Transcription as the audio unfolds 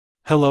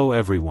Hello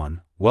everyone,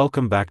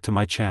 welcome back to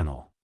my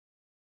channel.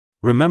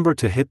 Remember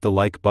to hit the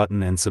like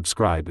button and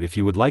subscribe if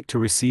you would like to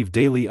receive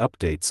daily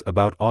updates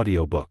about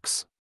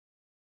audiobooks.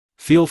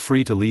 Feel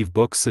free to leave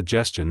book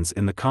suggestions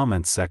in the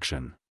comments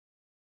section.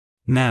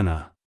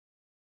 Nana.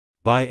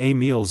 By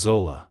Émile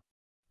Zola.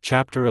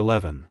 Chapter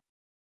 11.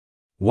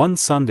 One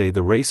Sunday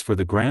the race for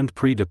the Grand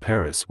Prix de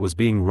Paris was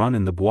being run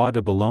in the Bois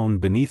de Boulogne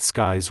beneath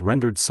skies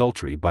rendered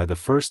sultry by the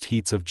first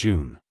heats of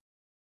June.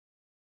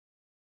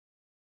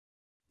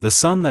 The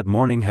sun that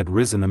morning had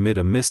risen amid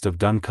a mist of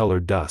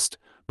dun-colored dust,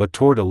 but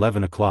toward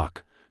 11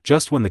 o'clock,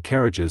 just when the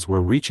carriages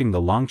were reaching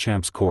the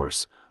Longchamps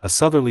course, a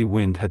southerly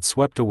wind had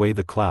swept away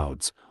the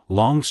clouds,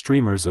 long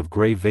streamers of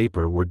grey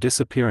vapor were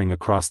disappearing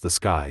across the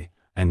sky,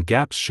 and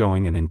gaps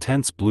showing an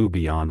intense blue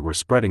beyond were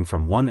spreading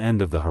from one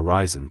end of the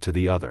horizon to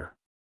the other.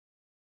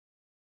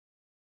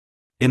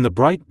 In the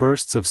bright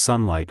bursts of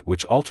sunlight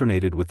which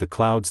alternated with the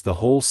clouds the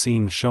whole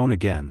scene shone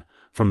again,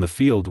 from the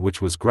field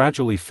which was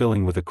gradually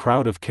filling with a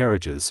crowd of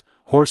carriages,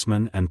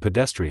 horsemen and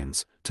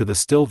pedestrians, to the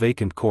still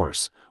vacant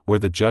course, where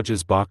the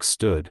judges' box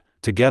stood,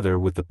 together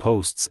with the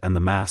posts and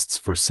the masts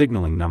for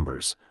signalling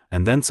numbers,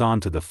 and thence on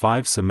to the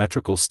 5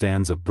 symmetrical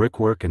stands of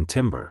brickwork and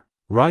timber,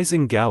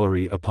 rising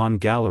gallery upon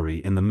gallery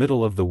in the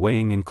middle of the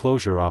weighing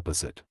enclosure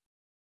opposite.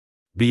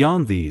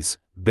 Beyond these,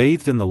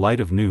 bathed in the light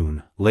of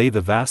noon, lay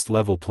the vast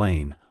level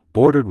plain,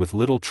 bordered with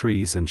little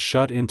trees and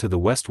shut in to the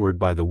westward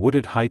by the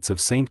wooded heights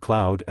of St.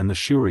 Cloud and the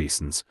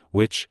Chourisons,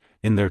 which,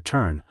 in their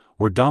turn,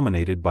 were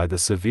dominated by the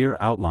severe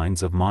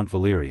outlines of Mont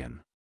Valérien.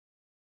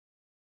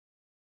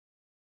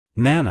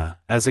 Nana,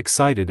 as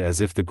excited as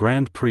if the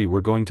Grand Prix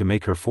were going to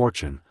make her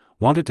fortune,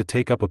 wanted to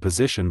take up a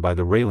position by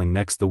the railing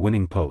next the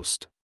winning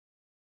post.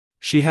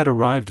 She had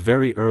arrived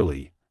very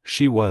early,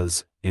 she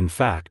was, in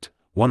fact,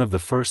 one of the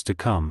first to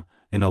come,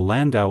 in a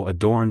landau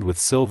adorned with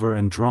silver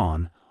and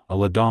drawn, a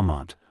la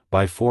Daumont,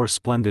 by 4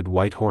 splendid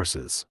white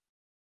horses.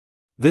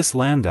 This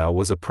landau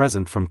was a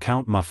present from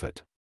Count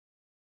Muffat.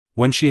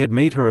 When she had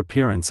made her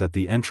appearance at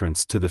the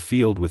entrance to the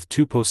field with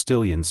 2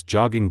 postilions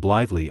jogging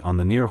blithely on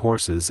the near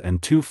horses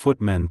and 2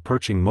 footmen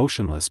perching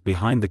motionless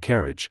behind the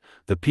carriage,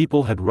 the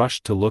people had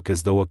rushed to look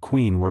as though a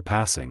queen were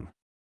passing.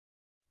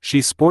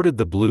 She sported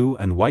the blue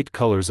and white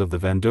colors of the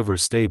Vandever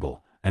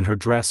stable, and her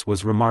dress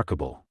was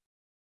remarkable.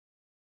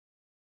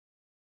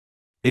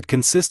 It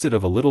consisted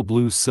of a little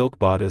blue silk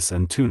bodice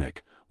and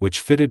tunic, which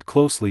fitted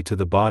closely to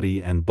the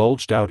body and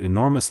bulged out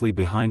enormously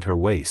behind her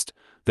waist,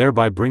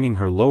 thereby bringing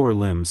her lower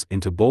limbs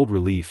into bold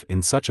relief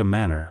in such a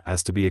manner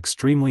as to be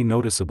extremely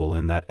noticeable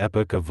in that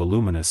epoch of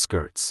voluminous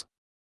skirts.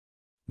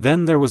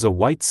 Then there was a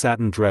white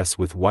satin dress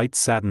with white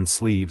satin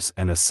sleeves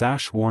and a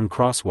sash worn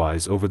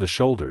crosswise over the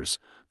shoulders,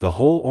 the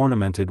whole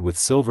ornamented with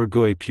silver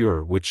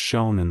guipure which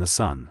shone in the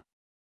sun.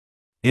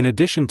 In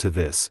addition to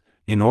this,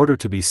 in order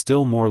to be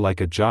still more like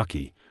a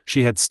jockey,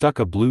 she had stuck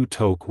a blue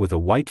toque with a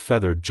white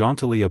feather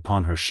jauntily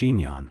upon her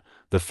chignon,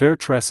 the fair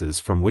tresses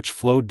from which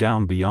flowed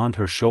down beyond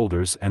her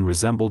shoulders and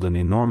resembled an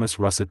enormous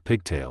russet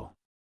pigtail.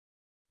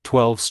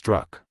 12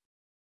 struck.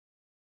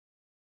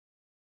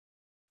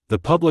 The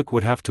public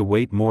would have to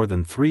wait more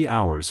than 3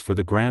 hours for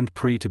the Grand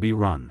Prix to be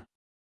run.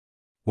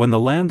 When the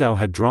landau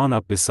had drawn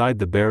up beside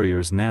the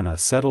barriers, Nana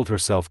settled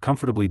herself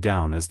comfortably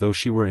down as though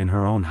she were in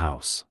her own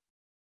house.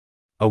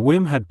 A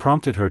whim had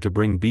prompted her to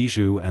bring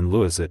Bijou and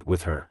Louisette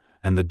with her,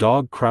 and the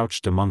dog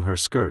crouched among her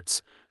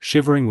skirts,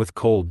 shivering with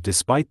cold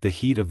despite the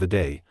heat of the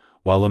day,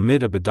 while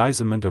amid a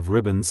bedizenment of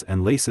ribbons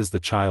and laces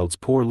the child's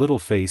poor little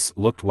face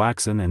looked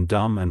waxen and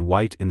dumb and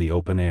white in the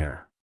open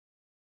air.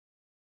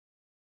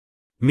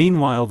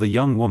 Meanwhile the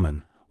young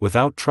woman,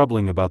 without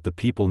troubling about the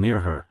people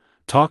near her,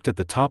 talked at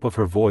the top of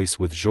her voice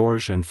with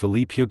Georges and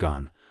Philippe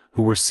Hugon,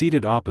 who were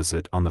seated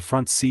opposite on the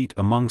front seat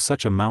among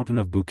such a mountain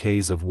of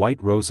bouquets of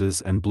white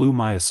roses and blue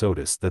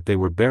myosotis that they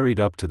were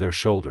buried up to their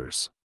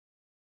shoulders.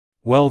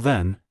 Well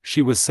then,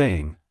 she was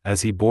saying,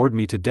 as he bored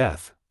me to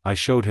death, I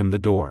showed him the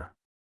door.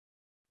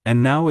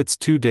 And now it's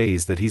 2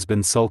 days that he's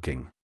been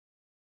sulking.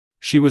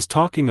 She was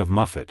talking of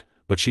Muffat,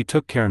 but she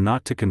took care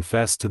not to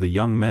confess to the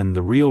young men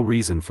the real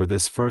reason for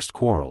this first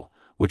quarrel,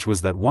 which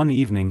was that one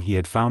evening he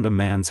had found a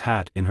man's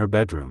hat in her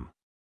bedroom.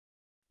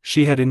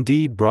 She had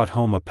indeed brought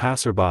home a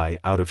passer-by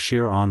out of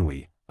sheer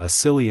ennui, a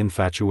silly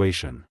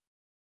infatuation.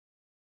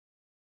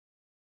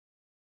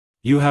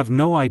 You have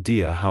no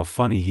idea how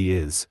funny he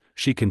is,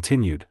 she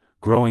continued,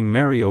 growing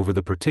merry over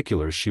the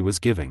particulars she was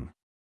giving.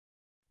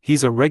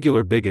 He's a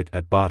regular bigot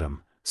at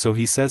bottom, so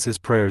he says his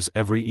prayers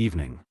every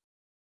evening.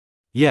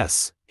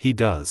 Yes, he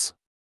does.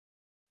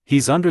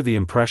 He's under the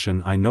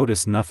impression I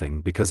notice nothing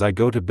because I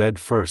go to bed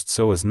first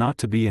so as not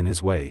to be in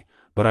his way,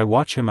 but I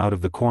watch him out of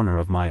the corner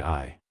of my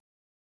eye.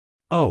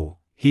 Oh,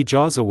 he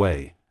jaws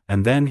away,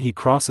 and then he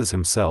crosses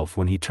himself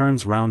when he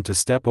turns round to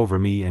step over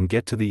me and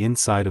get to the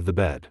inside of the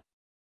bed.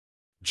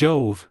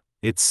 Jove,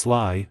 it's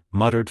sly,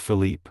 muttered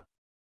Philippe.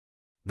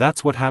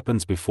 That's what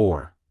happens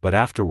before, but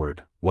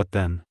afterward, what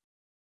then?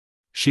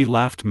 She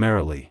laughed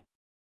merrily.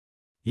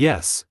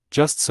 Yes,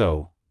 just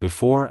so,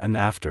 before and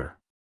after.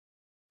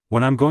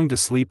 When I'm going to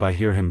sleep I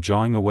hear him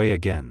jawing away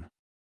again.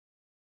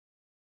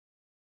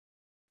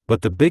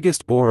 But the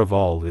biggest bore of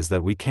all is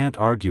that we can't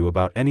argue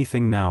about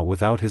anything now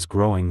without his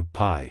growing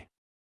pie.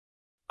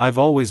 I've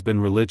always been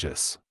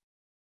religious.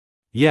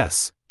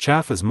 Yes,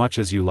 chaff as much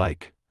as you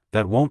like,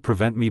 that won't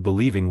prevent me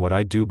believing what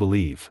I do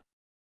believe.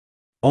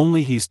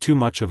 Only he's too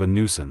much of a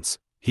nuisance,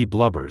 he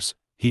blubbers,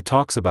 he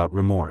talks about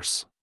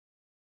remorse.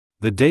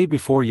 The day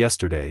before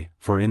yesterday,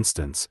 for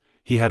instance,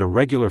 he had a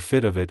regular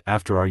fit of it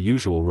after our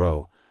usual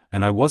row,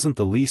 and I wasn't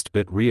the least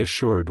bit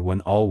reassured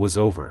when all was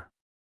over.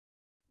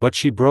 But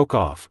she broke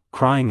off,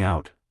 crying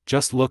out,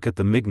 "Just look at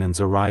the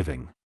Mignons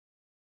arriving.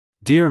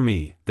 Dear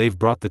me, they've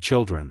brought the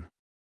children.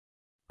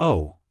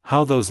 Oh,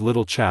 how those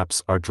little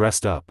chaps are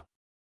dressed up."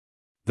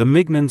 The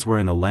Mignons were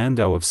in a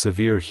landau of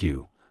severe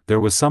hue. There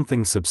was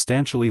something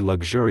substantially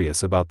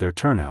luxurious about their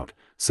turnout,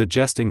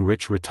 suggesting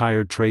rich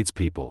retired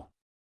tradespeople.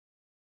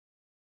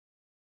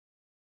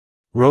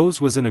 Rose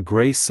was in a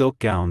grey silk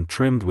gown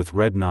trimmed with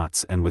red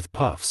knots and with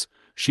puffs.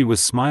 She was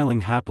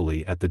smiling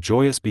happily at the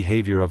joyous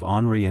behavior of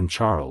Henri and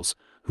Charles,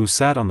 who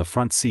sat on the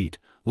front seat,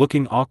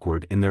 looking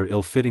awkward in their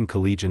ill-fitting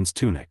collegians'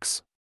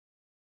 tunics.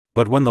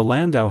 But when the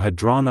landau had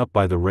drawn up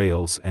by the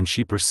rails and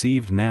she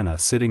perceived Nana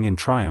sitting in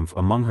triumph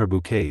among her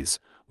bouquets,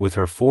 with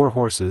her 4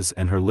 horses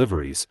and her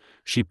liveries,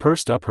 she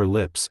pursed up her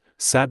lips,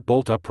 sat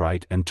bolt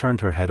upright and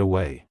turned her head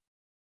away.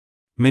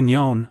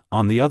 Mignon,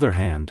 on the other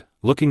hand,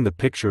 looking the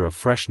picture of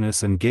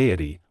freshness and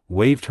gaiety,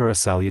 waved her a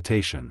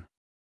salutation.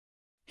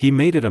 He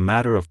made it a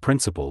matter of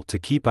principle to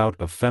keep out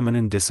of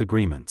feminine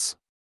disagreements.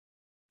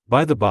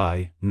 By the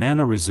by,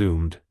 Nana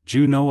resumed, "Do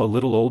you know a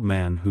little old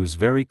man who's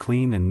very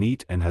clean and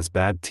neat and has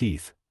bad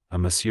teeth, a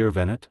Monsieur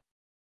Venet?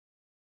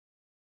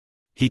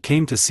 He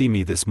came to see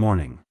me this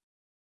morning."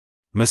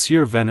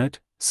 "Monsieur Venet?"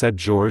 said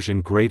Georges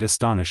in great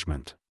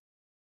astonishment.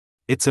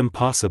 "It's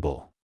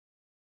impossible."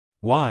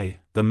 "Why,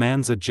 the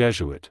man's a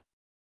Jesuit."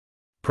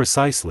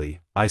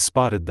 "Precisely, I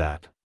spotted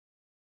that."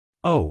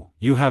 "Oh,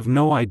 you have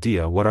no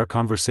idea what our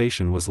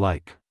conversation was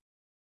like.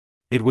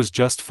 It was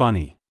just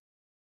funny.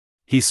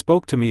 He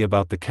spoke to me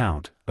about the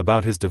Count,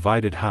 about his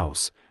divided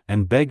house,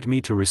 and begged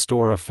me to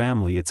restore a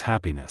family its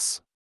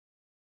happiness.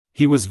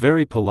 He was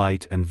very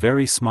polite and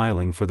very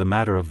smiling for the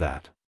matter of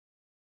that.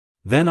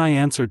 Then I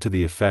answered to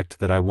the effect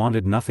that I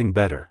wanted nothing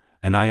better,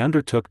 and I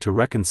undertook to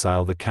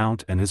reconcile the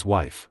Count and his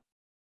wife.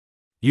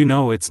 You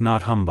know it's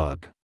not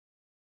humbug.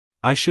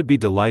 I should be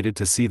delighted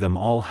to see them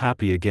all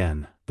happy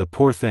again, the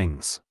poor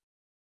things.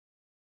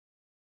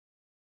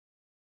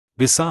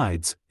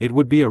 Besides, it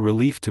would be a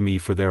relief to me,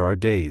 for there are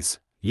days,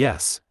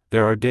 yes,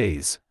 there are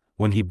days,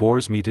 when he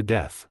bores me to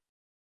death."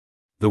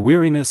 The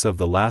weariness of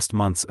the last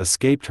months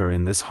escaped her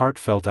in this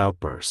heartfelt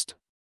outburst.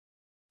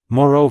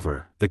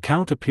 Moreover, the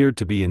Count appeared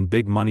to be in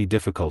big money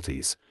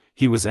difficulties.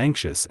 He was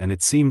anxious, and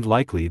it seemed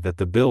likely that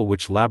the bill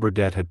which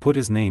Labradette had put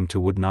his name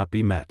to would not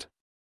be met.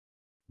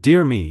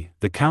 "Dear me,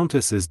 the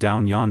Countess is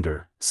down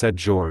yonder," said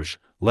Georges,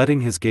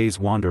 letting his gaze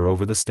wander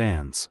over the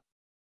stands.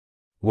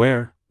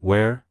 Where?"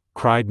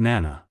 cried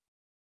Nana.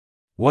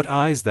 "What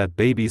eyes that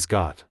baby's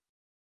got!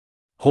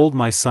 Hold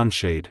my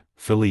sunshade,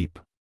 Philippe."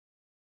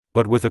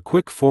 But with a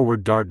quick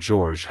forward dart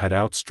Georges had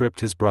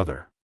outstripped his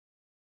brother.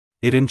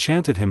 It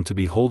enchanted him to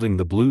be holding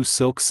the blue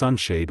silk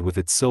sunshade with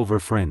its silver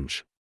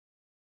fringe.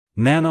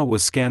 Nana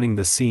was scanning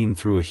the scene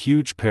through a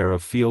huge pair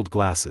of field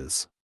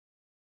glasses.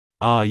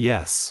 "Ah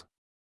yes.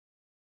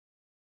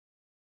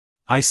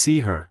 I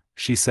see her,"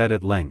 she said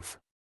at length.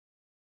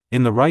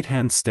 "In the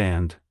right-hand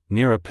stand,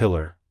 near a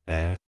pillar,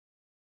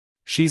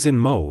 She's in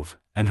mauve,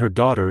 and her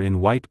daughter in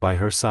white by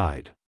her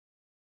side.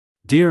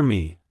 Dear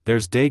me,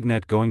 there's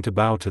Daignet going to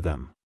bow to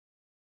them."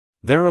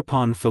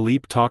 Thereupon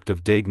Philippe talked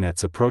of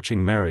Daignet's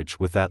approaching marriage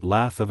with that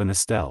laugh of an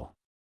Estelle.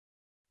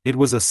 It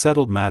was a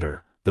settled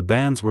matter, the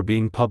banns were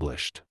being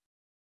published.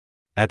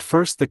 At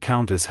first the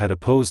Countess had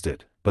opposed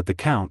it, but the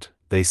Count,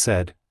 they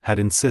said, had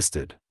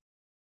insisted.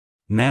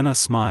 Nana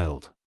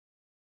smiled.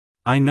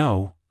 I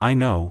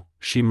know,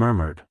 she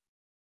murmured.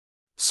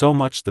 "So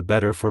much the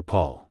better for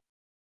Paul.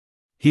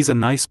 He's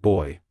a nice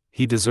boy,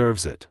 he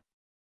deserves it."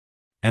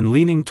 And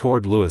leaning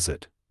toward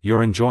Louisette,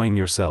 "You're enjoying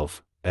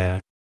yourself, eh?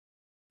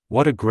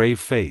 What a grave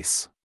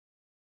face."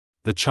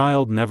 The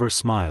child never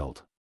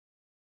smiled.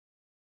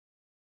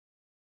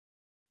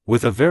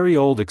 With a very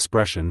old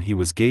expression he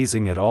was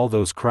gazing at all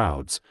those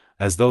crowds,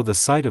 as though the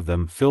sight of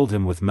them filled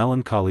him with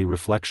melancholy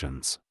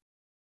reflections.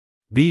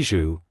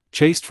 Bijou,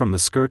 chased from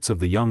the skirts of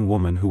the young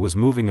woman who was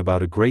moving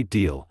about a great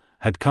deal,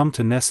 had come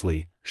to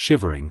Nestle,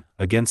 shivering,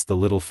 against the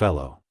little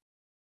fellow.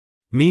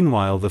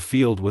 Meanwhile the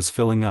field was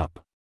filling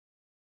up.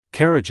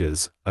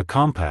 Carriages, a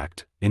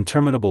compact,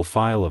 interminable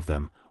file of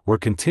them, were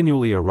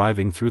continually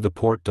arriving through the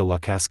Porte de la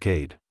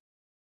Cascade.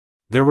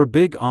 There were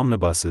big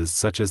omnibuses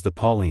such as the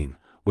Pauline,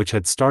 which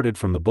had started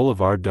from the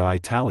Boulevard des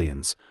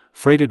Italiens,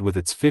 freighted with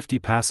its 50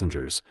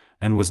 passengers,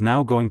 and was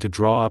now going to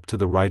draw up to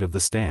the right of the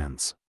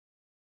stands.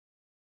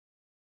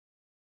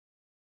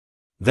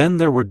 Then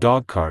there were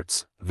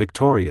dog-carts,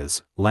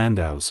 victorias,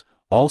 landaus,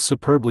 all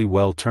superbly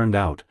well turned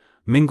out,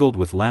 mingled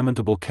with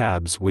lamentable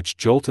cabs which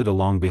jolted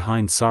along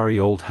behind sorry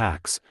old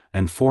hacks,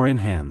 and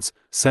four-in-hands,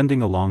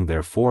 sending along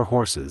their 4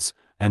 horses,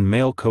 and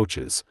mail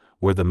coaches,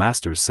 where the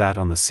masters sat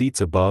on the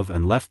seats above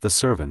and left the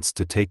servants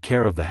to take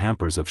care of the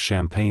hampers of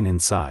champagne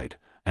inside,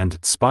 and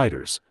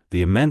spiders,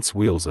 the immense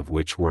wheels of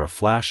which were a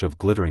flash of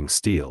glittering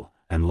steel,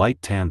 and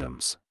light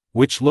tandems,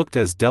 which looked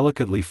as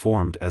delicately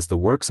formed as the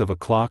works of a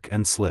clock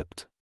and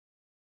slipped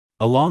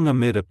along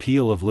amid a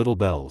peal of little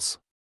bells.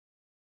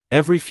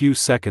 Every few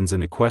seconds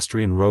an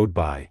equestrian rode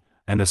by,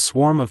 and a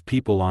swarm of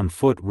people on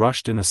foot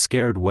rushed in a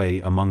scared way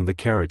among the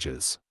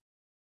carriages.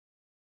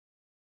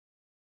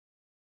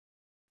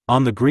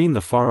 On the green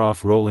the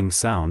far-off rolling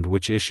sound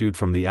which issued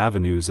from the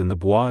avenues in the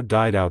Bois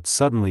died out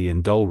suddenly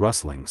in dull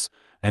rustlings,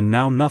 and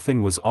now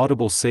nothing was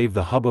audible save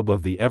the hubbub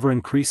of the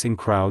ever-increasing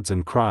crowds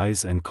and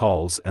cries and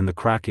calls and the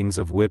crackings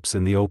of whips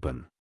in the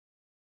open.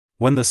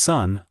 When the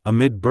sun,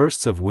 amid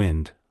bursts of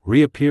wind,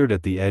 reappeared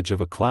at the edge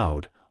of a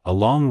cloud, a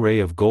long ray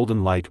of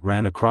golden light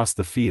ran across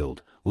the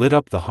field, lit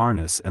up the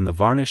harness and the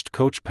varnished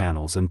coach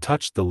panels and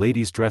touched the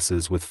ladies'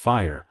 dresses with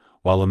fire,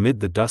 while amid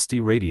the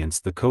dusty radiance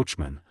the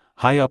coachmen,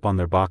 high up on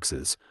their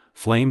boxes,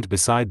 flamed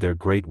beside their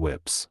great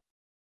whips.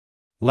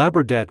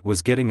 Labordette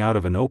was getting out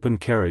of an open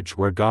carriage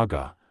where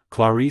Gaga,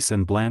 Clarisse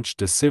and Blanche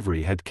de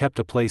Sivry had kept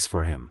a place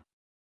for him.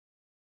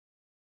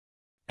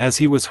 As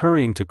he was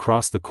hurrying to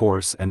cross the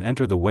course and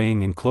enter the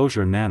weighing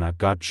enclosure, Nana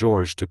got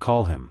Georges to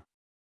call him.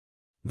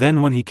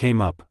 Then when he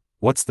came up,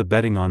 "What's the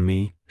betting on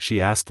me?"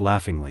 she asked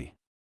laughingly.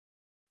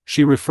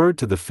 She referred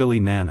to the filly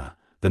Nana,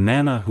 the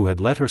Nana who had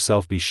let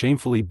herself be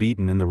shamefully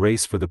beaten in the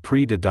race for the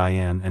Prix de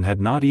Diane and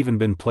had not even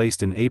been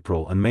placed in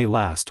April and May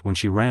last when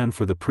she ran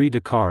for the Prix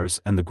de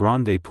Cars and the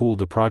Grande Poule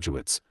de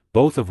Produits,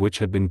 both of which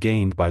had been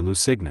gained by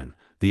Lusignan,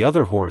 the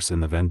other horse in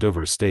the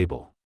Vandeuvers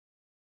stable.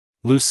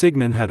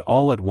 Lusignan had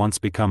all at once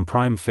become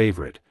prime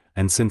favorite,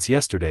 and since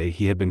yesterday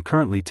he had been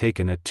currently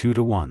taken at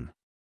 2-1.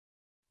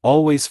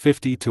 "Always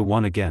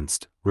 50-1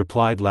 against,"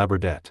 replied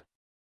Labordette.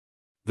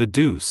 "The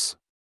deuce!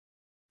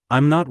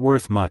 I'm not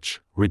worth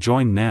much,"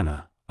 rejoined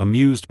Nana,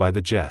 amused by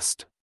the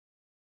jest.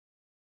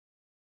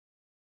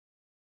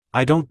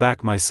 "I don't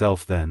back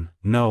myself then,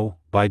 no,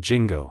 by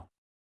jingo.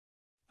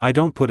 I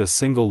don't put a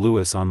single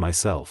louis on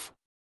myself."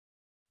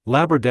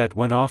 Labordette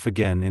went off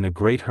again in a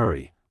great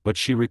hurry, but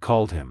she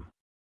recalled him.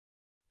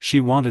 She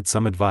wanted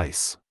some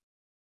advice.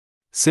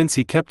 Since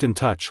he kept in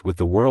touch with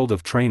the world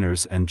of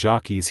trainers and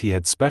jockeys he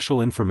had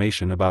special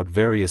information about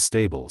various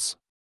stables.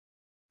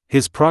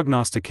 His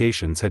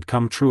prognostications had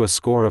come true a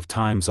score of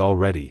times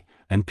already,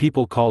 and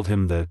people called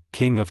him the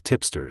king of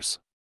tipsters.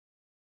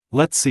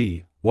 "Let's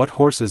see, what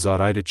horses ought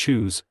I to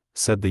choose?"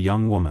 said the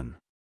young woman.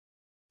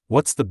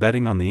 "What's the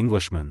betting on the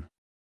Englishman?"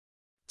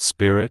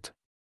 "Spirit?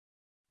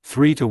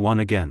 3-1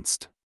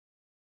 against.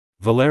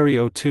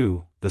 Valerio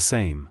too, the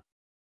same.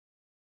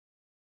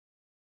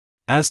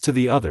 As to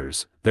the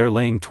others, they're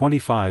laying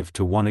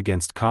 25-1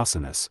 against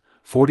Cosinus,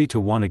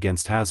 40-1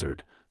 against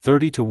Hazard,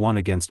 30-1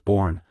 against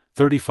Bourne,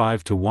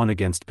 35-1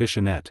 against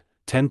Pichonnet,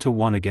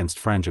 10-1 against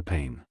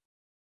Frangipane.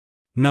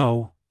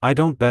 No, I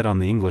don't bet on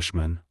the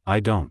Englishman, I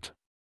don't.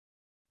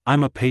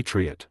 I'm a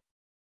patriot.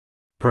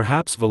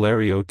 Perhaps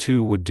Valerio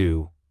too would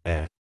do,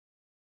 eh?"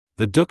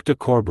 The Duc de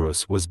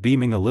Courbrous was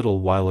beaming a little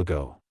while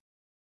ago.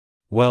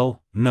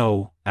 "Well,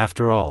 no,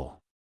 after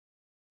all.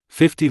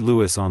 50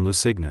 louis on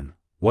Lusignan,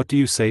 what do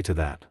you say to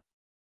that?"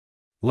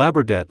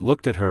 Labordette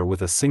looked at her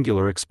with a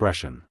singular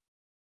expression.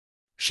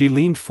 She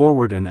leaned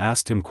forward and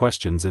asked him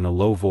questions in a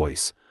low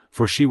voice,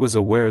 for she was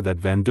aware that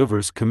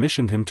Vandeuvers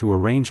commissioned him to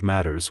arrange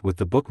matters with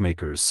the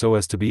bookmakers so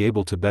as to be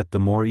able to bet the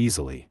more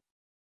easily.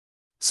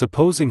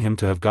 Supposing him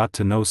to have got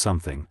to know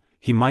something,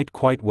 he might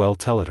quite well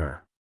tell it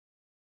her.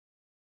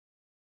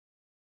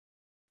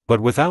 But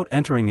without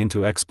entering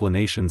into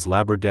explanations,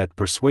 Labordette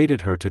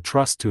persuaded her to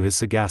trust to his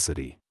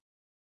sagacity.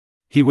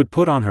 He would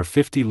put on her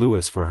 50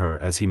 louis for her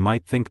as he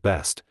might think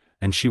best,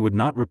 and she would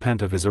not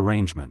repent of his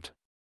arrangement.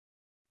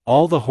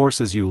 "All the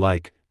horses you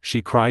like,"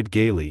 she cried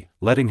gaily,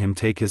 letting him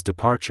take his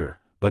departure,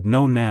 "but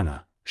no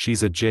Nana,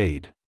 she's a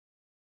jade."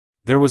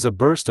 There was a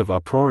burst of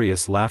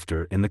uproarious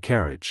laughter in the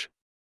carriage.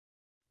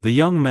 The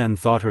young men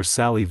thought her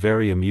sally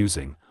very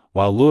amusing,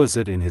 while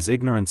Loizet in his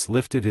ignorance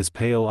lifted his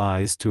pale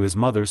eyes to his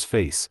mother's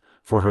face,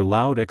 for her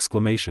loud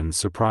exclamations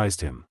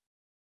surprised him.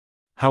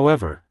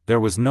 However, there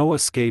was no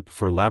escape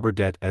for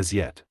Labordette as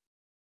yet.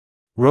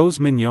 Rose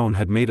Mignon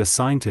had made a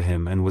sign to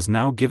him and was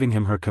now giving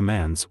him her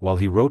commands while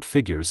he wrote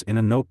figures in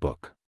a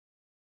notebook.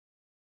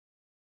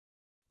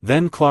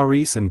 Then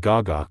Clarisse and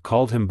Gaga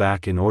called him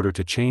back in order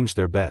to change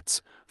their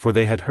bets, for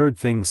they had heard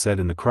things said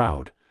in the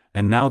crowd,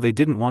 and now they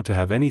didn't want to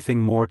have anything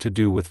more to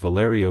do with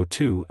Valerio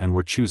too and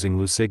were choosing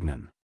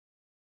Lusignan.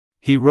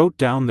 He wrote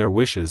down their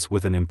wishes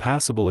with an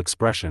impassible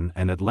expression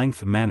and at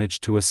length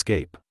managed to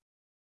escape.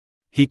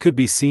 He could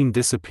be seen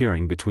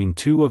disappearing between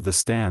two of the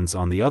stands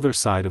on the other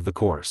side of the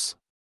course.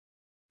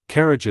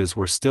 Carriages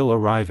were still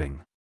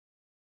arriving.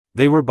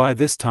 They were by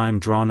this time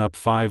drawn up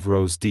 5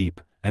 rows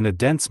deep, and a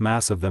dense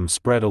mass of them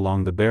spread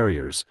along the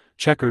barriers,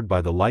 checkered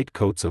by the light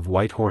coats of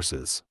white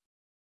horses.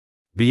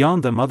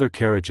 Beyond them other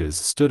carriages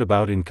stood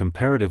about in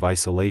comparative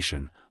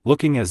isolation,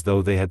 looking as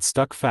though they had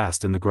stuck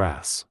fast in the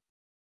grass.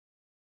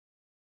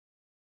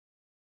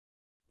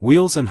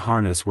 Wheels and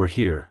harness were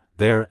here,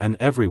 there and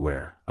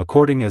everywhere,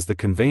 according as the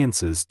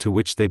conveyances to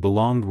which they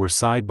belonged were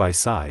side by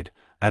side,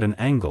 at an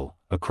angle,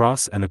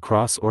 across and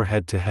across or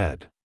head to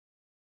head.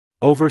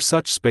 Over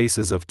such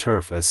spaces of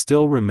turf as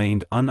still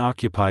remained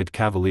unoccupied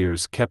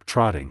cavaliers kept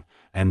trotting,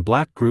 and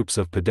black groups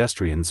of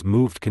pedestrians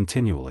moved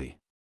continually.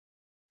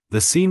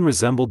 The scene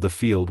resembled the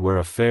field where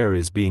a fair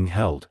is being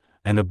held,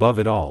 and above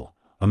it all,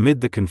 amid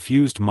the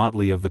confused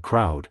motley of the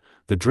crowd,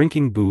 the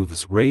drinking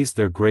booths raised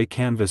their grey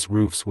canvas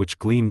roofs which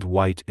gleamed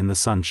white in the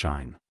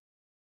sunshine.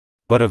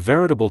 But a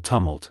veritable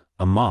tumult,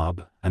 a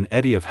mob, an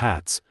eddy of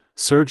hats,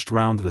 surged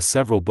round the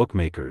several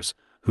bookmakers,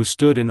 who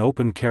stood in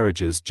open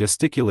carriages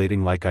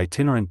gesticulating like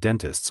itinerant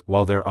dentists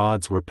while their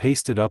odds were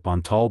pasted up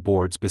on tall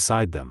boards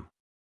beside them.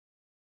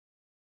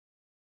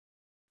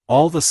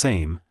 All the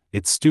same,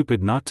 it's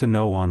stupid not to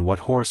know on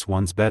what horse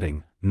one's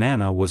betting,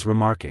 Nana was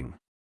remarking.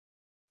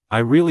 I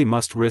really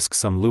must risk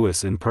some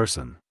Lewis in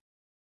person.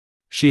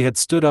 She had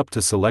stood up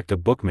to select a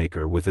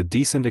bookmaker with a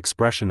decent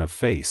expression of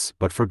face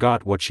but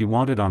forgot what she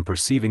wanted on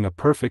perceiving a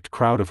perfect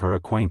crowd of her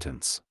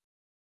acquaintance.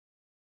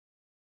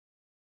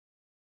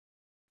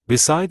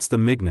 Besides the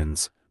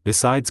Mignons,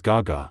 besides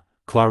Gaga,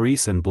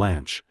 Clarisse and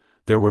Blanche,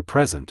 there were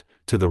present,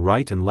 to the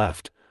right and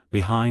left,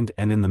 behind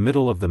and in the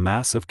middle of the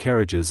mass of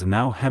carriages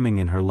now hemming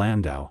in her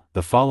landau,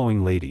 the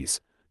following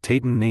ladies: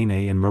 Tatin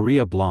Nene and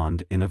Maria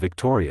Blonde in a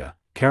Victoria,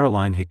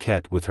 Caroline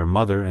Hiquette with her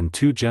mother and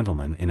two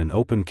gentlemen in an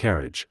open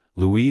carriage,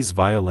 Louise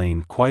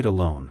Violaine quite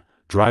alone,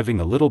 driving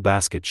a little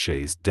basket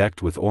chaise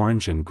decked with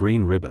orange and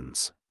green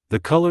ribbons, the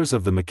colors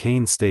of the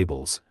McCain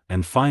stables,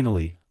 and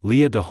finally,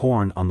 Leah de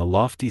Horn on the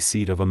lofty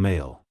seat of a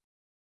mail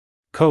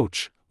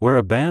coach, where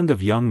a band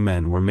of young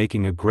men were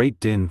making a great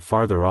din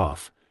farther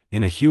off.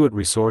 In a Hewitt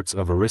Resorts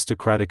of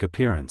aristocratic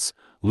appearance,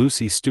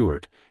 Lucy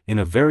Stewart, in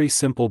a very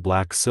simple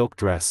black silk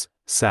dress,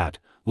 sat,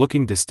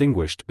 looking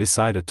distinguished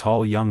beside a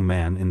tall young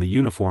man in the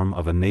uniform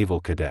of a naval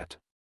cadet.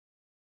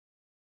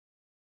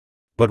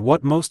 But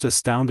what most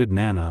astounded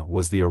Nana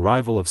was the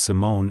arrival of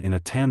Simone in a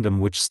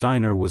tandem which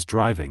Steiner was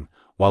driving,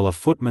 while a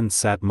footman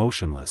sat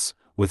motionless,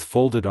 with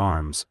folded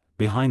arms,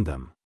 behind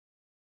them.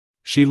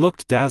 She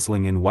looked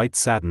dazzling in white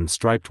satin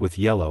striped with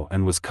yellow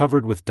and was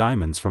covered with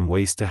diamonds from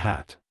waist to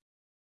hat.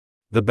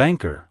 The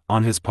banker,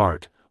 on his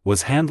part,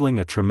 was handling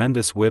a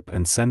tremendous whip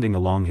and sending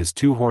along his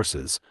two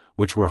horses,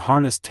 which were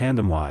harnessed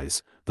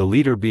tandem-wise, the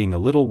leader being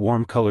a little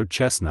warm-colored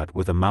chestnut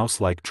with a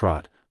mouse-like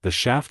trot, the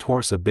shaft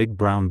horse a big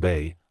brown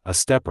bay, a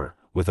stepper,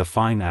 with a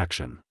fine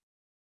action.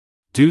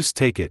 "Deuce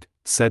take it,"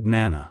 said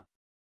Nana.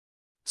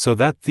 "So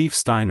that thief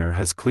Steiner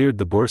has cleared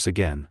the Bourse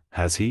again,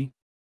 has he?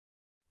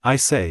 I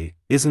say,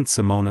 isn't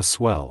Simone a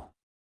swell?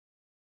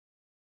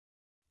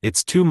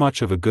 It's too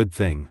much of a good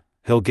thing,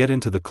 he'll get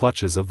into the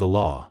clutches of the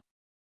law."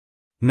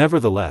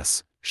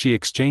 Nevertheless, she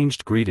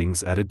exchanged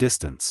greetings at a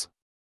distance.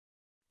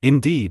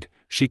 Indeed,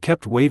 she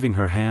kept waving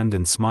her hand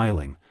and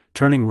smiling,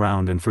 turning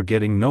round and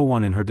forgetting no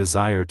one in her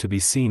desire to be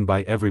seen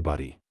by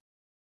everybody.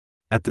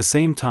 At the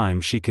same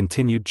time she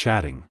continued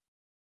chatting.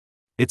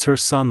 "It's her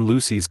son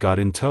Lucy's got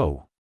in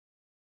tow.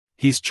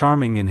 He's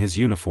charming in his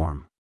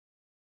uniform.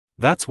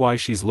 That's why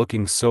she's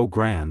looking so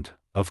grand,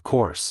 of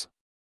course.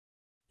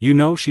 You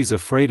know she's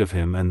afraid of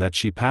him and that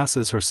she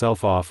passes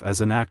herself off as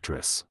an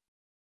actress.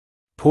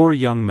 Poor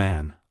young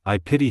man, I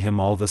pity him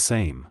all the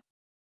same.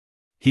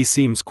 He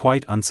seems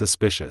quite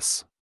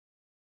unsuspicious."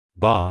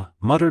 "Bah,"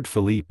 muttered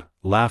Philippe,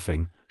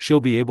 laughing,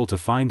 "she'll be able to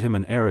find him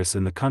an heiress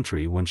in the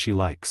country when she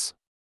likes."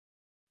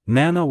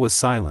 Nana was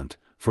silent,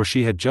 for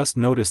she had just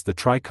noticed the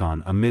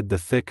Tricon amid the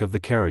thick of the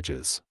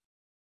carriages.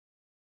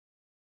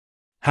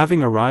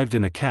 Having arrived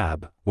in a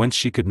cab, whence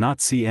she could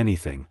not see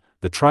anything,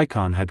 the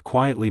Tricon had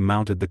quietly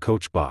mounted the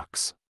coach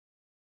box.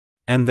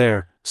 And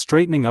there,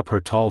 straightening up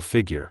her tall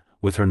figure,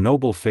 with her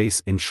noble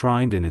face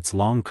enshrined in its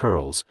long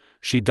curls,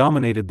 she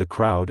dominated the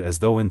crowd as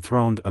though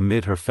enthroned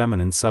amid her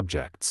feminine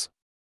subjects.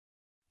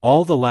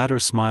 All the latter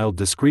smiled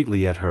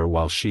discreetly at her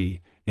while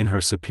she, in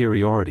her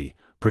superiority,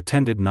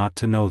 pretended not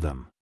to know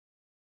them.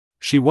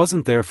 She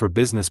wasn't there for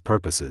business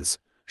purposes,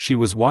 she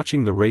was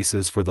watching the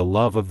races for the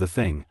love of the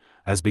thing,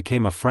 as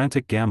became a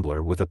frantic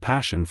gambler with a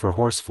passion for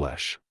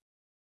horseflesh.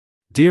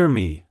 "Dear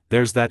me,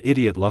 there's that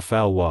idiot La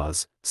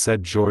Faloise,"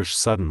 said Georges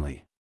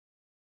suddenly.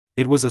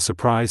 It was a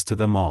surprise to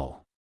them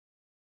all.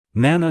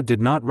 Nana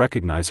did not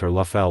recognize her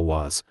La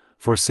Faloise,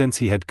 for since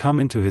he had come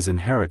into his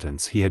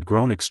inheritance he had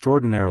grown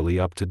extraordinarily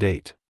up to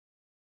date.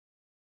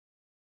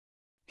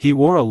 He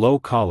wore a low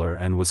collar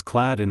and was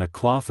clad in a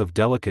cloth of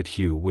delicate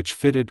hue which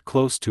fitted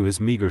close to his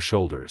meager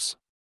shoulders.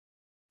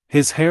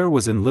 His hair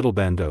was in little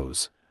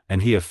bandeaus,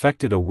 and he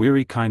affected a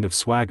weary kind of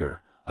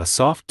swagger, a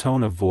soft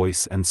tone of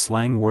voice and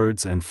slang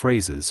words and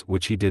phrases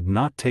which he did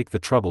not take the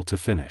trouble to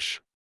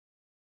finish.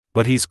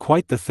 "But he's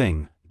quite the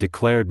thing,"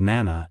 declared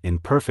Nana in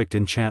perfect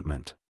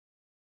enchantment.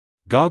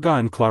 Gaga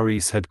and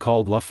Clarisse had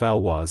called La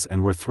Faloise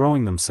and were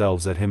throwing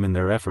themselves at him in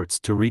their efforts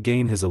to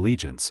regain his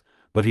allegiance,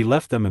 but he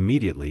left them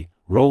immediately,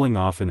 rolling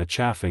off in a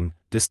chaffing,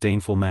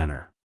 disdainful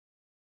manner.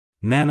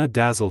 Nana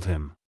dazzled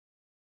him.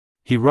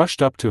 He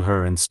rushed up to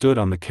her and stood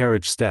on the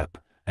carriage step,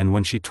 and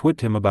when she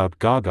twigged him about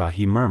Gaga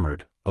he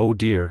murmured, "Oh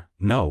dear,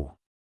 no.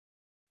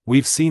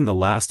 We've seen the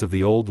last of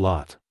the old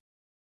lot.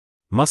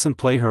 Mustn't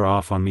play her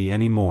off on me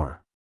any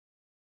more.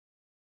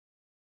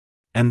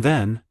 And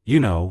then, you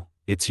know,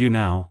 it's you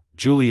now,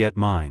 Juliet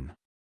mine.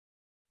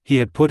 He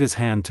had put his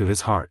hand to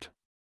his heart.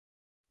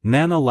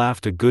 Nana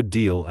laughed a good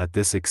deal at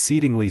this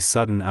exceedingly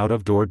sudden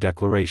out-of-door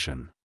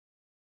declaration.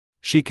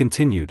 She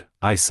continued,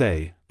 I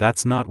say,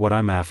 that's not what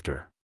I'm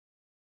after.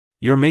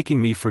 You're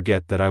making me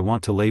forget that I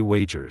want to lay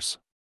wagers.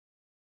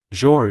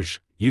 Georges,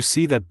 you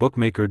see that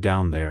bookmaker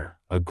down there,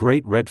 a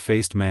great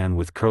red-faced man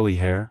with curly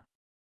hair?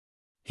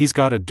 He's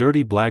got a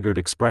dirty blackguard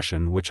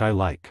expression which I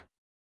like.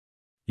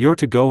 You're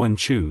to go and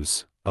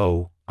choose.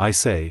 Oh, I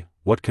say,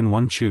 what can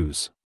one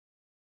choose?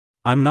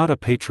 I'm not a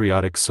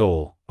patriotic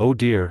soul, oh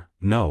dear,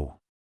 no.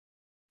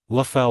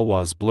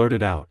 Faloise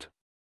blurted out.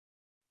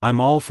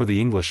 I'm all for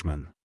the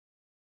Englishman.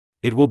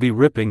 It will be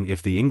ripping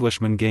if the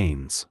Englishman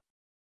gains.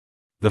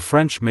 The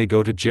French may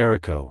go to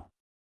Jericho.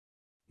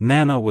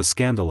 Nana was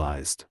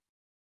scandalized.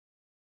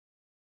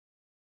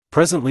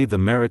 Presently the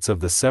merits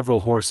of the several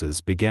horses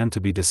began to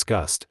be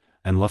discussed,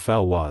 and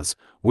Faloise,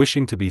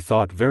 wishing to be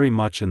thought very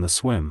much in the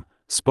swim,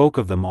 spoke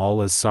of them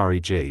all as sorry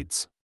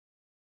jades.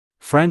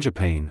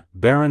 Frangipane,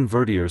 Baron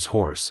Verdier's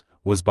horse,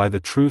 was by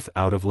the truth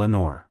out of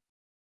Lenore.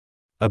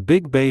 A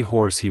big bay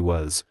horse he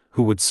was,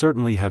 who would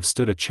certainly have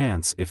stood a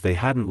chance if they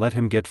hadn't let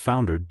him get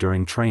foundered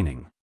during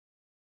training.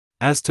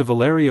 As to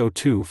Valerio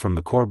too from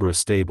the Corbra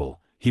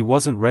stable, he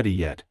wasn't ready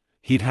yet,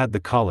 he'd had the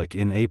colic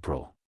in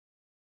April.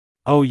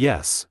 Oh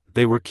yes,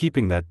 they were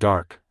keeping that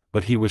dark,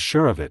 but he was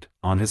sure of it,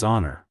 on his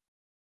honor.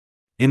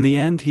 In the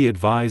end he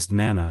advised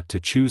Nana to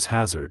choose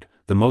Hazard,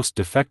 the most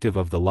defective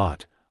of the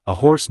lot, a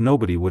horse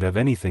nobody would have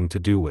anything to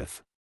do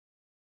with.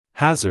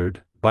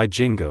 Hazard, by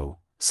jingo,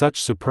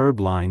 such superb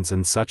lines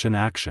and such an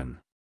action.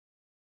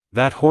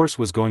 That horse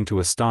was going to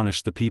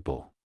astonish the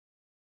people.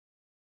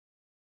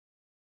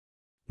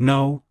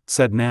 No,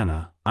 said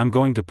Nana, I'm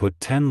going to put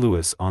 10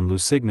 louis on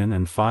Lusignan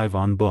and 5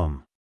 on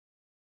Boom.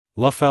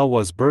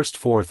 Faloise burst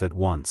forth at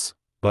once,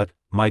 but,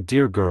 my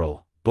dear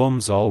girl,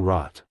 Boom's all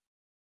rot.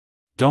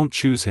 Don't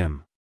choose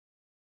him.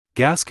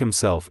 Gasque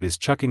himself is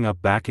chucking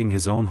up backing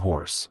his own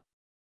horse.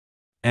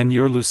 And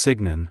your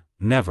Lusignan,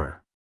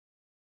 never.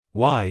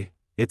 Why,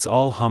 it's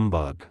all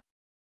humbug.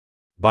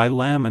 By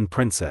Lamb and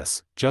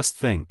Princess, just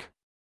think.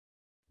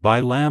 By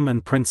Lamb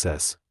and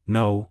Princess,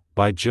 no,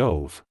 by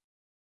Jove.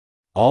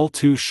 All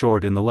too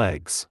short in the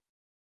legs.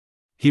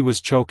 He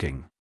was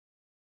choking.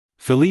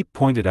 Philippe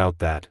pointed out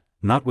that,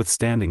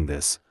 notwithstanding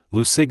this,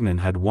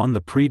 Lusignan had won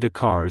the Prix de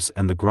Cars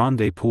and the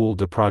Grande Poule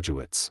de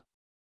Produits.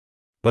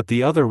 But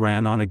the other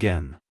ran on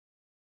again.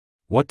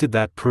 What did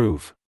that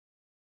prove?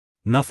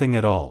 Nothing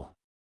at all.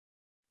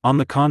 On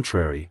the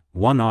contrary,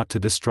 one ought to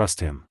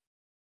distrust him.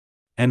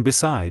 And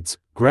besides,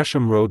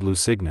 Gresham rode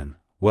Lusignan,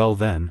 well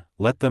then,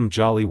 let them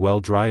jolly well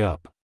dry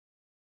up.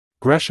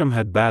 Gresham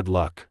had bad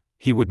luck,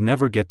 he would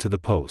never get to the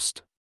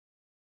post.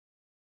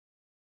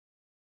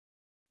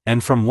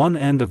 And from one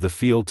end of the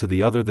field to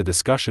the other the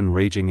discussion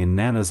raging in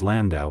Nana's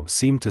landau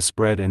seemed to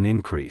spread and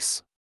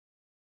increase.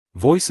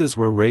 Voices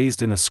were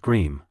raised in a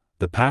scream,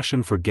 the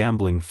passion for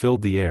gambling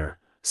filled the air,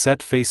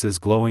 set faces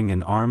glowing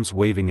and arms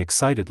waving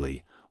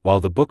excitedly, while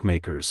the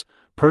bookmakers,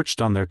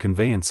 perched on their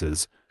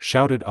conveyances,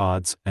 shouted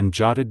odds and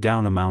jotted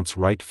down amounts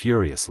right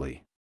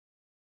furiously.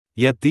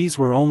 Yet these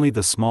were only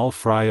the small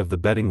fry of the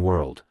betting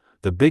world,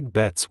 the big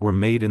bets were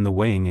made in the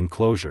weighing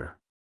enclosure.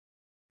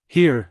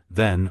 Here,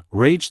 then,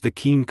 raged the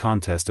keen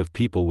contest of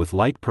people with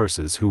light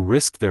purses who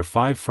risked their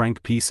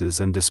 5-franc pieces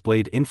and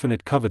displayed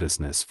infinite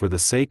covetousness for the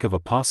sake of a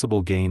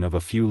possible gain of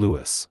a few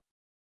louis.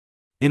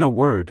 In a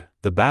word,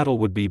 the battle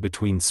would be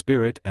between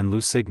Spirit and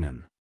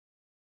Lusignan.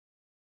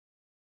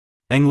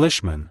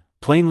 Englishmen,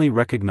 plainly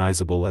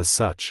recognizable as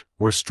such,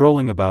 were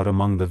strolling about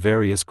among the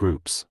various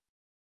groups.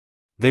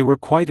 They were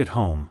quite at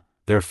home,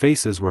 their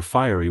faces were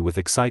fiery with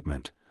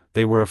excitement,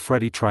 they were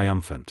afready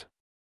triumphant.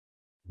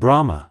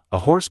 Brahma, a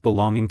horse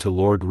belonging to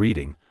Lord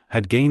Reading,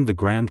 had gained the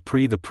Grand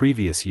Prix the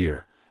previous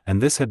year,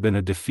 and this had been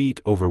a defeat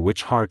over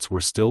which hearts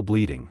were still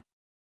bleeding.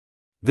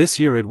 This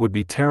year it would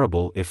be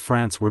terrible if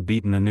France were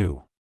beaten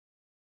anew.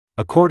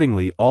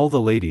 Accordingly all the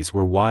ladies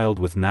were wild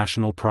with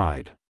national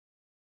pride.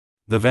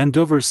 The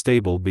Vandover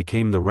stable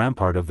became the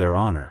rampart of their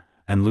honor,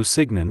 and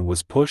Lusignan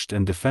was pushed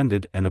and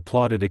defended and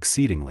applauded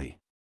exceedingly.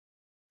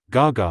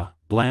 Gaga,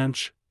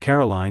 Blanche,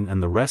 Caroline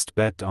and the rest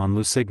bet on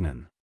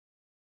Lusignan.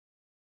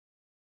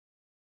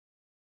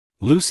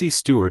 Lucy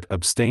Stewart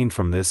abstained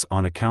from this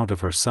on account of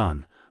her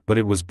son, but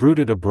it was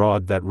bruited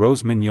abroad that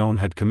Rose Mignon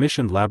had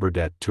commissioned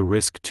Labradette to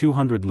risk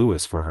 200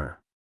 louis for her.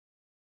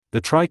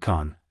 The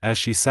Tricon, as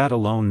she sat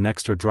alone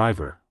next her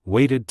driver,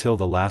 waited till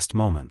the last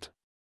moment.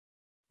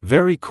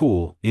 Very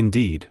cool,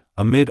 indeed,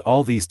 amid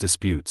all these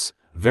disputes,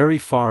 very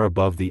far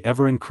above the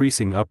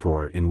ever-increasing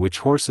uproar in which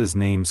horses'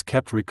 names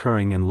kept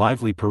recurring and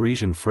lively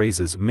Parisian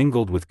phrases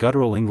mingled with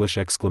guttural English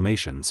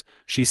exclamations,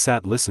 she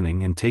sat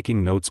listening and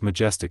taking notes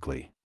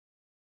majestically.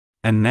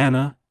 And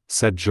Nana,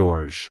 said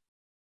Georges.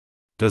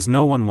 Does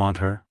no one want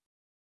her?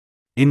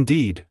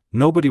 Indeed,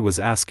 nobody was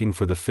asking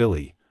for the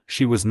filly,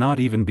 she was not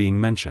even being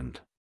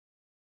mentioned.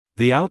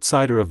 The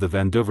outsider of the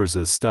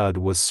Vanduvers's stud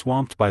was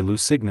swamped by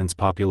Lusignan's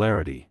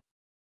popularity.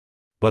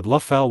 But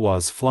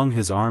Faloise flung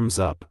his arms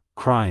up,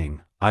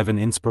 crying, "I've an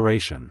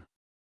inspiration.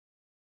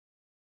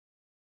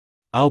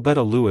 I'll bet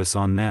a Louis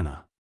on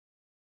Nana."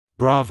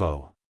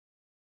 "Bravo."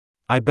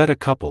 "I bet a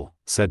couple,"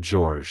 said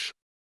Georges.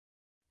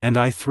 "And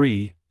I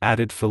 3,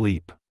 added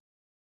Philippe.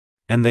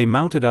 And they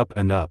mounted up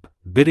and up,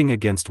 bidding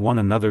against one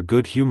another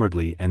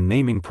good-humoredly and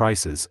naming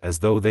prices as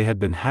though they had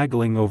been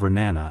haggling over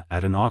Nana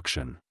at an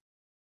auction.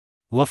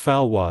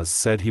 Faloise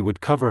said he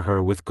would cover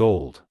her with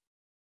gold.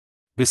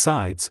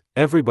 Besides,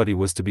 everybody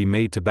was to be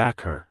made to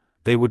back her,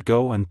 they would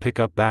go and pick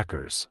up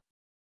backers.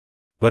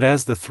 But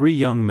as the 3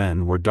 young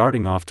men were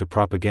darting off to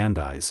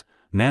propagandize,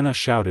 Nana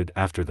shouted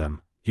after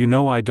them, "You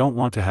know I don't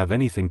want to have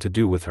anything to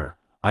do with her,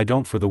 I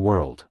don't for the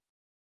world."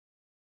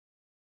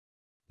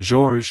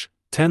 Georges,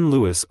 10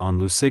 Louis on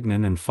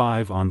Lusignan and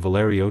 5 on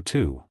Valerio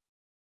too.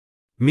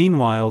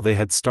 Meanwhile they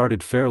had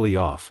started fairly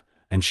off,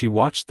 and she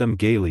watched them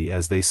gaily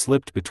as they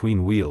slipped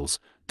between wheels,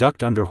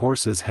 ducked under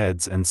horses'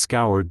 heads and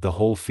scoured the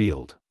whole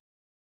field.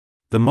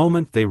 The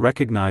moment they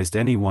recognized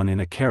anyone in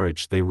a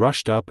carriage they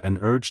rushed up and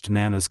urged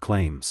Nana's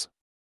claims.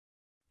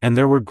 And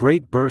there were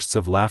great bursts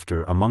of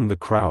laughter among the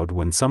crowd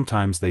when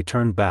sometimes they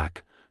turned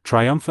back,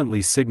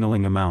 triumphantly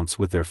signaling amounts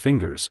with their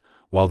fingers,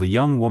 while the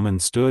young woman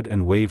stood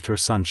and waved her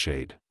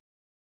sunshade.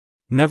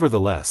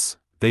 Nevertheless,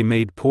 they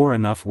made poor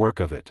enough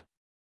work of it.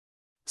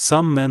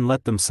 Some men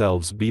let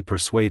themselves be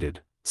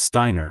persuaded.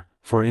 Steiner,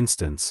 for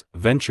instance,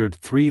 ventured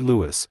 3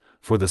 Louis,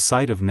 for the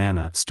sight of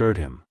Nana stirred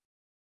him.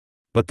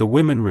 But the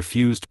women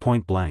refused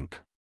point blank.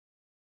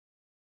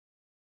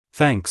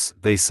 Thanks,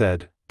 they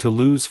said, to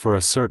lose for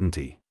a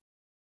certainty.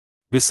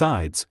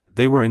 Besides,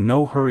 they were in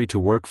no hurry to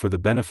work for the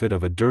benefit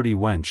of a dirty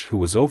wench who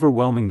was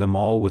overwhelming them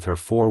all with her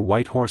 4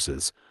 white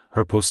horses,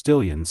 her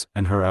postilions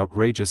and her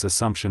outrageous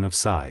assumption of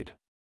side.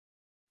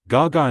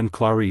 Gaga and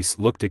Clarisse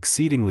looked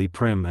exceedingly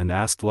prim and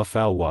asked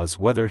Faloise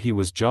whether he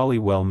was jolly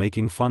well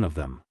making fun of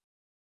them.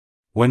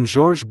 When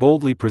Georges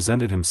boldly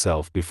presented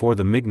himself before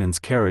the Mignon's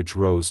carriage,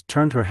 Rose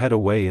turned her head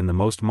away in the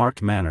most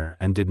marked manner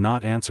and did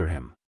not answer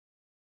him.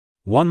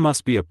 One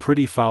must be a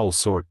pretty foul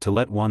sort to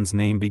let one's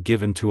name be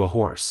given to a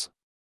horse.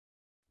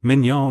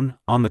 Mignon,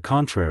 on the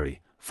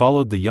contrary,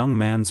 followed the young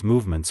man's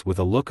movements with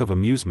a look of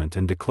amusement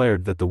and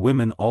declared that the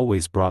women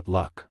always brought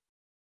luck.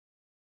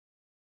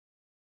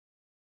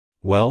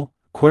 "Well?"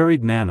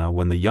 queried Nana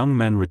when the young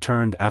men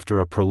returned after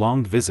a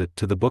prolonged visit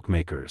to the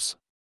bookmakers.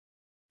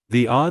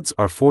 "The odds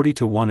are 40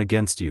 to 1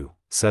 against you,"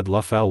 said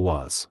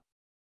Faloise.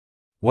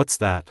 "What's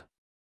that?"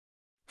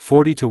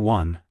 40 to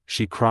 1,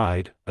 she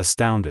cried,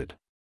 astounded.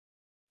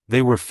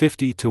 "They were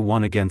 50 to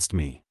 1 against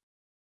me.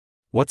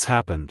 What's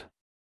happened?"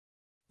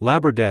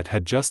 Labordette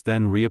had just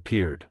then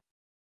reappeared.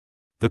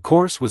 The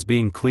course was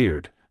being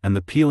cleared, and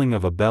the pealing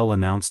of a bell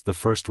announced the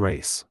first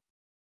race.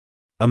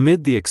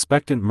 Amid the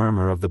expectant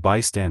murmur of the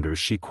bystanders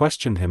she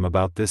questioned him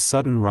about this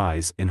sudden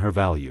rise in her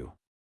value.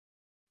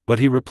 But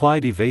he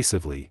replied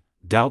evasively,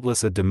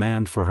 doubtless a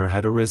demand for her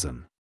had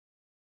arisen.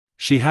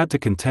 She had to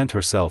content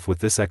herself with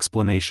this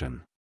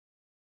explanation.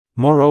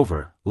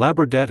 Moreover,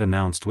 Labordette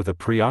announced with a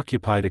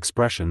preoccupied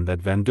expression that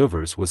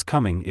Vanduvers was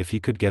coming if he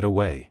could get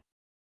away.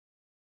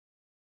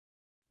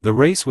 The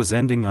race was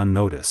ending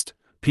unnoticed,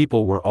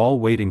 people were all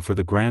waiting for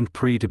the Grand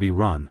Prix to be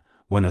run,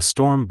 when a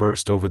storm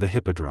burst over the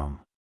hippodrome.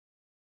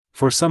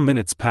 For some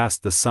minutes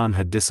past the sun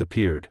had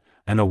disappeared,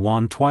 and a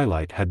wan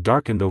twilight had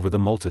darkened over the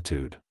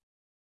multitude.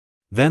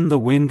 Then the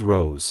wind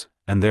rose,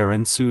 and there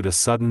ensued a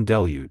sudden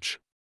deluge.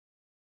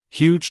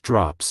 Huge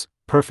drops,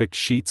 perfect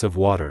sheets of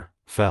water,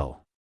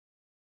 fell.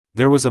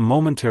 There was a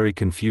momentary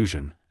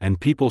confusion, and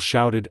people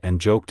shouted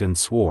and joked and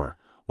swore,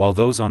 while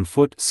those on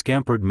foot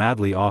scampered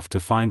madly off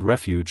to find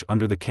refuge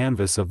under the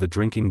canvas of the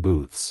drinking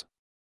booths.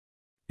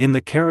 In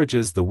the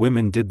carriages the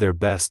women did their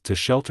best to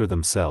shelter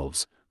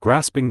themselves,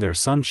 grasping their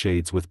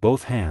sunshades with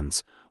both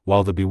hands,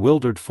 while the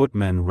bewildered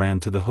footmen ran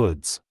to the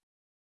hoods.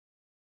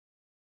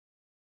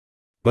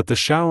 But the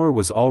shower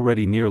was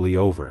already nearly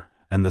over,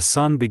 and the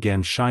sun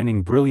began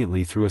shining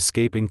brilliantly through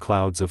escaping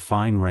clouds of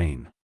fine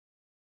rain.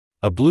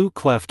 A blue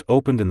cleft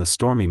opened in the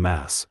stormy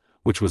mass,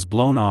 which was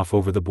blown off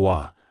over the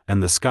Bois,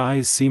 and the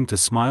skies seemed to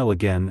smile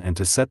again and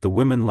to set the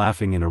women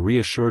laughing in a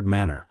reassured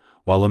manner,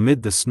 while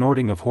amid the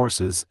snorting of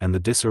horses and the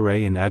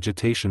disarray and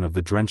agitation of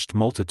the drenched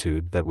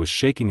multitude that was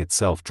shaking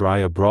itself dry,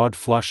 a broad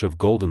flush of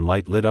golden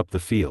light lit up the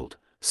field,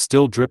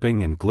 still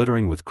dripping and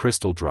glittering with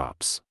crystal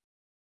drops.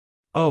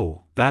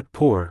 "Oh, that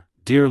poor,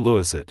 dear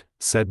Louiset,"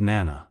 said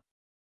Nana.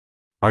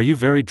 "Are you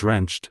very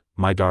drenched,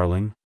 my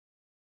darling?"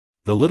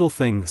 The little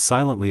thing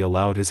silently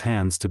allowed his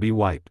hands to be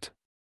wiped.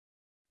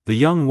 The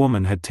young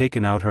woman had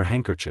taken out her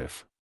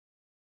handkerchief.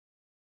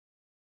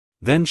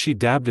 Then she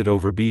dabbed it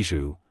over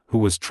Bijou, who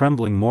was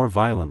trembling more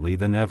violently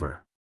than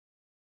ever.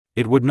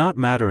 It would not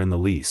matter in the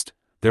least,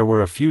 there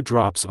were a few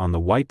drops on the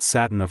white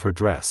satin of her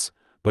dress,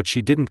 but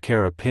she didn't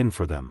care a pin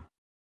for them.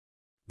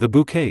 The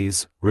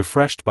bouquets,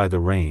 refreshed by the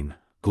rain,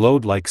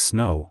 glowed like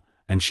snow,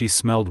 and she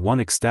smelled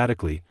one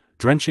ecstatically,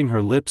 drenching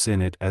her lips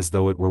in it as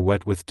though it were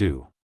wet with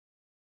dew.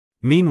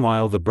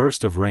 Meanwhile the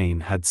burst of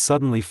rain had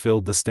suddenly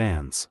filled the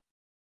stands.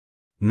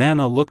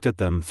 Nana looked at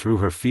them through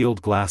her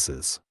field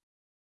glasses.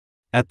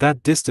 At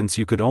that distance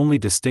you could only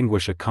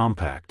distinguish a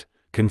compact,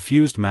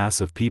 confused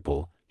mass of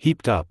people,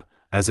 heaped up,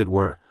 as it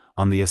were,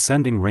 on the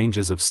ascending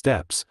ranges of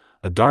steps,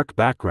 a dark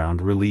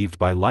background relieved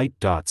by light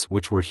dots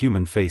which were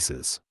human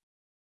faces.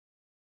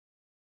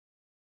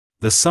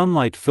 The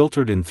sunlight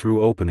filtered in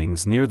through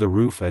openings near the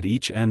roof at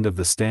each end of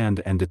the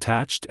stand and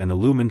detached and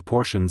illumined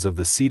portions of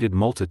the seated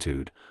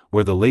multitude,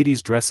 where the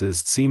ladies' dresses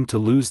seemed to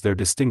lose their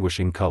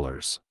distinguishing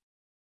colors.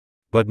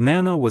 But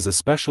Nana was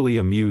especially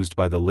amused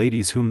by the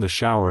ladies whom the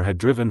shower had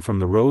driven from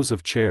the rows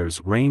of chairs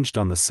ranged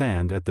on the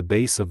sand at the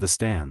base of the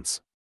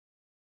stands.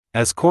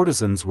 As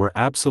courtesans were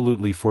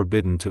absolutely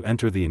forbidden to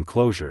enter the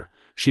enclosure,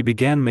 she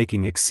began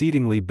making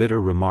exceedingly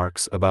bitter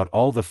remarks about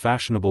all the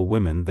fashionable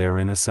women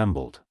therein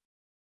assembled.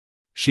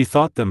 She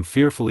thought them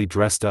fearfully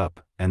dressed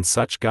up, and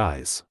such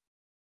guys.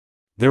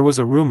 There was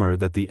a rumor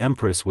that the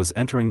Empress was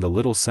entering the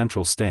little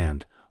central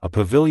stand, a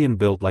pavilion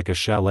built like a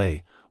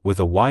chalet, with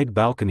a wide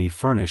balcony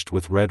furnished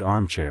with red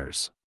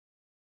armchairs.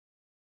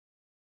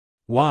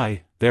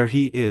 "Why, there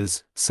he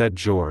is," said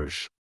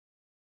Georges.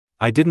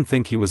 "I didn't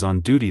think he was on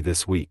duty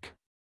this week."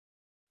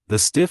 The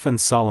stiff and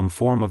solemn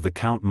form of the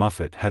Count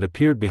Muffat had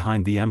appeared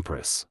behind the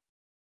Empress.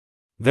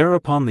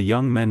 Thereupon the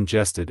young men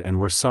jested and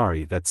were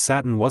sorry that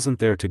Satin wasn't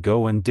there to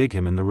go and dig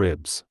him in the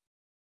ribs.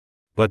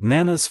 But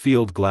Nana's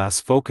field glass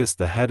focused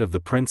the head of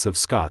the Prince of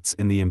Scots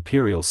in the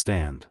imperial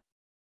stand.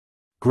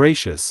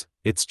 "Gracious,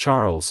 it's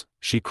Charles,"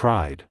 she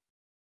cried.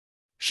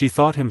 She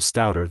thought him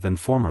stouter than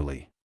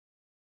formerly.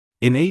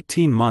 In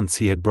 18 months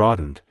he had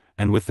broadened,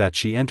 and with that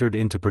she entered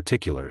into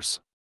particulars.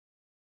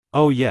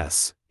 Oh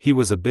yes, he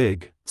was a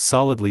big,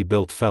 solidly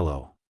built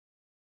fellow.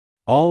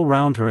 All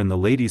round her in the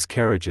ladies'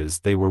 carriages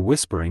they were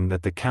whispering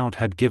that the Count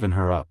had given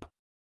her up.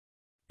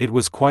 It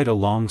was quite a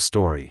long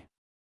story.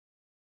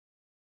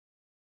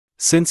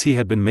 Since he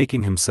had been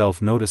making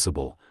himself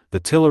noticeable,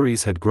 the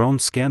Tuileries had grown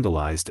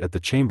scandalized at the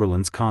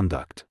Chamberlain's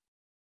conduct.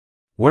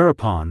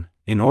 Whereupon,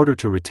 in order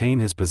to retain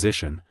his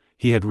position,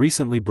 he had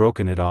recently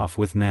broken it off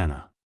with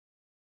Nana.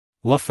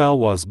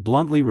 Faloise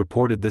bluntly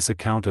reported this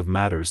account of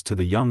matters to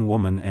the young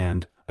woman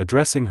and,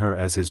 addressing her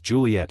as his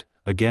Juliet,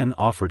 again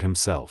offered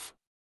himself.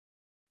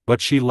 But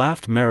she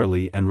laughed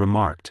merrily and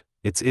remarked,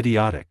 "It's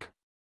idiotic.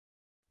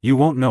 You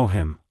won't know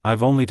him,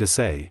 I've only to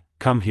say,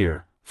 'Come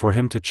here,' for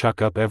him to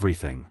chuck up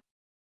everything."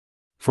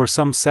 For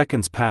some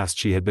seconds past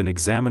she had been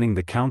examining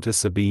the Countess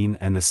Sabine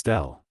and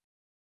Estelle.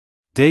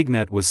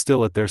 Daignet was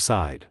still at their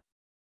side.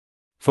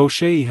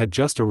 Fauchery had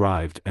just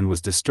arrived and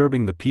was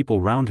disturbing the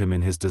people round him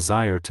in his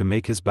desire to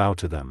make his bow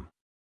to them.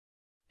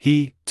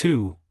 He,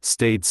 too,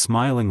 stayed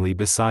smilingly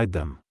beside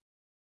them.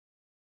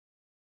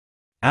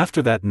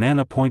 After that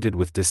Nana pointed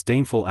with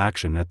disdainful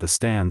action at the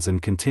stands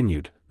and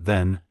continued,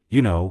 "Then,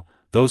 you know,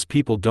 those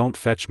people don't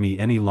fetch me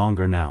any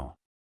longer now.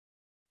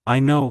 I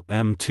know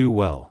M too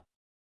well.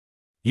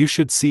 You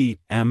should see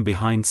M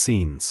behind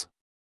scenes.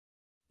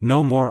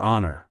 No more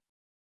honor.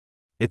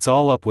 It's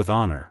all up with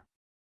honor.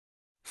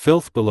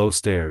 Filth below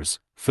stairs,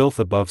 filth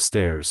above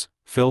stairs,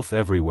 filth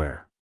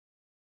everywhere.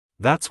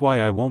 That's why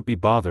I won't be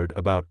bothered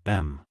about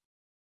M."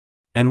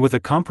 And with a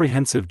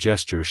comprehensive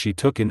gesture she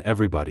took in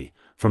everybody,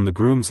 from the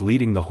grooms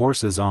leading the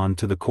horses on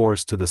to the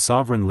course to the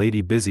sovereign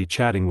lady busy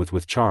chatting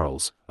with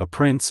Charles, a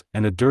prince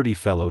and a dirty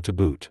fellow to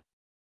boot.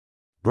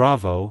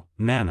 "Bravo,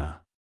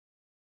 Nana.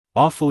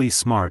 Awfully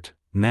smart,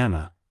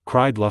 Nana,"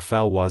 cried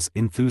Faloise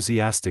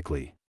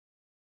enthusiastically.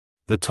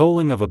 The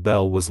tolling of a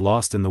bell was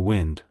lost in the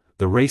wind,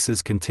 the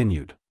races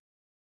continued.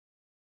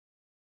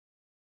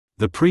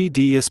 The Prix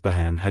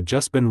d'Ispahan had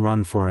just been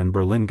run for and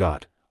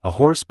Berlingot, a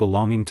horse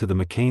belonging to the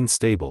McCain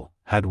stable,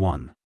 had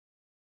won.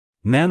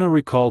 Nana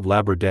recalled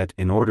Labradette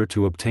in order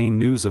to obtain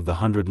news of the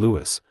 100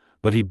 Louis,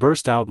 but he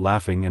burst out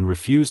laughing and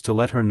refused to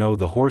let her know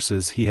the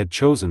horses he had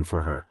chosen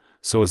for her,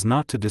 so as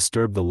not to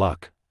disturb the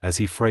luck, as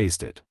he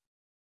phrased it.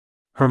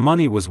 Her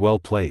money was well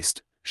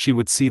placed, she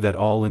would see that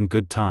all in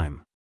good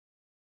time.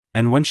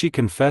 And when she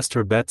confessed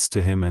her bets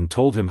to him and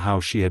told him how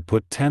she had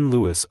put 10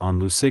 Louis on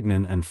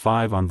Lusignan and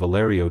 5 on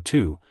Valerio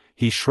too,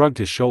 he shrugged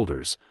his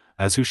shoulders,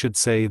 as who should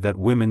say that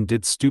women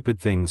did stupid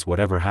things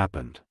whatever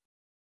happened.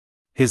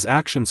 His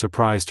action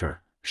surprised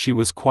her, she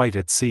was quite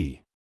at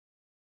sea.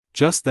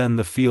 Just then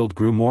the field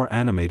grew more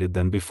animated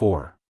than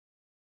before.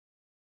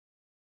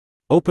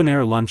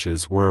 Open-air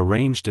lunches were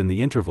arranged in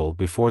the interval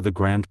before the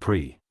Grand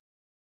Prix.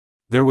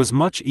 There was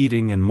much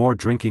eating and more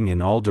drinking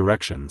in all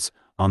directions,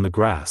 on the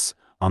grass,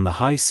 on the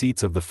high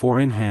seats of the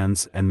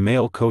four-in-hands and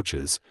mail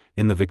coaches,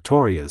 in the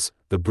Victorias,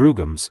 the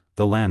Broughams,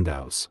 the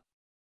Landaus.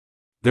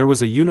 There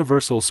was a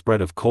universal spread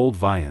of cold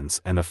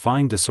viands and a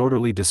fine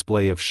disorderly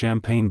display of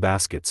champagne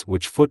baskets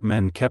which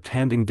footmen kept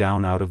handing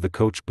down out of the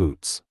coach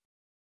boots.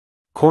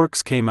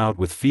 Corks came out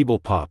with feeble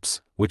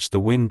pops, which the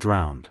wind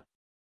drowned.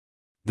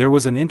 There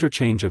was an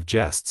interchange of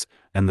jests,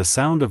 and the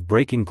sound of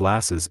breaking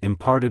glasses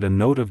imparted a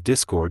note of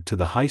discord to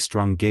the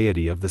high-strung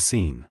gaiety of the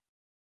scene.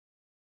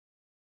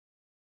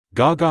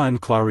 Gaga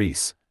and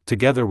Clarisse,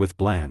 together with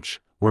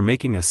Blanche, were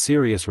making a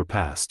serious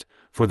repast,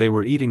 for they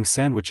were eating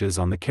sandwiches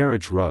on the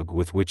carriage rug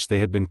with which they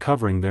had been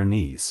covering their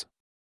knees.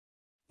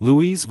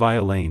 Louise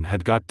Violaine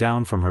had got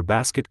down from her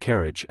basket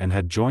carriage and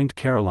had joined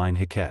Caroline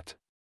Hiquette.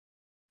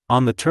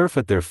 On the turf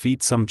at their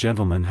feet some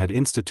gentlemen had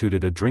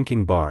instituted a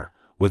drinking bar,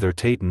 whither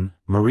Tayton,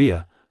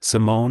 Maria,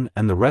 Simone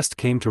and the rest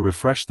came to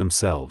refresh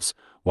themselves,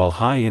 while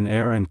high in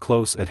air and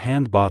close at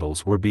hand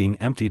bottles were being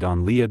emptied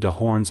on Leah de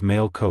Horn's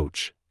mail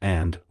coach,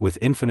 and, with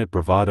infinite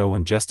bravado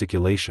and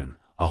gesticulation,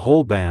 a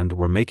whole band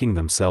were making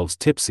themselves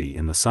tipsy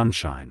in the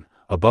sunshine,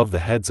 above the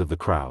heads of the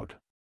crowd.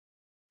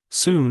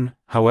 Soon,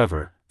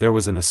 however, there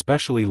was an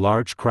especially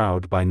large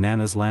crowd by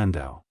Nana's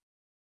landau.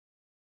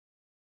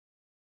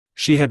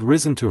 She had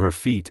risen to her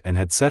feet and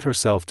had set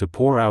herself to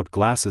pour out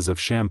glasses of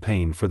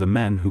champagne for the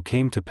men who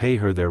came to pay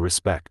her their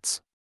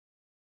respects.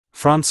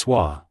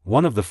 François,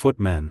 one of the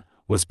footmen,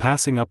 was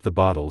passing up the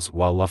bottles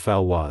while La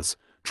Faloise,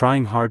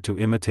 trying hard to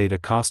imitate a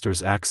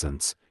coster's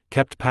accents,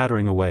 kept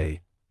pattering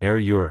away,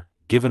 you're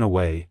given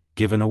away,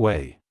 given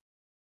away.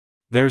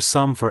 There's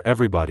some for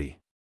everybody.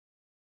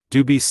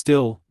 Do be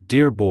still,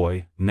 dear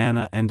boy,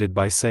 Nana ended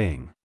by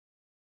saying.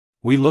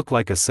 We look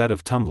like a set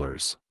of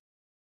tumblers.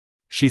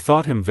 She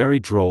thought him very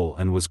droll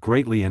and was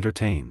greatly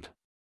entertained.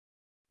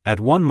 At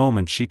one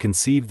moment she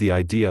conceived the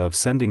idea of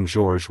sending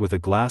Georges with a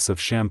glass of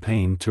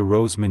champagne to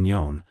Rose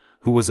Mignon,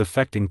 who was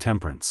affecting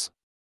temperance.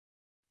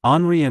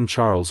 Henri and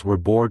Charles were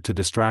bored to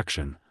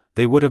distraction,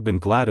 they would have been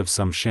glad of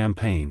some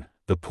champagne,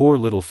 the poor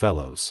little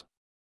fellows.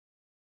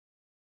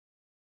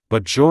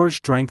 But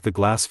Georges drank the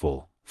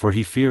glassful, for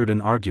he feared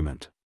an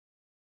argument.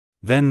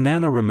 Then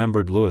Nana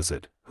remembered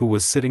Loizet, who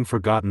was sitting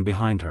forgotten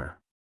behind her.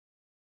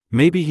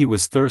 Maybe he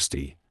was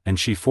thirsty, and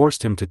she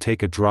forced him to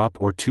take a drop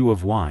or two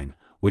of wine,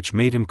 which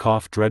made him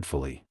cough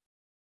dreadfully.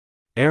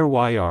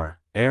 Yr,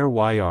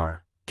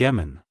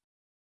 gamin.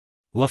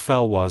 La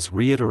Faloise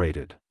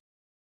reiterated.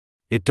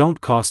 It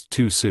don't cost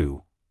 2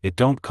 sous, it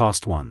don't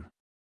cost 1.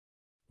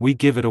 We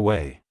give it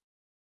away.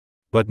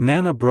 But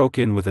Nana broke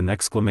in with an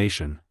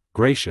exclamation,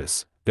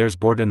 gracious, there's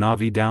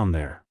Bordenave down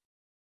there.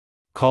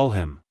 Call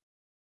him.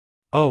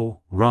 Oh,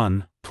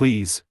 run,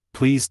 please,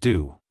 please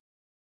do.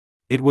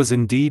 It was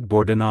indeed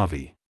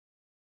Bordenave.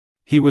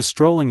 He was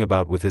strolling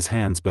about with his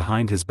hands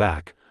behind his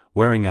back,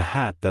 wearing a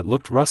hat that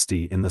looked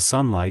rusty in the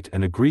sunlight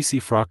and a greasy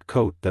frock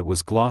coat that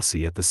was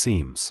glossy at the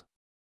seams.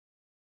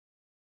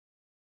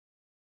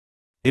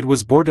 It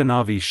was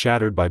Bordenave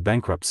shattered by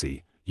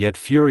bankruptcy, yet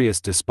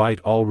furious despite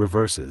all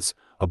reverses,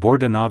 a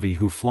Bordenave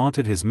who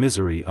flaunted his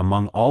misery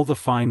among all the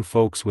fine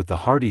folks with the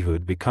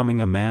hardihood becoming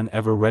a man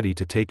ever ready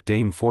to take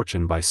Dame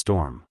Fortune by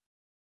storm.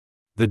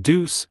 The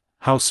deuce,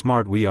 how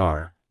smart we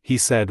are, he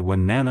said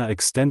when Nana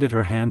extended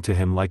her hand to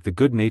him like the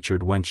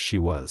good-natured wench she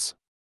was.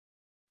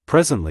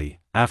 Presently,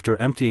 after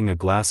emptying a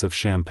glass of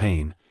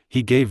champagne,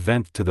 he gave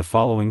vent to the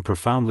following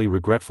profoundly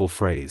regretful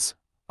phrase,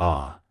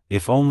 "Ah,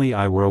 if only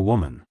I were a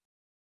woman.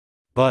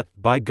 But,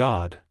 by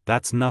God,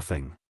 that's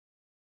nothing.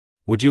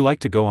 Would you like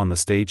to go on the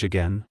stage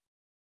again?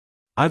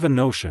 I've a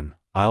notion,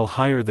 I'll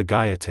hire the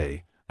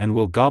Gaieté, and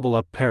we'll gobble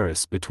up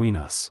Paris between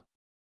us."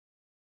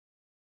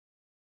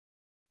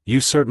 You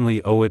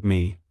certainly owe it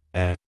me,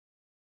 eh?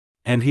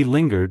 And he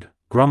lingered,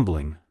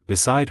 grumbling,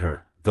 beside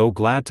her, though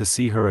glad to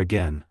see her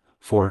again,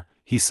 for,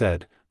 he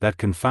said, that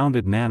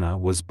confounded Nana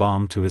was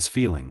balm to his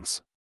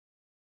feelings.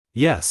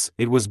 Yes,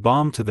 it was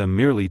balm to them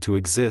merely to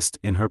exist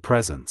in her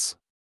presence.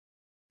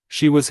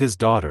 She was his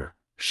daughter,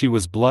 she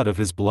was blood of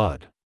his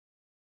blood.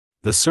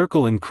 The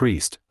circle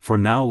increased, for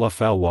now La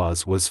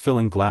Faloise was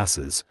filling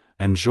glasses,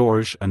 and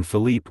Georges and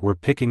Philippe were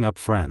picking up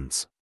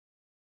friends.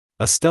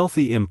 A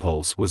stealthy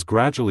impulse was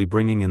gradually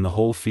bringing in the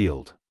whole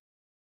field.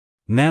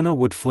 Nana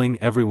would fling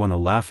everyone a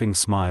laughing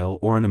smile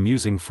or an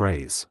amusing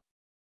phrase.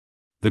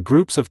 The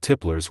groups of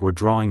tipplers were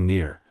drawing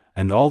near,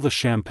 and all the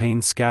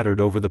champagne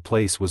scattered over the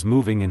place was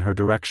moving in her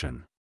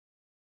direction.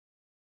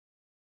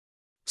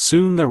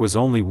 Soon there was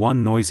only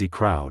one noisy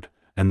crowd,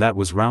 and that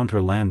was round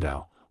her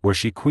landau, where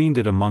she queened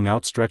it among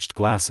outstretched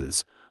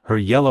glasses, her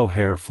yellow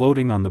hair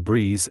floating on the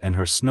breeze and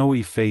her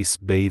snowy face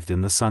bathed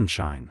in the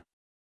sunshine.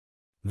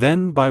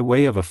 Then, by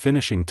way of a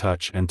finishing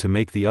touch and to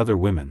make the other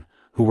women,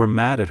 who were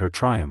mad at her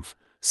triumph,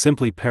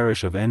 simply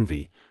perish of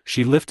envy,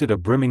 she lifted a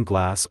brimming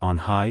glass on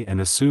high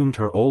and assumed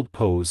her old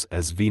pose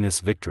as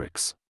Venus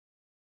Victrix.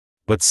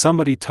 But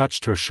somebody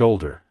touched her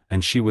shoulder,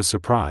 and she was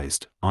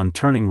surprised, on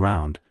turning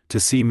round, to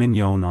see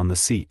Mignon on the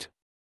seat.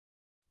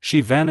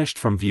 She vanished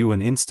from view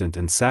an instant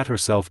and sat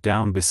herself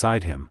down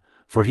beside him,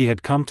 for he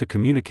had come to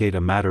communicate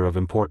a matter of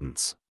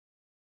importance.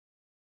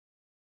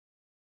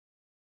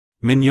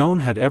 Mignon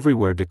had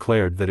everywhere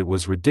declared that it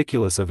was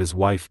ridiculous of his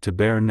wife to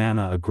bear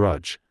Nana a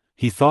grudge,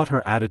 he thought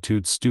her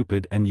attitude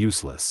stupid and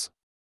useless.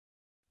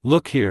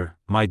 "Look here,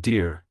 my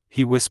dear,"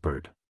 he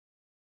whispered.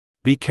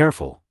 "Be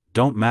careful,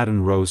 don't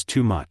madden Rose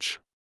too much.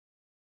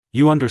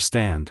 You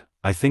understand,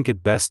 I think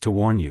it best to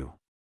warn you.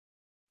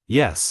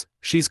 Yes,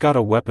 she's got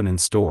a weapon in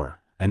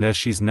store, and as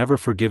she's never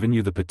forgiven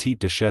you the petite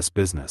duchesse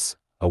business."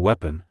 "A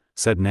weapon,"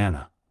 said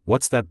Nana,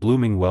 "what's that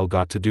blooming well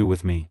got to do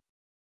with me?"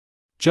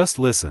 "Just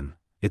listen,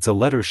 it's a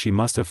letter she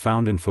must have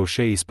found in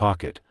Fauchery's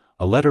pocket,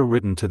 a letter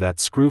written to that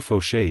screw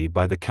Fauchery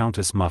by the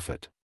Countess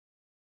Muffat.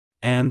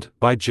 And,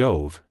 by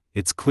Jove,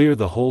 it's clear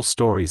the whole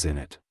story's in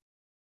it.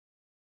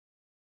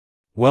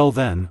 Well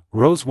then,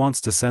 Rose wants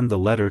to send the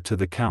letter to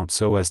the Count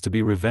so as to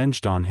be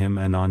revenged on him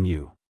and on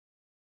you.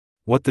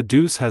 What the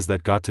deuce has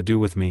that got to do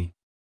with me?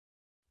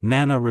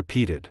 Nana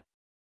repeated.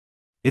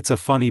 It's a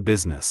funny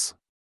business.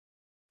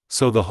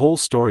 So the whole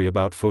story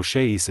about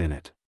Fauchery's in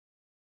it.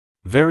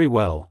 Very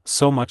well,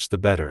 so much the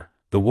better,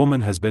 the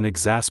woman has been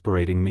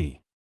exasperating me.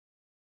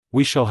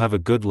 We shall have a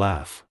good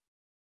laugh.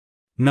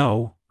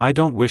 No, I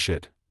don't wish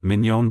it,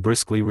 Mignon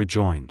briskly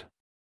rejoined.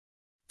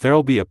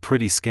 There'll be a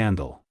pretty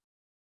scandal.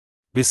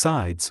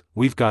 Besides,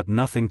 we've got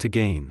nothing to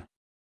gain.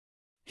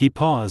 He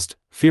paused,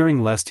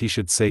 fearing lest he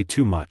should say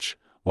too much,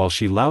 while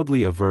she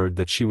loudly averred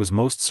that she was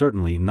most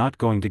certainly not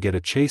going to get a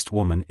chaste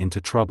woman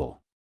into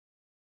trouble.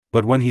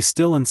 But when he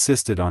still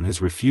insisted on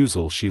his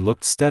refusal, she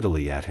looked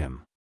steadily at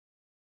him.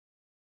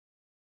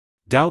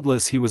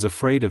 Doubtless he was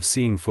afraid of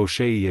seeing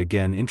Fauchery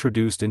again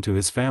introduced into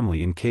his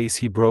family in case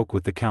he broke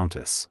with the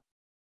Countess.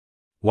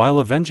 While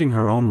avenging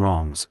her own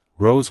wrongs,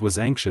 Rose was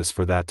anxious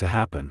for that to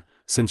happen,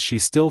 since she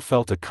still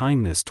felt a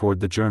kindness toward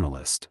the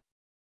journalist.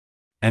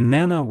 And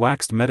Nana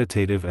waxed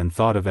meditative and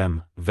thought of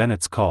M.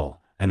 Venet's call,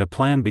 and a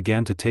plan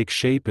began to take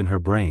shape in her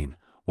brain,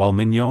 while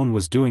Mignon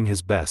was doing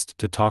his best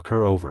to talk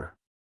her over.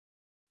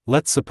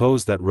 Let's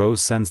suppose that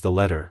Rose sends the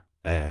letter,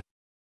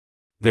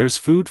 There's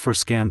food for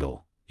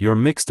scandal, you're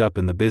mixed up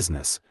in the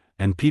business,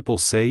 and people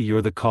say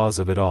you're the cause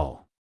of it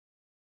all.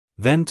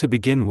 Then to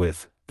begin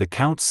with, the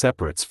Count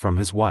separates from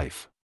his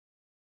wife.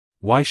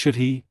 Why should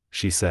he?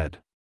 She said.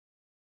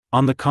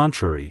 On the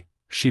contrary,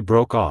 she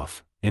broke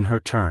off, in her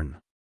turn.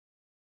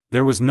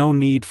 There was no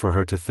need for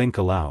her to think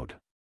aloud.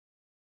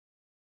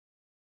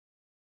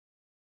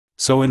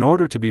 So in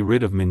order to be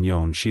rid of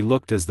Mignon, she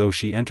looked as though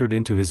she entered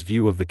into his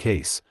view of the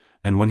case,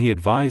 and when he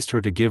advised her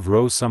to give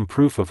Rose some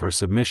proof of her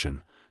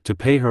submission, to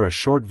pay her a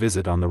short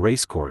visit on the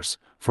racecourse,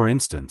 for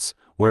instance,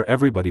 where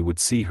everybody would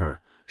see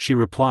her, she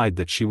replied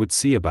that she would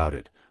see about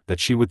it, that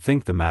she would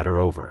think the matter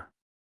over.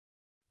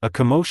 A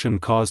commotion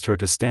caused her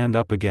to stand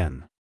up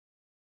again.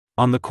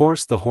 On the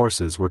course the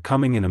horses were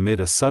coming in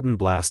amid a sudden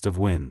blast of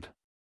wind.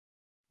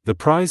 The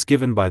prize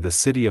given by the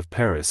city of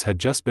Paris had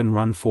just been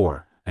run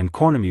for, and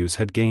Cornemuse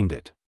had gained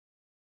it.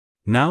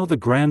 Now the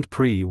Grand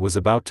Prix was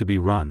about to be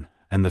run,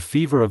 and the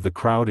fever of the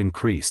crowd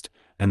increased,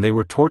 and they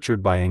were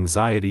tortured by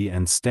anxiety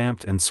and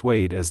stamped and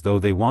swayed as though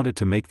they wanted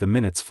to make the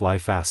minutes fly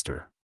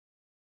faster.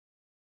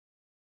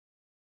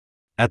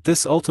 At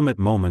this ultimate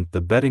moment the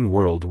betting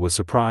world was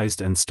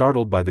surprised and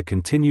startled by the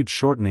continued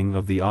shortening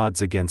of the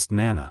odds against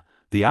Nana,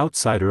 the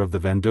outsider of the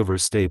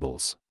Vandovers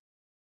stables.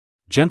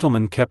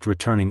 Gentlemen kept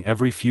returning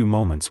every few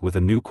moments with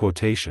a new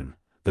quotation.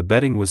 The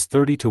betting was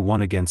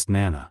 30-1 against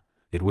Nana,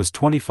 it was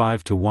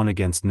 25-1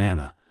 against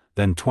Nana,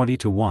 then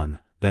 20-1,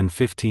 then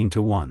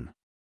 15-1.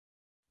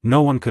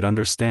 No one could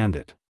understand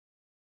it.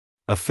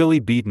 A filly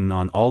beaten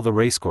on all the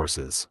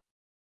racecourses.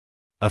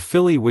 A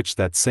filly which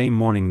that same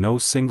morning no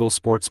single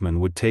sportsman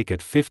would take at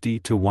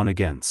 50-1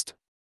 against.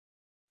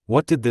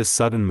 What did this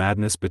sudden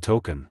madness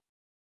betoken?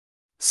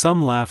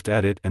 Some laughed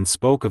at it and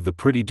spoke of the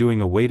pretty doing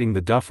awaiting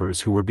the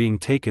duffers who were being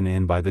taken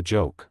in by the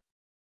joke.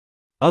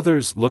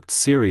 Others looked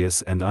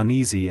serious and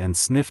uneasy and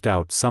sniffed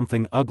out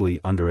something ugly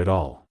under it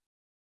all.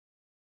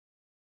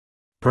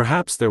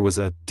 Perhaps there was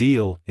a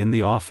deal in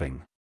the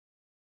offing.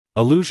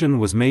 Allusion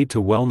was made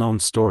to well-known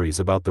stories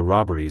about the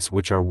robberies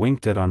which are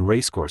winked at on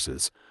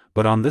racecourses,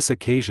 but on this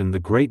occasion the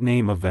great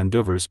name of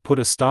Vandovers put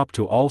a stop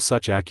to all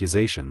such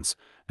accusations,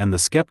 and the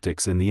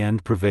skeptics in the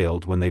end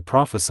prevailed when they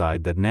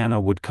prophesied that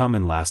Nana would come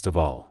in last of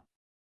all.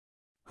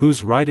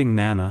 "Who's riding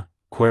Nana?"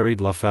 queried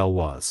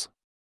Faloise.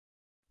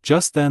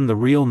 Just then the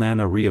real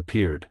Nana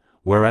reappeared,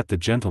 whereat the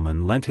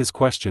gentleman lent his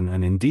question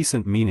an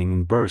indecent meaning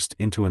and burst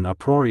into an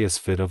uproarious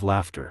fit of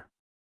laughter.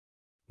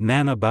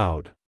 Nana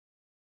bowed.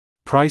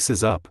 "Price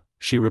is up,"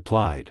 she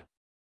replied.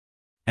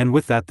 And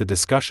with that the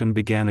discussion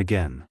began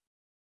again.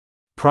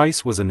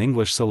 Price was an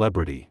English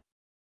celebrity.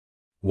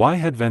 Why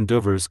had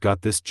Vandovers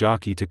got this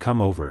jockey to come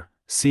over,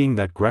 seeing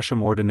that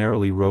Gresham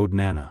ordinarily rode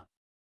Nana?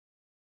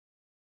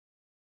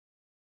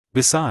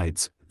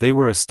 Besides, they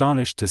were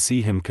astonished to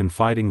see him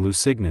confiding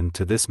Lusignan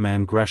to this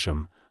man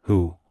Gresham,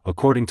 who,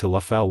 according to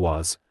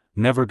Faloise,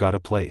 never got a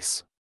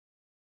place.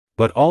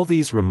 But all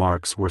these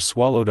remarks were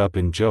swallowed up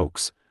in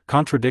jokes,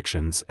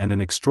 contradictions and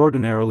an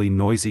extraordinarily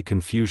noisy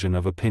confusion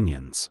of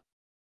opinions.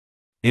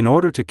 In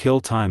order to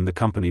kill time the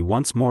company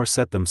once more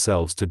set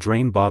themselves to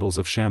drain bottles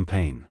of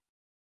champagne.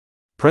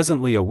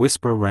 Presently a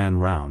whisper ran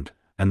round,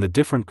 and the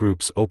different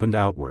groups opened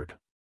outward.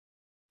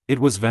 It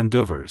was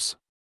Vandovers.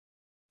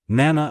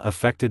 Nana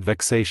affected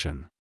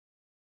vexation.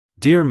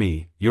 "Dear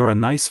me, you're a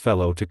nice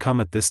fellow to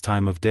come at this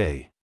time of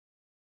day."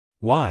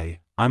 "Why,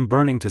 I'm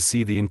burning to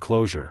see the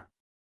enclosure."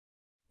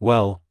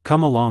 "Well,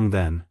 come along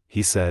then,"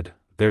 he said,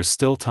 "there's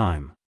still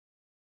time.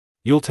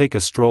 You'll take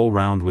a stroll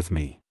round with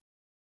me.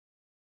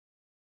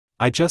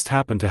 I just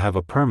happen to have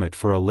a permit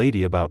for a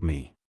lady about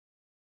me."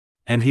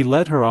 And he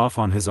led her off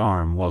on his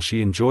arm while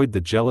she enjoyed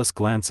the jealous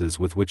glances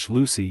with which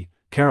Lucy,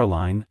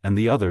 Caroline and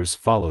the others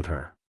followed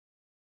her.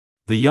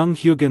 The young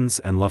Huygens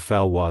and La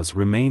Faloise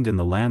remained in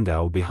the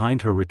landau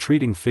behind her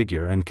retreating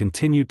figure and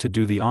continued to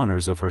do the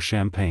honors of her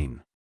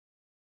champagne.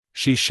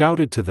 She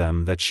shouted to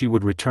them that she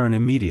would return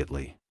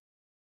immediately.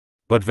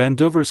 But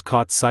Vandovers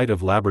caught sight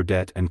of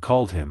Labordette and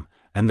called him,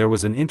 and there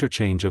was an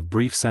interchange of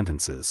brief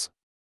sentences.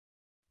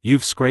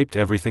 "You've scraped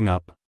everything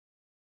up?"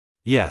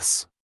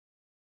 "Yes."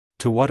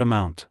 "To what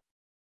amount?"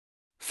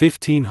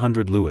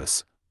 1,500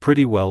 louis,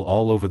 pretty well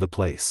all over the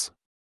place."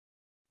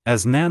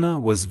 As Nana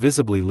was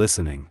visibly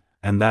listening,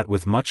 and that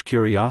with much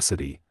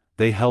curiosity,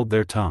 they held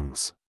their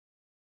tongues.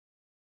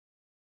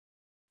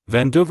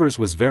 Vandovers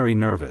was very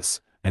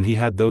nervous, and he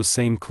had those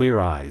same clear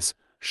eyes,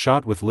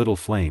 shot with little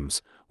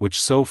flames, which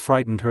so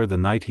frightened her the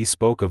night he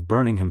spoke of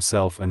burning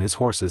himself and his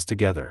horses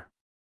together.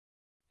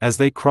 As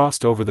they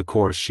crossed over the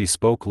course she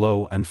spoke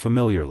low and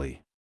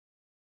familiarly.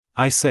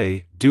 "I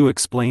say, do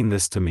explain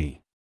this to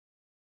me.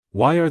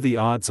 Why are the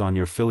odds on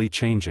your filly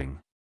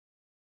changing?"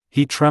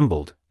 He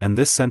trembled, and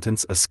this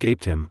sentence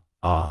escaped him.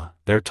 "Ah,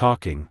 they're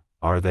talking,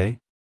 are they?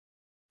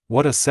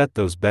 What a set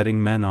those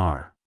betting men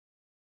are.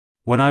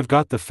 When I've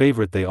got the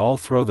favorite they all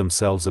throw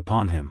themselves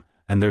upon him,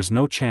 and there's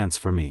no chance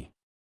for me.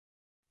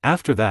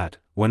 After that,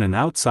 when an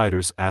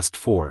outsider's asked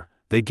for,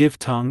 they give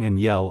tongue and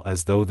yell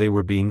as though they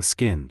were being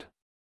skinned."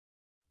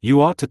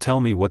 "You ought to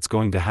tell me what's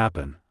going to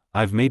happen.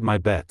 I've made my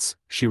bets,"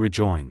 she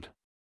rejoined.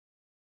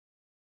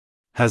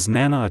 "Has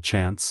Nana a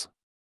chance?"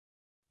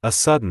 A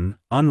sudden,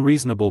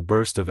 unreasonable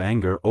burst of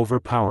anger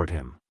overpowered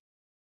him.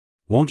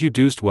 "Won't you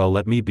deuced well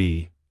let me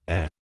be,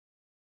 eh?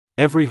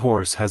 Every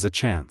horse has a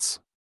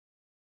chance.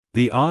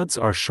 The odds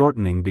are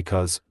shortening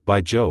because, by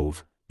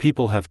Jove,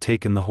 people have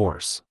taken the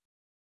horse."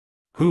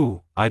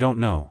 "Who? I don't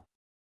know."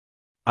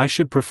 "I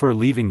should prefer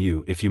leaving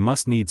you if you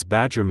must needs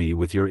badger me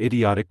with your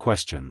idiotic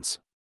questions."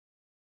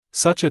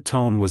 Such a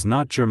tone was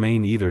not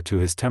germane either to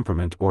his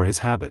temperament or his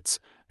habits,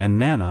 and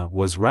Nana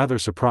was rather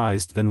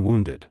surprised than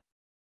wounded.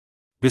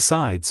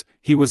 Besides,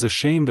 he was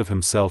ashamed of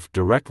himself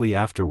directly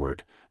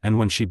afterward, and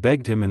when she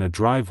begged him in a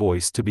dry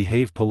voice to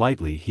behave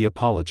politely he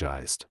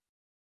apologized.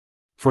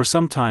 For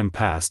some time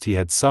past he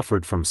had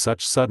suffered from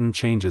such sudden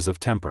changes of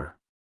temper.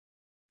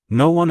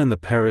 No one in the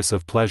Paris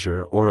of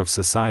pleasure or of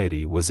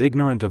society was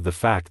ignorant of the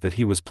fact that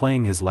he was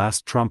playing his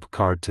last trump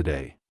card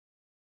today.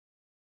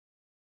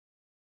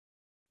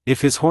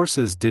 If his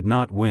horses did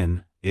not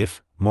win,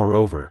 if,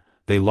 moreover,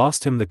 they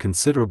lost him the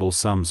considerable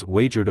sums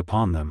wagered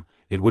upon them,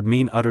 it would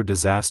mean utter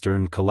disaster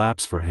and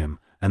collapse for him,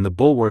 and the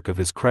bulwark of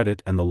his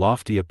credit and the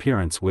lofty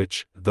appearance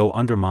which, though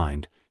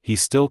undermined, he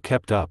still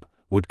kept up,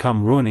 would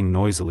come ruining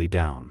noisily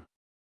down.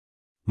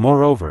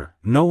 Moreover,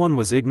 no one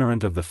was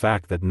ignorant of the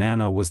fact that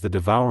Nana was the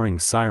devouring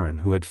siren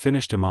who had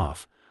finished him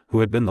off, who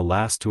had been the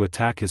last to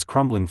attack his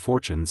crumbling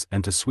fortunes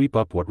and to sweep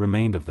up what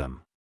remained of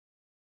them.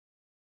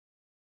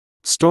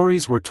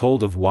 Stories were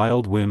told of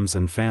wild whims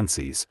and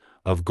fancies,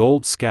 of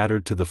gold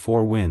scattered to the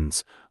four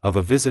winds, of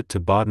a visit to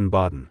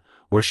Baden-Baden,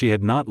 where she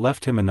had not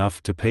left him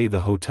enough to pay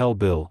the hotel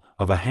bill,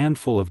 of a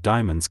handful of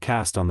diamonds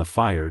cast on the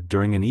fire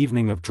during an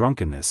evening of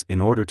drunkenness in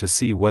order to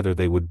see whether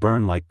they would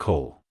burn like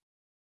coal.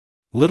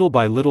 Little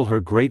by little her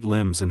great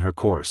limbs and her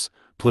coarse,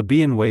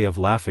 plebeian way of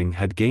laughing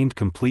had gained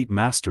complete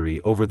mastery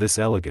over this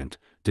elegant,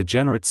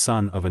 degenerate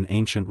son of an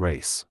ancient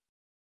race.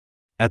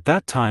 At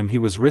that time he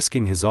was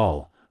risking his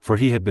all, for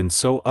he had been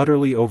so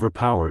utterly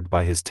overpowered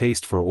by his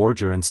taste for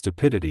ordure and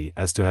stupidity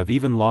as to have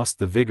even lost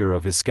the vigor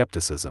of his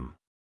skepticism.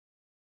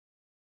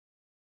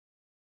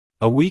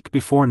 A week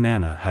before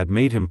Nana had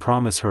made him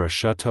promise her a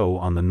chateau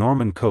on the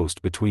Norman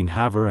coast between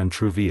Havre and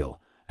Trouville,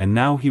 and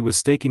now he was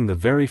staking the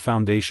very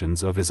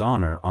foundations of his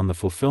honor on the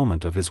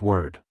fulfillment of his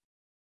word.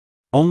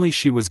 Only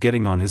she was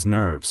getting on his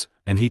nerves,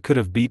 and he could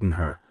have beaten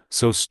her,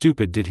 so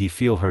stupid did he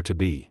feel her to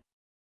be.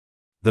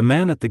 The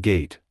man at the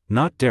gate,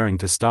 not daring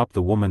to stop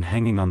the woman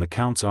hanging on the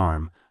Count's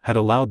arm, had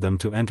allowed them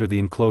to enter the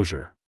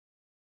enclosure.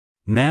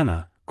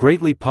 Nana,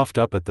 greatly puffed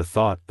up at the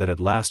thought that at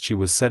last she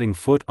was setting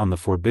foot on the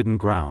forbidden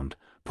ground,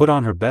 put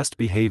on her best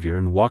behavior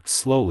and walked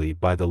slowly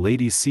by the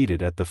ladies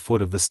seated at the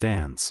foot of the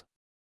stands.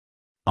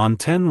 On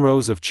 10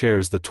 rows of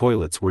chairs the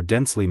toilets were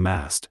densely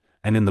massed,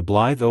 and in the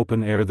blithe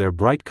open air their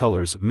bright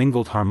colors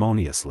mingled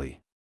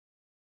harmoniously.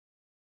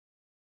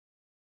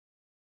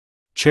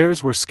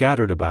 Chairs were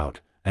scattered about,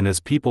 and as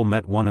people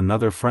met one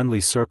another friendly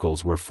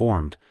circles were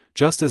formed,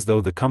 just as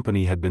though the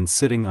company had been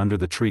sitting under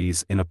the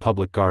trees in a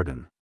public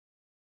garden.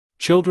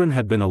 Children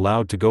had been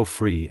allowed to go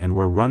free and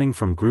were running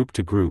from group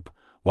to group,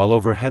 while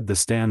overhead the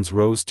stands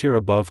rose tier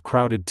above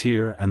crowded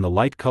tier and the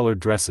light-colored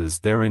dresses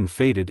therein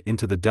faded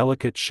into the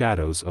delicate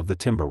shadows of the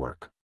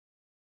timberwork.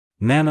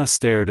 Nana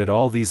stared at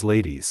all these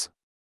ladies.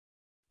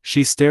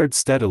 She stared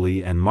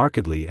steadily and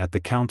markedly at the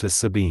Countess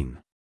Sabine.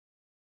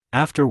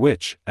 After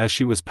which, as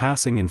she was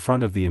passing in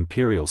front of the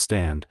imperial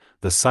stand,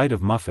 the sight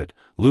of Muffat,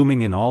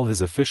 looming in all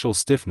his official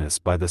stiffness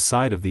by the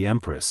side of the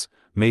Empress,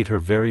 made her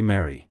very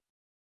merry.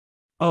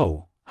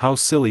 "Oh, how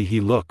silly he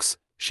looks,"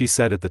 she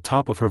said at the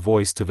top of her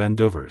voice to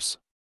Vandovers.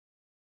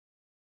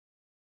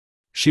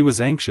 She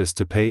was anxious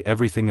to pay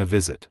everything a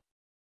visit.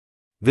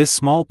 This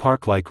small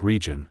park-like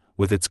region,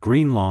 with its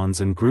green lawns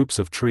and groups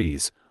of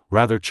trees,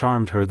 rather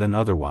charmed her than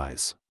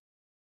otherwise.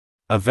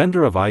 A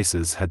vendor of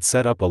ices had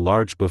set up a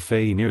large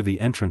buffet near the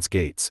entrance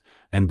gates,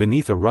 and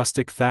beneath a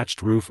rustic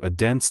thatched roof a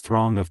dense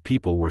throng of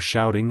people were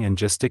shouting and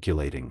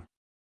gesticulating.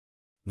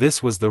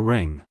 This was the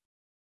ring.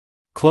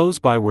 Close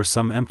by were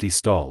some empty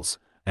stalls,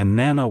 and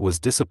Nana was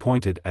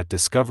disappointed at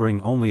discovering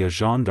only a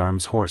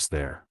gendarme's horse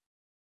there.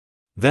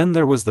 Then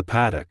there was the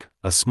paddock,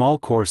 a small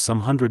course some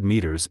 100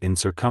 meters in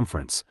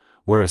circumference,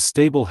 where a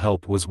stable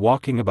help was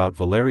walking about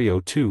Valerio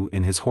too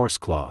in his horse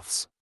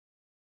cloths.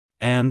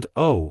 And,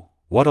 oh,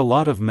 what a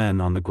lot of men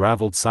on the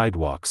gravelled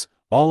sidewalks,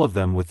 all of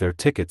them with their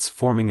tickets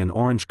forming an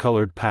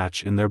orange-colored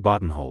patch in their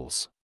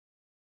buttonholes.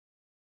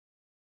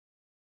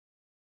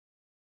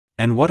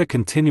 And what a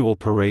continual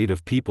parade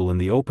of people in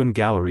the open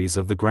galleries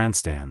of the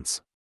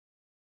grandstands.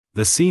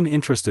 The scene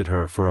interested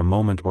her for a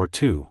moment or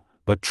two,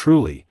 but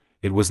truly,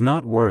 it was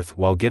not worth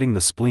while getting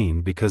the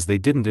spleen because they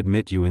didn't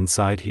admit you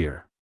inside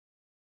here.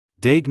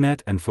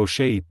 Daignet and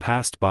Fauchery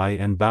passed by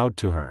and bowed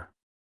to her.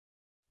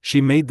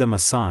 She made them a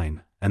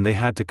sign, and they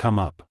had to come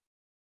up.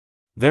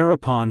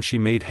 Thereupon she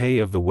made hay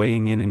of the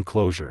weighing-in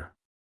enclosure.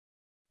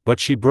 But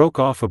she broke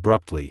off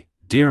abruptly.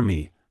 Dear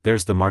me,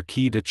 there's the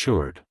Marquis de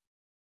Chouard.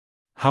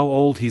 How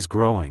old he's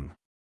growing.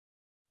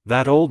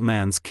 That old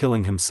man's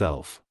killing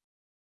himself.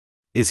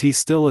 Is he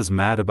still as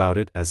mad about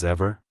it as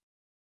ever?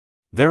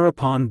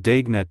 Thereupon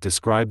Daignet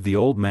described the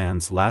old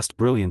man's last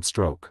brilliant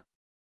stroke.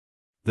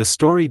 The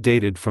story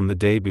dated from the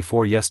day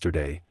before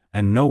yesterday,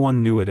 and no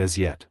one knew it as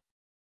yet.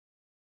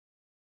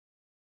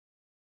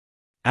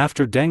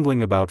 After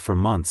dangling about for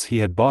months he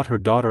had bought her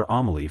daughter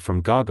Amélie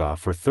from Gaga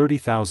for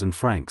 30,000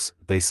 francs,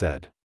 they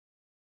said.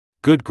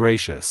 Good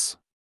gracious!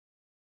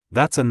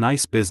 That's a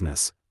nice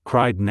business,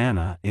 cried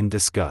Nana in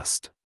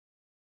disgust.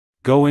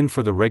 Go in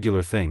for the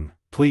regular thing,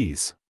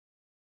 please.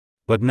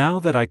 But now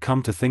that I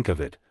come to think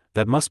of it,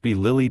 that must be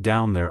Lily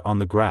down there on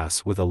the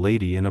grass with a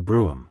lady in a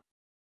brougham.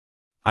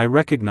 I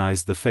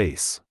recognized the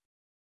face.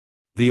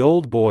 The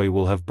old boy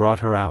will have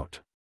brought her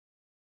out.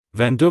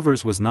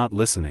 Vandovers was not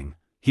listening.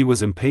 He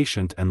was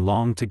impatient and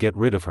longed to get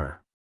rid of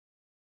her.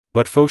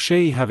 But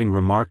Fauchery having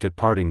remarked at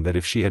parting that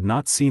if she had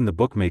not seen the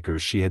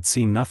bookmakers she had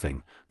seen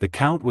nothing, the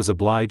Count was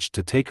obliged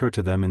to take her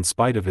to them in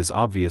spite of his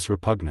obvious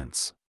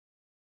repugnance.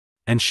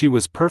 And she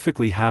was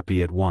perfectly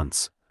happy at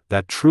once.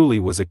 That truly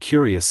was a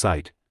curious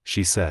sight,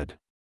 she said.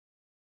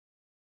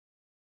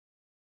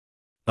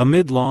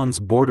 Amid lawns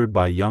bordered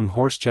by young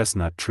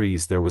horse-chestnut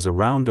trees there was a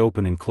round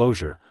open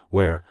enclosure,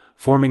 where,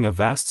 forming a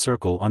vast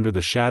circle under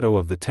the shadow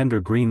of the tender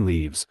green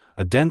leaves,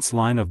 a dense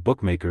line of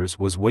bookmakers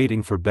was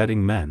waiting for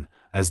betting men,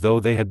 as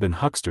though they had been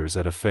hucksters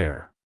at a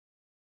fair.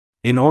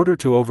 In order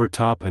to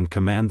overtop and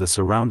command the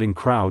surrounding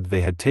crowd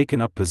they had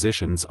taken up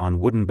positions on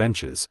wooden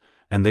benches,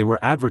 and they were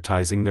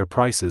advertising their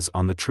prices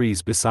on the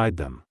trees beside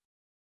them.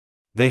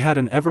 They had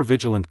an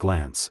ever-vigilant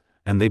glance,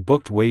 and they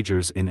booked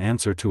wagers in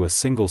answer to a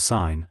single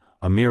sign,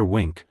 a mere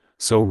wink,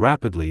 so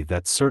rapidly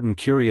that certain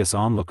curious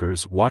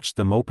onlookers watched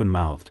them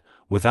open-mouthed,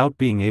 without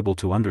being able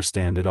to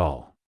understand it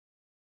all.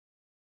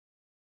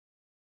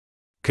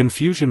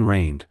 Confusion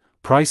reigned,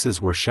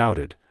 prices were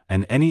shouted,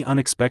 and any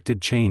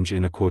unexpected change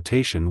in a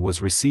quotation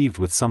was received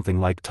with something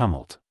like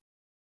tumult.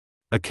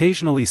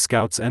 Occasionally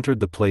scouts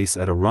entered the place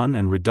at a run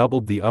and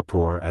redoubled the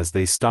uproar as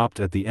they stopped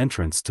at the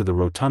entrance to the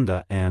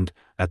rotunda and,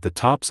 at the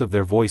tops of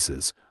their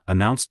voices,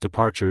 announced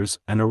departures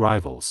and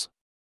arrivals.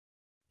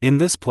 In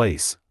this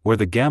place, where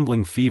the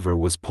gambling fever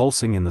was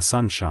pulsing in the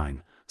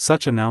sunshine,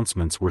 such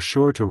announcements were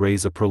sure to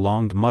raise a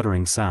prolonged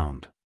muttering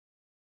sound.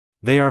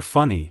 They are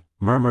funny,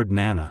 murmured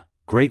Nana,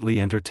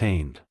 greatly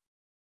entertained.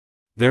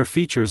 Their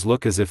features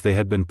look as if they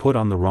had been put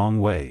on the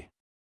wrong way.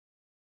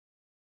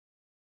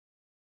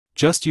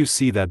 Just you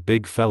see that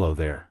big fellow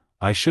there,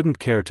 I shouldn't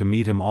care to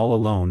meet him all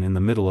alone in the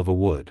middle of a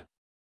wood.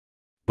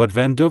 But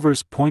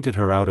Vandovers pointed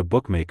her out a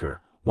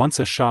bookmaker, once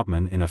a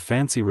shopman in a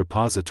fancy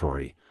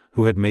repository,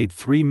 who had made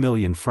 3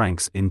 million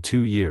francs in 2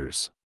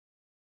 years.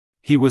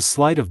 He was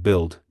slight of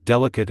build,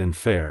 delicate and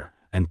fair,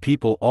 and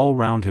people all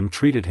round him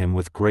treated him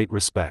with great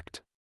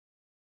respect.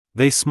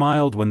 They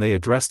smiled when they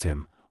addressed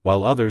him,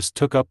 while others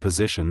took up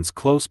positions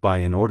close by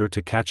in order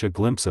to catch a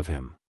glimpse of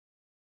him.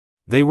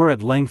 They were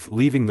at length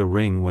leaving the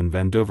ring when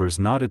Vandovers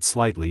nodded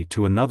slightly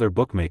to another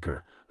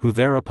bookmaker, who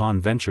thereupon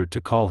ventured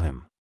to call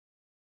him.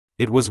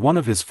 It was one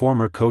of his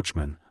former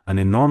coachmen, an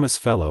enormous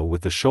fellow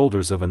with the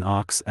shoulders of an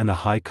ox and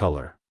a high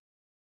color.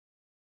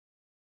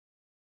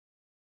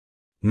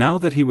 Now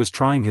that he was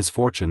trying his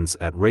fortunes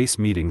at race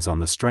meetings on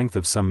the strength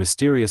of some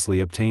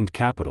mysteriously obtained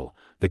capital,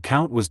 the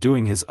Count was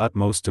doing his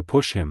utmost to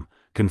push him,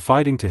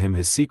 confiding to him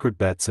his secret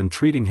bets and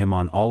treating him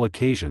on all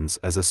occasions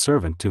as a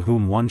servant to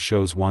whom one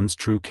shows one's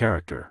true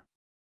character.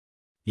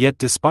 Yet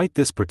despite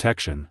this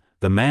protection,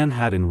 the man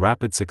had in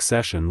rapid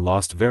succession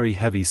lost very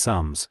heavy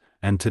sums,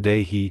 and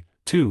today he,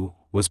 too,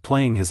 was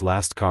playing his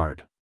last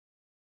card.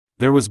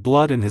 There was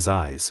blood in his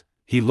eyes,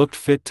 he looked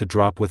fit to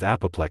drop with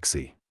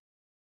apoplexy.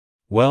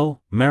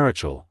 Well,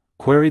 Maréchal,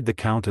 queried the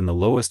Count in the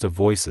lowest of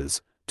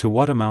voices, to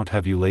what amount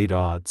have you laid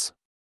odds?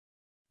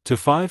 To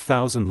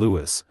 5,000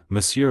 louis,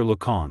 Monsieur le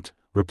Comte,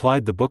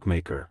 replied the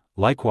bookmaker,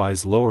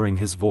 likewise lowering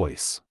his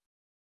voice.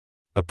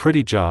 A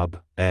pretty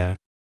job, eh?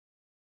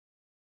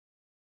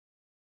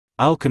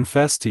 I'll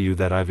confess to you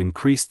that I've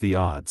increased the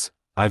odds,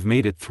 I've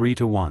made it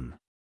 3-1.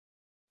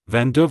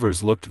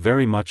 Vanduvers looked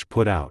very much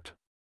put out.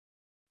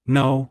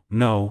 No,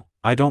 no,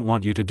 I don't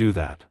want you to do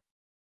that.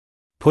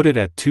 Put it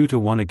at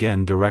 2-1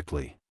 again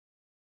directly.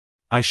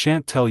 I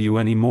shan't tell you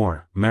any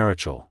more,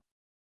 Marichal.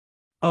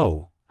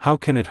 Oh, how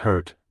can it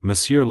hurt,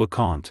 Monsieur le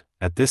Comte,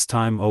 at this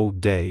time o'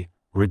 day,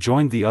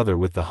 rejoined the other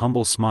with the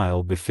humble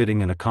smile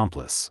befitting an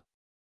accomplice.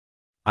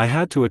 I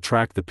had to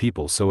attract the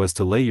people so as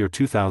to lay your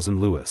 2,000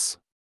 louis.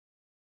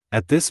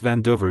 At this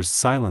Vanduvers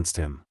silenced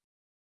him.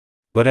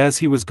 But as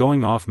he was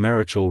going off,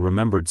 Marichal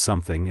remembered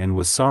something and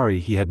was sorry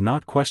he had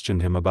not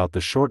questioned him about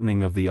the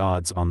shortening of the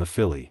odds on the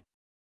filly.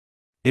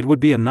 It would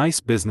be a nice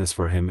business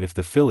for him if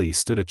the filly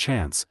stood a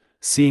chance,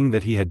 seeing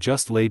that he had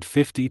just laid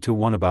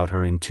 50-1 about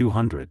her in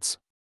 200s.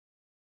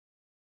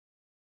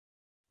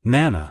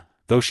 Nana,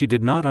 though she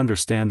did not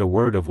understand a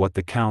word of what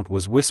the Count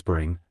was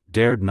whispering,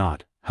 dared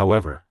not,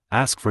 however,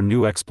 ask for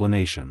new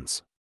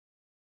explanations.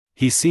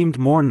 He seemed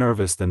more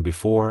nervous than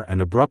before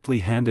and abruptly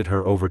handed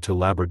her over to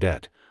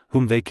Labradette,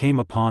 whom they came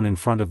upon in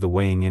front of the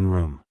weighing-in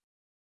room.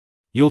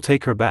 You'll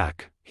take her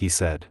back, he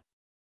said.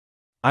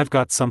 I've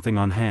got something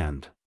on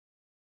hand.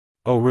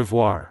 Au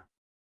revoir.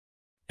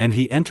 And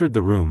he entered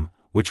the room,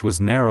 which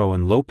was narrow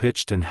and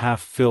low-pitched and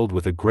half filled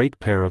with a great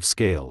pair of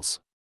scales.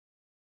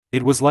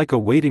 It was like a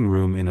waiting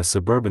room in a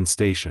suburban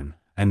station,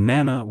 and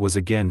Nana was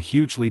again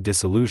hugely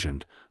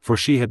disillusioned, for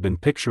she had been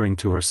picturing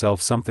to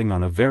herself something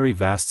on a very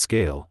vast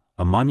scale,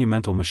 a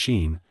monumental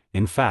machine,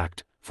 in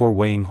fact, for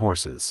weighing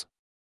horses.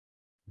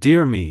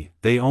 Dear me,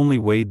 they only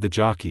weighed the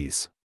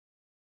jockeys.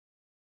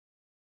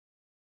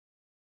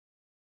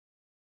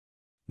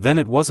 Then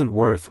it wasn't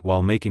worth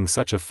while making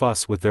such a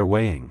fuss with their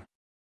weighing.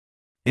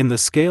 In the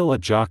scale a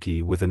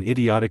jockey with an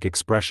idiotic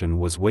expression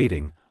was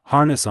waiting,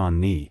 harness on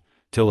knee,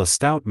 till a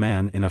stout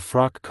man in a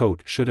frock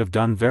coat should have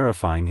done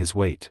verifying his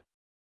weight.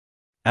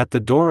 At the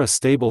door a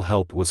stable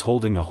help was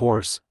holding a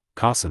horse,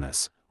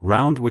 Cosinus,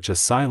 round which a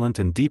silent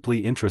and deeply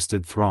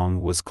interested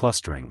throng was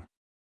clustering.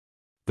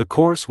 The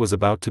course was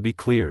about to be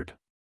cleared.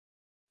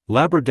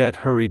 Labradette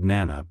hurried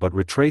Nana but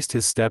retraced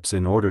his steps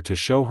in order to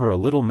show her a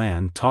little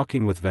man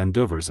talking with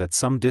Vanduvers at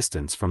some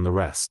distance from the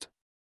rest.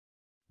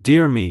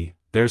 Dear me,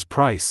 there's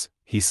Price,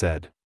 he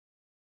said.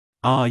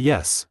 Ah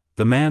yes,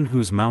 the man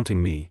who's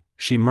mounting me,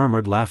 she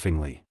murmured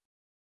laughingly.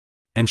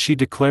 And she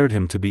declared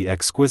him to be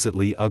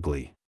exquisitely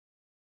ugly.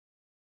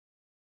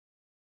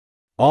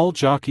 All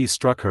jockeys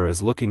struck her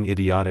as looking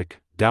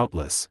idiotic,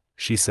 doubtless,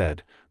 she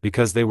said,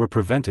 because they were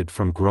prevented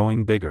from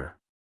growing bigger.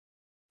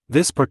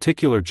 This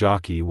particular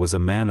jockey was a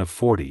man of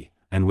 40,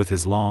 and with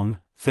his long,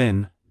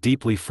 thin,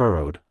 deeply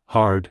furrowed,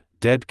 hard,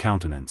 dead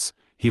countenance,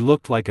 he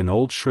looked like an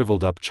old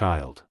shriveled-up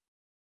child.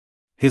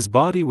 His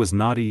body was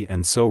knotty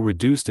and so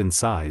reduced in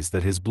size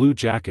that his blue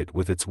jacket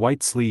with its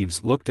white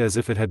sleeves looked as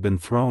if it had been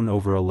thrown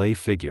over a lay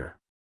figure.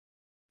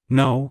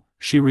 No,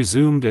 she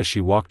resumed as she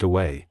walked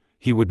away,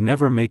 he would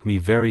never make me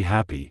very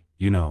happy,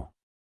 you know.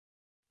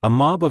 A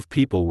mob of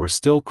people were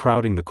still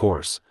crowding the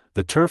course,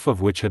 the turf of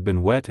which had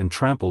been wet and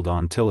trampled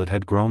on till it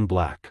had grown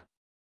black.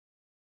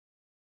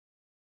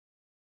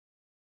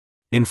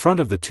 In front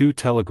of the two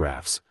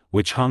telegraphs,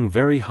 which hung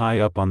very high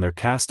up on their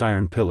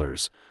cast-iron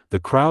pillars, the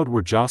crowd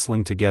were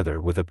jostling together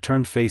with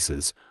upturned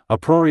faces,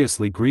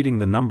 uproariously greeting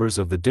the numbers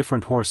of the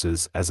different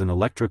horses as an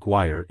electric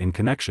wire in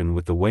connection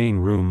with the weighing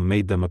room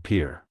made them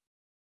appear.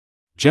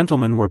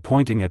 Gentlemen were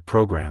pointing at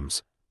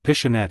programs.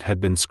 Pichonnet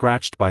had been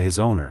scratched by his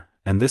owner,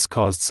 and this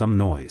caused some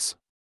noise.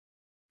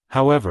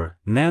 However,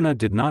 Nana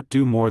did not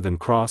do more than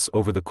cross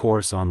over the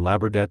course on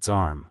Labradette's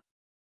arm.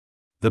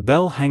 The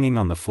bell hanging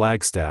on the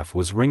flagstaff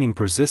was ringing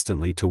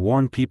persistently to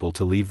warn people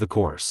to leave the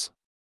course.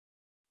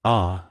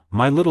 Ah,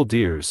 my little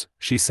dears,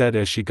 she said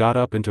as she got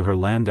up into her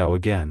landau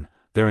again,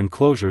 their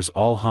enclosures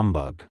all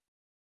humbug.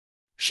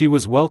 She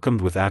was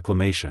welcomed with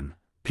acclamation,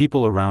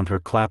 people around her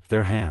clapped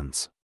their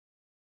hands.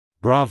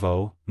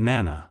 Bravo,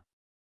 Nana.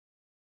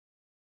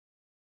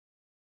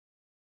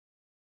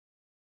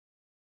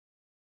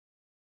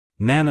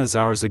 Nana's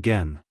ours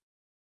again.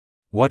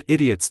 What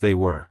idiots they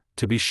were,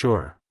 to be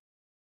sure.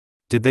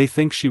 Did they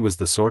think she was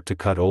the sort to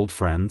cut old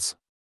friends?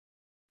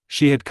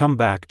 She had come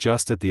back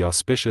just at the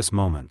auspicious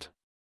moment.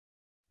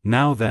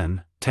 Now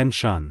then,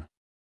 tension.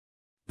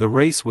 The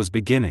race was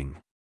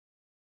beginning.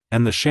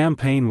 And the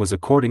champagne was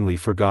accordingly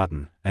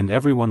forgotten, and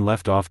everyone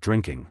left off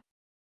drinking.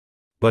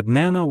 But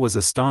Nana was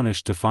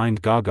astonished to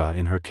find Gaga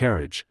in her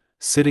carriage,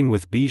 sitting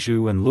with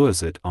Bijou and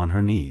Loisette on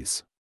her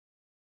knees.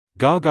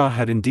 Gaga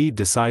had indeed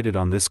decided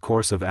on this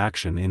course of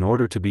action in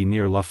order to be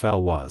near La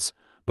Faloise,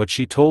 but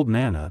she told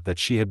Nana that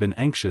she had been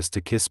anxious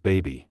to kiss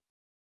baby.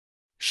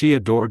 She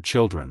adored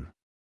children.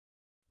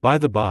 By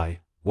the by,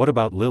 what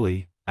about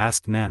Lily?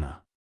 Asked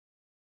Nana.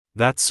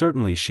 That's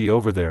certainly she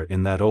over there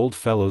in that old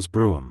fellow's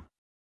brougham.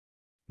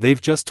 They've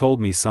just told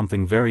me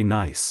something very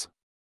nice.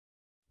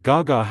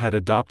 Gaga had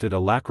adopted a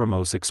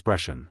lachrymose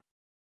expression.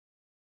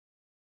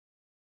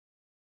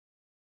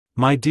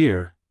 My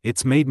dear,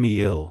 it's made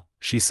me ill,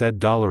 she said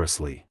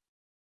dolorously.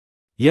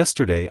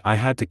 Yesterday I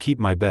had to keep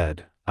my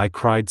bed, I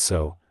cried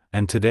so,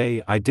 and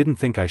today I didn't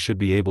think I should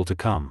be able to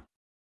come.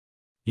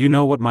 You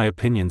know what my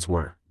opinions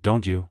were,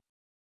 don't you?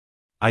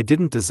 I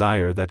didn't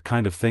desire that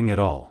kind of thing at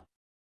all.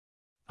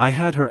 I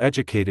had her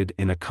educated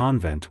in a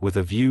convent with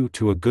a view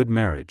to a good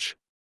marriage.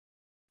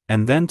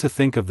 And then to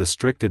think of the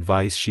strict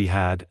advice she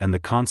had and the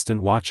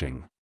constant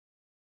watching.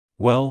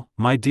 Well,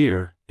 my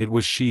dear, it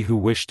was she who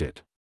wished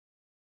it.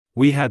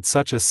 We had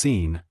such a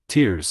scene,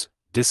 tears,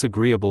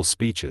 disagreeable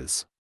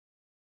speeches.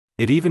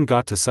 It even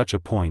got to such a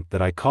point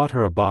that I caught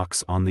her a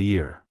box on the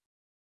ear.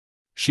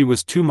 She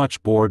was too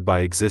much bored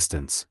by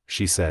existence,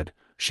 she said,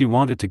 she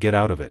wanted to get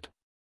out of it.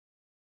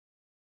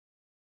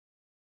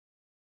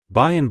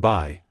 By and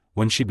by,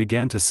 when she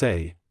began to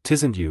say,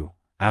 "'Tisn't you,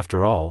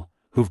 after all,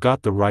 who've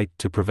got the right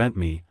to prevent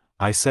me,"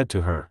 I said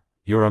to her,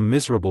 "You're a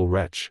miserable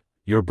wretch,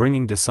 you're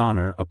bringing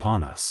dishonor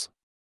upon us.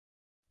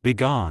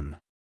 Begone."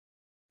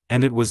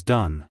 And it was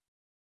done.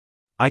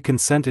 I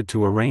consented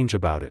to arrange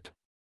about it.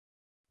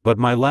 But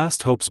my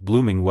last hopes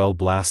blooming well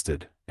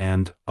blasted,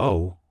 and,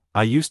 oh,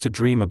 I used to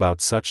dream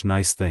about such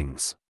nice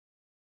things.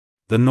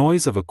 The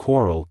noise of a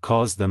quarrel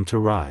caused them to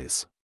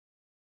rise.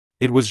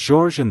 It was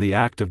Georges in the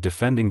act of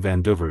defending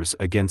Vanduvers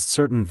against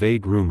certain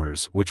vague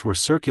rumors which were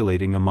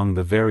circulating among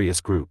the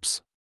various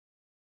groups.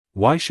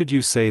 "Why should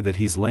you say that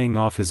he's laying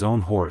off his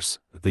own horse?"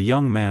 the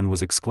young man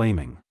was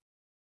exclaiming.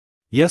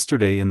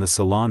 "Yesterday in the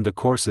Salon de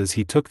Courses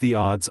he took the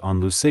odds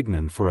on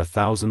Lusignan for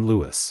 1,000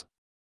 louis.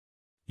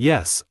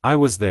 "Yes, I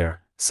was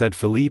there," said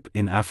Philippe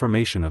in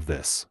affirmation of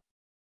this.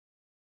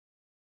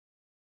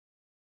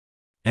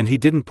 "And he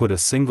didn't put a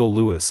single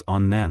louis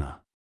on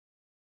Nana.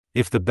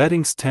 If the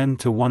betting's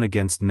 10-1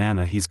 against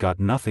Nana, he's got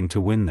nothing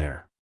to win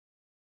there.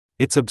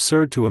 It's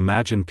absurd to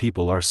imagine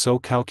people are so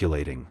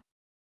calculating.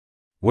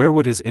 Where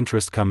would his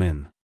interest come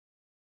in?"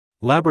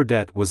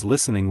 Labordette was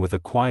listening with a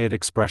quiet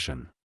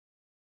expression.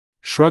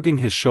 Shrugging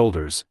his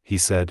shoulders, he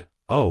said,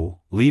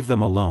 "Oh, leave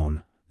them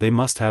alone, they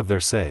must have their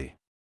say.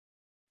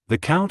 The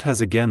Count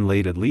has again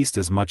laid at least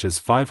as much as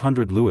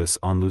 500 louis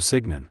on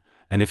Lusignan,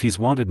 and if he's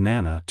wanted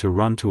Nana to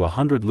run to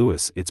 100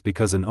 louis, it's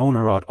because an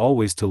owner ought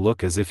always to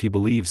look as if he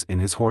believes in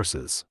his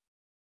horses."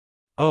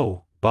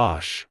 "Oh,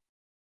 bosh!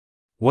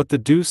 What the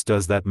deuce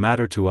does that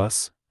matter to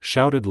us?"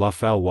 shouted La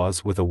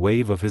Faloise with a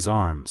wave of his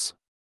arms.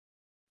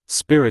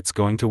 "Spirit's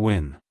going to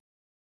win.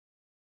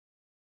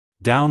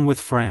 Down with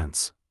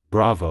France,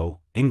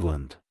 bravo,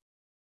 England."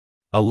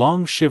 A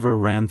long shiver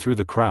ran through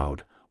the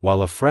crowd,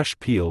 while a fresh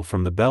peal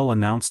from the bell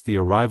announced the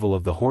arrival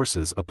of the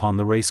horses upon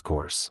the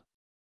racecourse.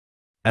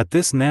 At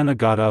this Nana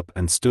got up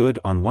and stood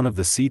on one of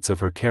the seats of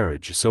her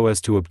carriage so as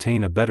to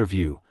obtain a better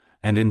view,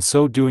 and in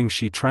so doing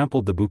she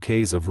trampled the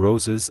bouquets of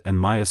roses and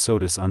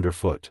myosotis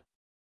underfoot.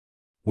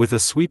 With a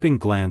sweeping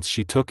glance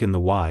she took in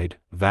the wide,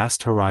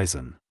 vast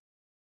horizon.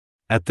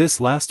 At this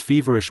last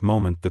feverish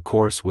moment the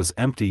course was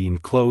empty,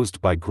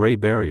 enclosed by grey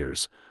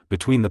barriers,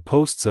 between the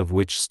posts of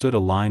which stood a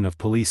line of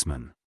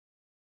policemen.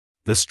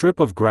 The strip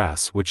of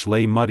grass which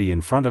lay muddy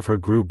in front of her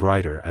grew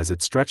brighter as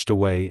it stretched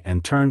away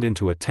and turned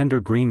into a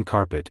tender green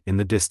carpet in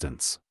the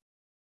distance.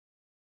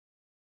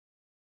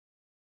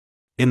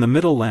 In the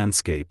middle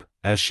landscape,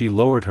 as she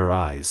lowered her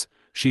eyes,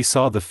 she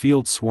saw the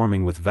field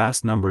swarming with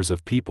vast numbers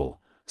of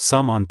people,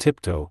 some on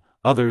tiptoe,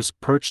 others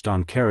perched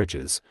on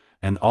carriages,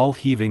 and all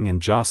heaving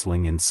and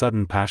jostling in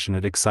sudden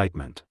passionate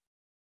excitement.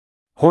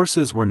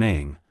 Horses were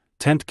neighing,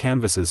 tent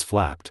canvases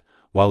flapped,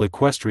 while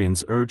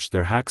equestrians urged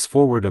their hacks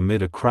forward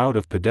amid a crowd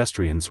of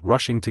pedestrians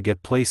rushing to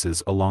get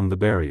places along the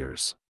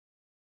barriers.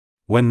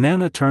 When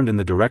Nana turned in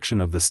the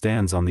direction of the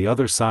stands on the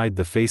other side,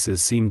 the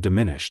faces seemed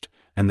diminished,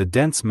 and the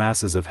dense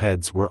masses of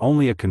heads were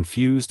only a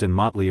confused and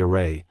motley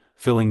array,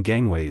 filling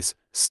gangways,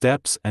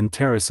 steps and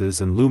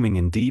terraces and looming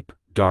in deep,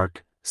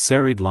 dark,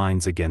 serried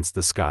lines against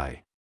the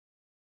sky.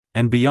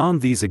 And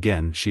beyond these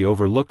again she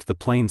overlooked the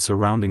plain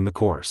surrounding the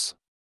course.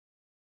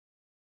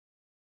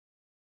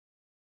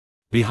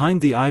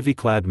 Behind the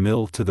ivy-clad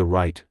mill to the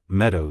right,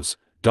 meadows,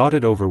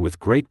 dotted over with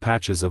great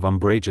patches of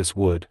umbrageous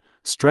wood,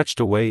 stretched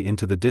away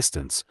into the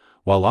distance,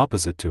 while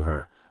opposite to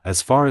her,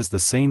 as far as the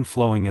Seine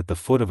flowing at the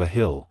foot of a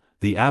hill,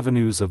 the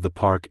avenues of the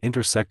park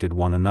intersected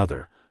one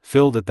another,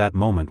 filled at that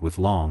moment with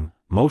long,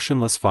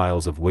 motionless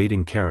files of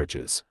waiting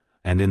carriages,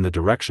 and in the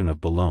direction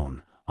of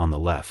Boulogne, on the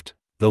left,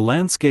 the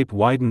landscape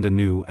widened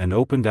anew and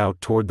opened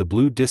out toward the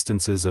blue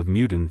distances of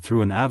Meudon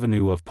through an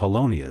avenue of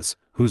paulownias,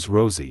 whose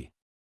rosy,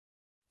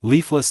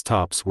 leafless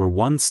tops were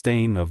one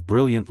stain of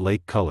brilliant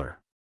lake color.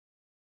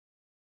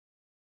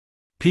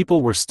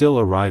 People were still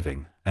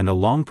arriving, and a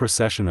long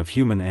procession of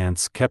human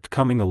ants kept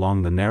coming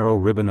along the narrow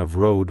ribbon of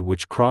road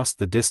which crossed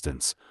the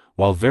distance,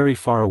 while very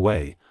far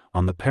away,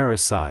 on the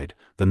Paris side,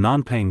 the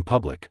non-paying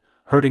public,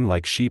 herding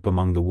like sheep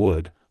among the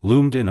wood,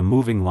 loomed in a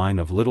moving line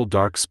of little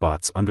dark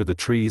spots under the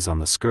trees on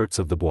the skirts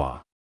of the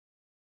Bois.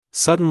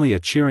 Suddenly a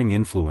cheering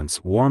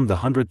influence warmed the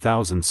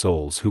 100,000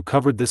 souls who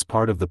covered this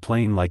part of the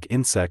plain like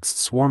insects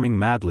swarming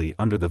madly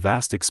under the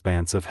vast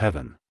expanse of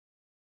heaven.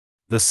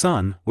 The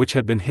sun, which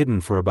had been hidden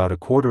for about a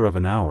quarter of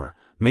an hour,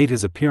 made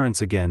his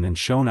appearance again and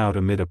shone out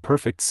amid a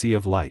perfect sea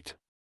of light.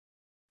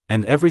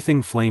 And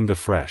everything flamed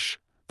afresh,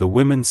 the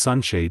women's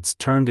sunshades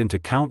turned into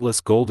countless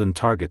golden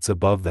targets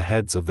above the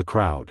heads of the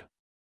crowd.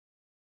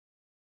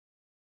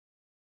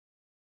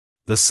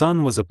 The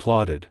sun was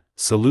applauded,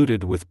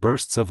 saluted with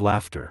bursts of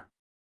laughter.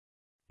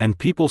 And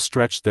people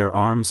stretched their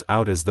arms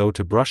out as though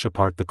to brush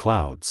apart the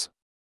clouds.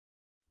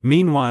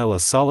 Meanwhile, a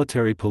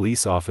solitary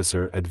police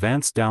officer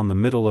advanced down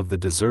the middle of the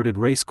deserted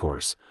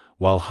racecourse,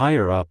 while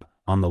higher up,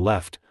 on the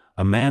left,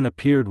 a man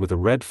appeared with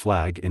a red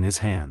flag in his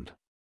hand.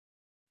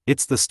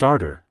 "It's the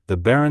starter, the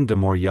Baron de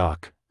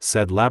Mauriac,"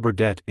 said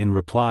Labordette in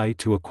reply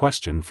to a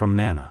question from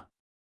Nana.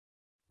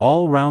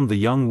 All round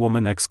the young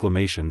woman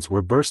exclamations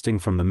were bursting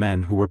from the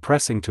men who were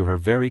pressing to her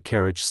very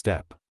carriage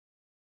step.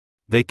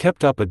 They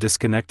kept up a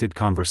disconnected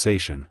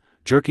conversation,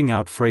 jerking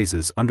out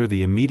phrases under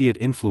the immediate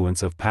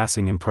influence of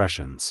passing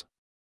impressions.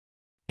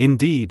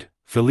 Indeed,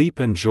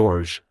 Philippe and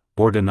Georges,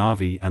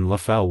 Bordenave and La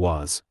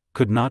Faloise,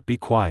 could not be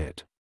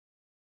quiet.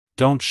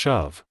 "Don't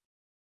shove.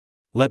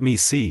 Let me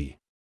see.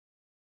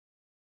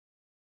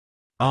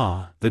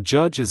 Ah, the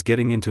judge is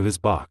getting into his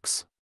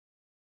box.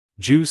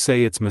 D'you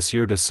say it's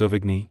Monsieur de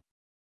Sauvigny?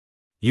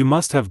 You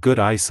must have good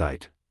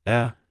eyesight,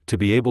 to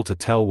be able to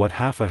tell what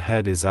half a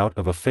head is out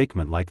of a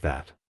fakement like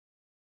that.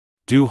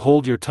 Do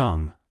hold your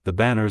tongue, the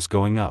banner's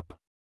going up.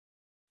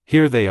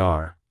 Here they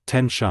are,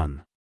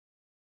 tension.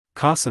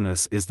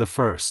 Cosinus is the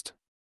first."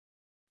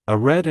 A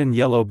red and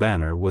yellow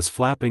banner was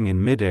flapping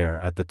in mid-air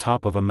at the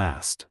top of a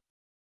mast.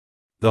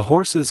 The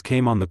horses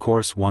came on the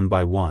course one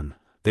by one,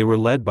 they were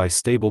led by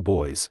stable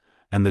boys,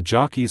 and the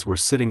jockeys were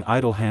sitting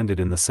idle-handed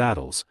in the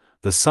saddles,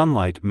 the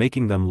sunlight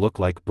making them look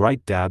like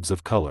bright dabs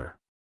of color.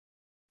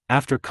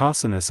 After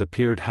Cosinus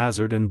appeared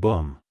Hazard and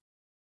Boom.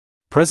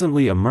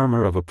 Presently a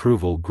murmur of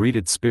approval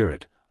greeted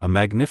Spirit, a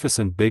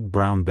magnificent big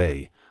brown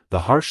bay,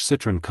 the harsh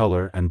citron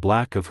color and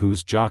black of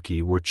whose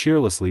jockey were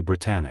cheerlessly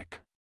Britannic.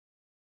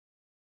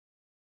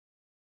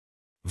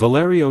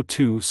 Valerio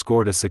too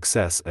scored a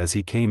success as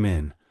he came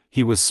in.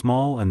 He was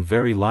small and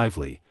very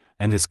lively,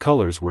 and his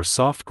colors were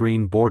soft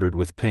green bordered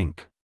with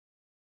pink.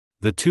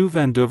 The two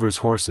Vandevers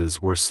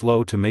horses were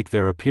slow to make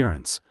their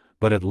appearance,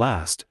 but at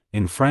last,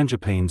 in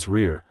Frangipane's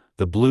rear,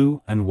 the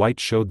blue and white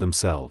showed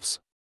themselves.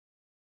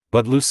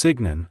 But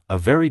Lusignan, a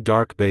very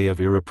dark bay of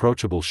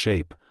irreproachable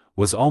shape,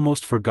 was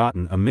almost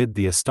forgotten amid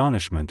the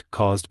astonishment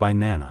caused by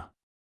Nana.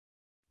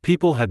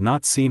 People had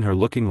not seen her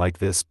looking like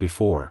this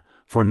before,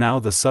 for now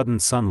the sudden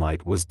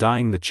sunlight was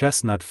dyeing the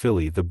chestnut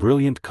filly the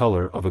brilliant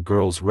color of a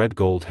girl's red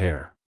gold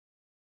hair.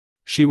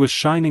 She was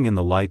shining in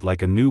the light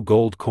like a new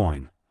gold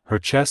coin, her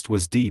chest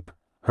was deep,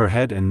 her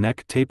head and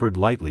neck tapered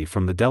lightly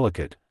from the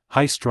delicate,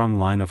 high-strung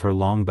line of her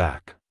long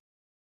back.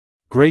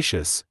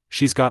 "Gracious,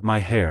 she's got my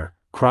hair,"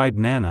 cried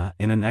Nana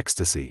in an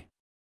ecstasy.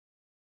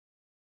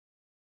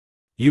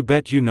 "You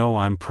bet you know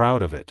I'm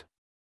proud of it."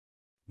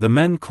 The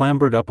men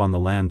clambered up on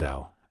the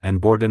landau,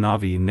 and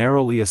Bordenave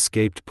narrowly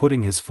escaped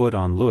putting his foot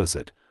on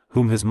Louiset,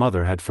 whom his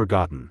mother had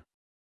forgotten.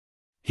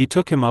 He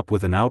took him up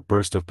with an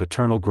outburst of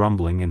paternal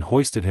grumbling and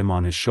hoisted him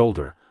on his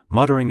shoulder,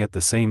 muttering at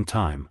the same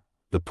time,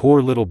 "The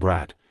poor little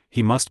brat,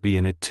 he must be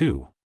in it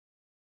too.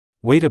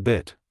 Wait a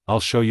bit, I'll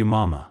show you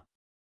Mama.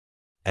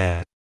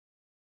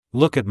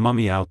 Look at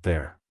Mummy out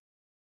there."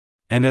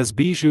 And as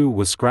Bijou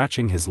was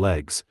scratching his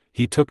legs,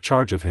 he took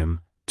charge of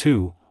him,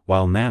 too,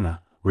 while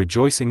Nana,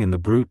 rejoicing in the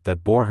brute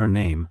that bore her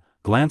name,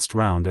 glanced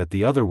round at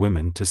the other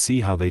women to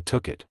see how they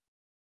took it.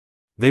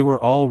 They were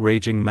all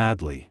raging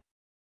madly.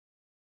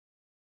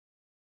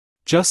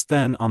 Just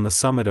then on the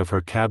summit of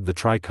her cab the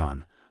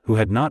Tricon, who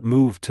had not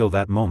moved till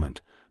that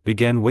moment,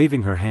 began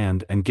waving her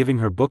hand and giving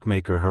her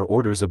bookmaker her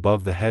orders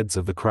above the heads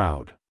of the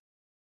crowd.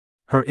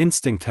 Her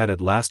instinct had at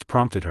last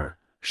prompted her,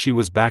 she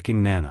was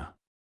backing Nana.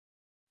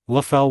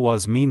 La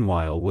Faloise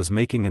meanwhile was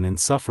making an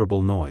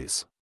insufferable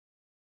noise.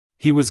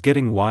 He was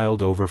getting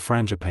wild over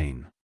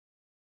Frangipane.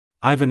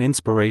 "I've an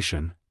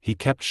inspiration," he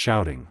kept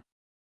shouting.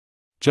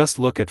 "Just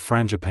look at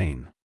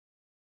Frangipane.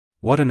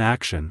 What an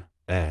action,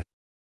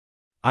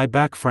 I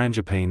back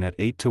Frangipane at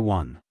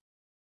 8-1.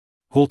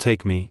 Who'll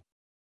take me?"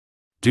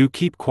 "Do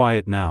keep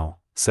quiet now,"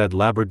 said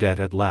Labordette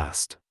at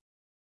last.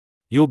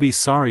 "You'll be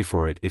sorry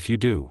for it if you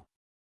do."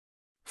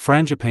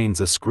 "Frangipane's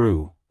a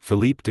screw,"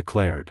 Philippe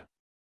declared.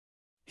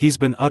 "He's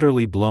been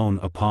utterly blown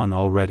upon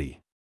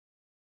already.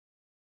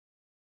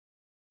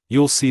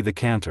 You'll see the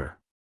canter."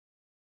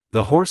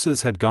 The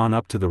horses had gone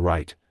up to the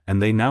right,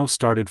 and they now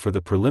started for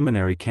the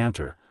preliminary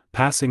canter,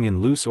 passing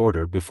in loose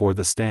order before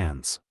the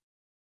stands.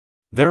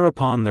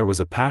 Thereupon there was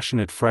a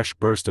passionate fresh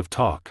burst of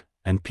talk,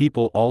 and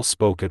people all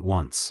spoke at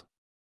once.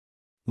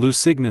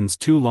 "Lusignan's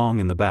too long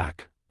in the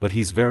back, but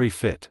he's very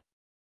fit."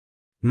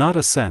 "Not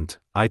a cent,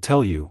 I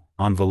tell you,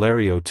 on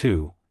Valerio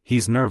too,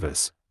 he's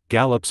nervous,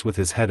 gallops with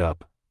his head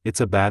up, it's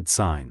a bad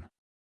sign."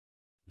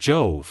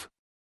 "Jove!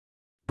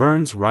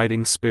 Burns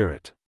riding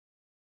spirit.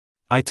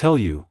 I tell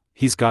you,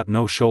 he's got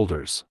no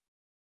shoulders.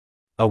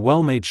 A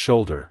well-made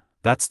shoulder,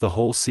 that's the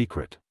whole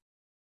secret."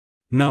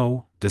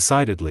 "No,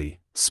 decidedly,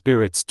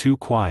 Spirit's too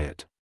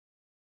quiet."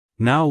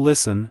 "Now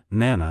listen,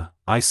 Nana,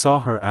 I saw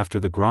her after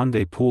the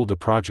Grande Poule de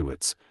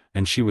Produits,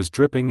 and she was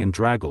dripping and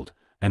draggled,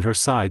 and her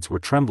sides were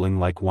trembling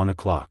like 1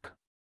 o'clock.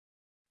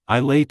 I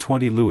lay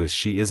 20 louis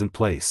she isn't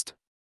placed.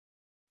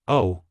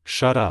 Oh,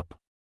 shut up.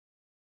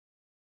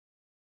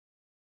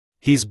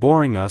 He's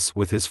boring us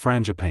with his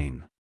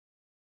frangipane.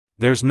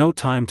 There's no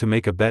time to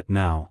make a bet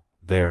now,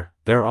 they're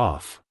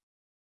off.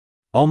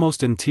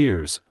 Almost in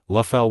tears,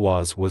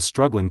 Faloise was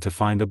struggling to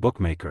find a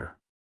bookmaker.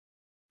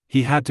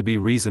 He had to be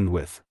reasoned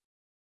with.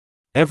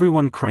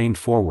 Everyone craned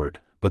forward,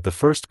 but the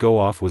first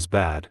go-off was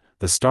bad,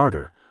 the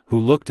starter, who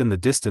looked in the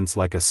distance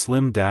like a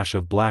slim dash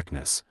of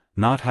blackness,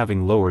 not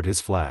having lowered his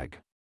flag.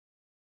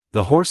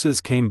 The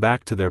horses came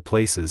back to their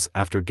places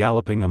after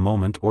galloping a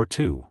moment or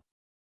two.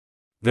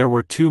 There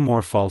were 2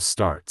 more false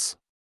starts.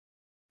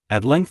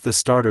 At length the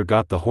starter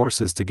got the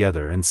horses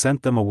together and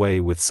sent them away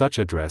with such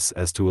address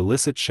as to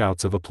elicit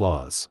shouts of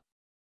applause.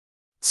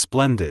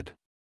 Splendid.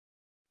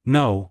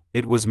 No,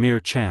 it was mere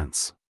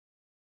chance.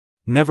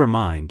 Never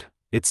mind,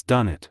 it's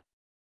done it.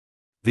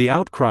 The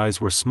outcries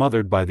were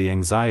smothered by the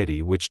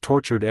anxiety which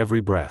tortured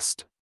every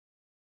breast.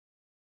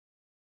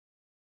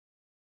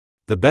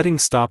 The betting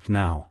stopped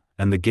now,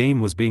 and the game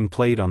was being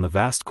played on the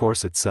vast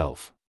course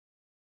itself.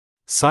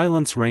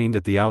 Silence reigned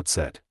at the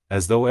outset,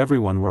 as though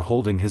everyone were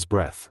holding his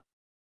breath.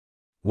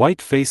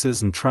 White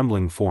faces and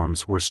trembling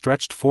forms were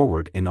stretched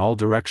forward in all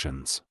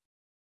directions.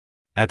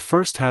 At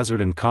first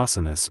Hazard and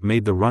Cosinus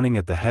made the running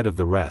at the head of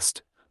the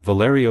rest,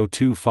 Valerio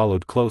too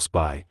followed close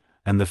by,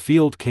 and the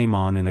field came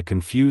on in a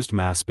confused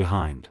mass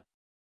behind.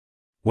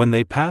 When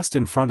they passed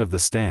in front of the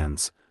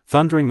stands,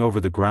 thundering over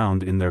the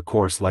ground in their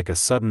course like a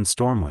sudden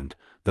stormwind,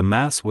 the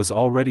mass was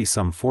already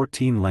some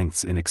 14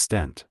 lengths in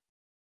extent.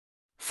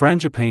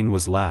 Frangipane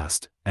was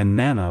last, and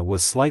Nana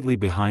was slightly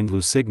behind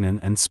Lusignan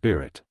and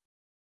Spirit.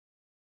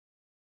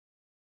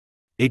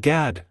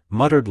 "Egad,"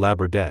 muttered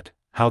Labradette,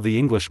 "how the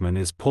Englishman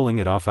is pulling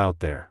it off out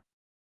there."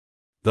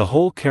 The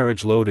whole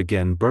carriage load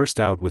again burst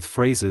out with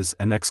phrases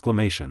and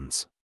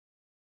exclamations.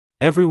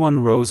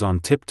 Everyone rose on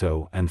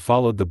tiptoe and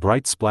followed the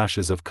bright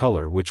splashes of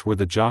color which were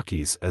the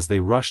jockeys as they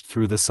rushed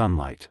through the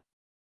sunlight.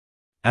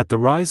 At the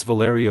rise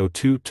Valerio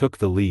too took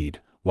the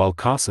lead, while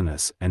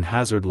Cosinus and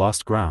Hazard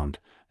lost ground,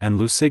 and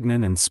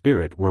Lusignan and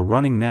Spirit were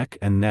running neck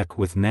and neck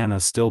with Nana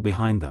still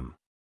behind them.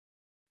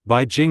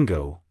 By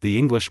Jingo, the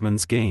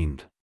Englishman's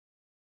gained.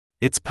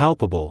 "It's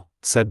palpable,"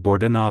 said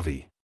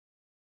Bordenave.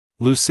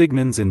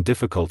 "Lusignan's in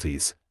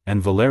difficulties,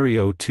 and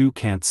Valerio too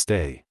can't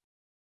stay."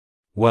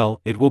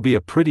 "Well, it will be a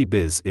pretty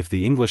biz if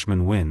the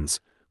Englishman wins,"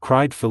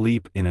 cried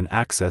Philippe in an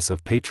access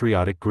of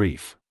patriotic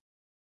grief.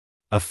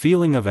 A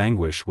feeling of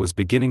anguish was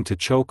beginning to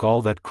choke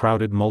all that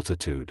crowded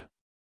multitude.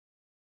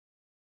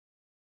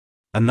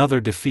 Another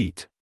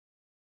defeat.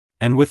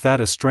 And with that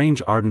a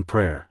strange ardent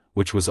prayer,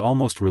 which was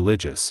almost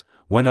religious,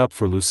 went up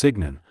for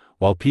Lusignan,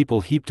 while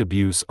people heaped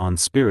abuse on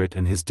Spirit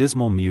and his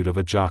dismal mute of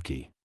a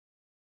jockey.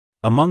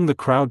 Among the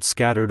crowd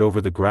scattered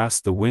over the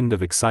grass the wind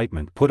of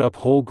excitement put up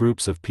whole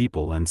groups of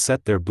people and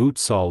set their boot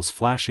soles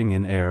flashing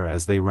in air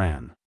as they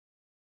ran.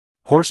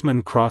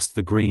 Horsemen crossed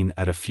the green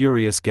at a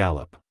furious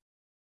gallop.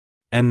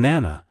 And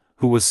Nana,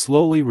 who was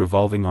slowly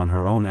revolving on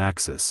her own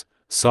axis,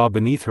 saw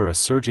beneath her a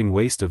surging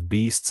waste of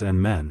beasts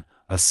and men,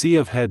 a sea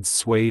of heads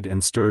swayed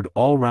and stirred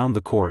all round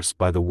the course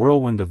by the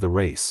whirlwind of the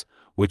race,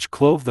 which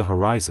clove the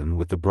horizon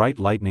with the bright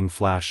lightning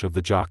flash of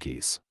the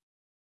jockeys.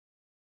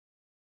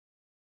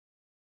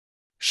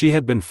 She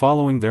had been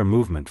following their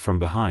movement from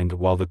behind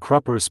while the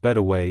crupper sped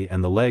away,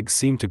 and the legs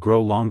seemed to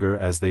grow longer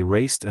as they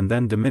raced and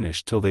then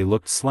diminished till they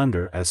looked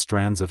slender as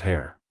strands of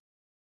hair.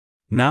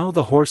 Now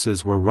the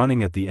horses were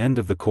running at the end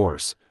of the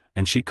course,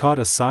 and she caught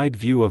a side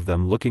view of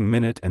them looking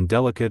minute and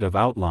delicate of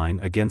outline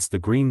against the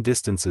green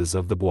distances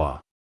of the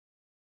bois.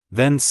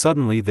 Then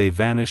suddenly they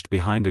vanished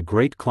behind a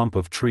great clump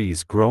of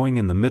trees growing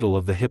in the middle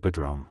of the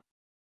hippodrome.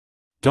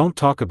 "Don't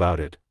talk about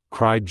it,"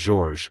 cried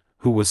Georges,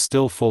 who was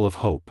still full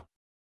of hope.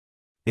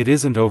 "It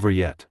isn't over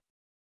yet.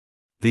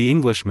 The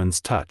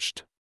Englishman's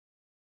touched."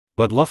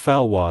 But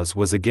Faloise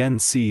was again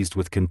seized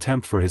with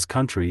contempt for his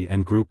country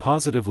and grew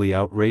positively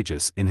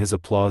outrageous in his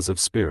applause of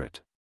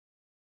Spirit.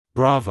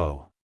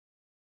 "Bravo!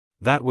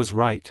 That was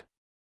right.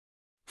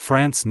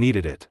 France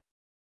needed it.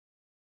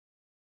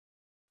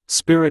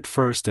 Spirit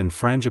first and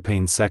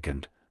Frangipane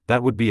second,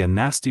 that would be a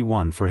nasty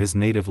one for his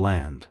native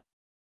land."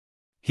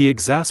 He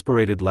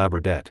exasperated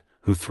Labradette,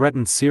 who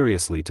threatened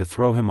seriously to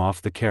throw him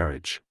off the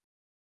carriage.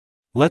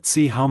 "Let's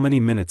see how many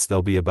minutes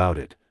they'll be about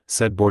it,"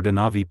 said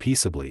Bordenave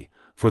peaceably,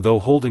 for though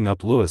holding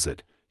up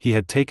Louiset, he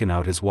had taken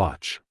out his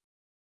watch.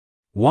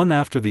 One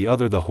after the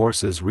other the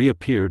horses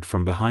reappeared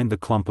from behind the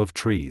clump of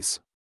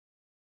trees.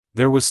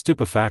 There was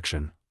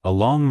stupefaction, a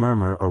long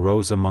murmur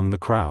arose among the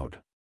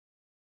crowd.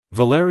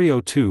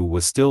 Valerio too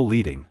was still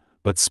leading,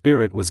 but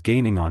Spirit was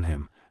gaining on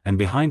him, and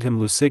behind him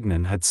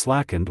Lusignan had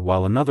slackened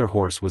while another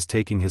horse was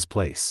taking his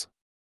place.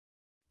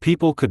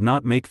 People could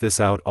not make this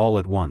out all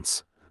at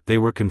once, they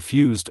were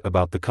confused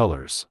about the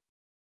colors.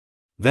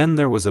 Then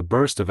there was a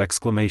burst of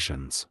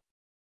exclamations.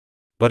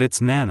 "But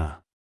it's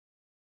Nana!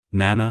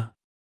 Nana?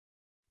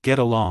 Get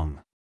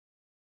along!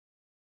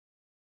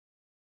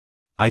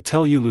 I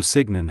tell you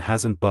Lusignan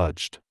hasn't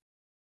budged.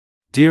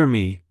 Dear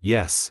me,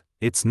 yes,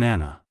 it's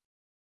Nana.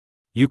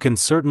 You can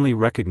certainly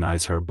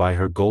recognize her by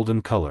her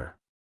golden color.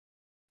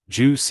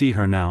 D'you see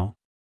her now?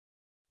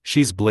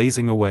 She's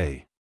blazing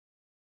away.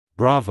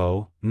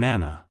 Bravo,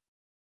 Nana.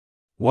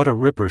 What a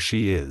ripper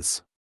she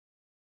is.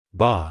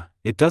 Bah,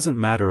 it doesn't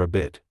matter a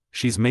bit,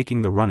 she's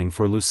making the running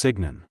for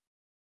Lusignan.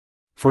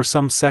 For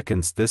some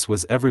seconds this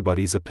was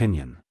everybody's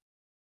opinion.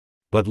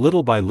 But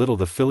little by little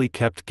the filly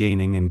kept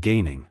gaining and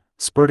gaining,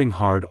 spurting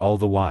hard all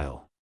the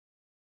while.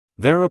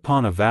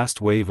 Thereupon a vast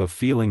wave of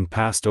feeling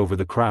passed over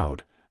the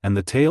crowd, and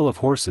the tail of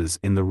horses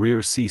in the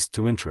rear ceased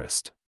to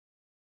interest.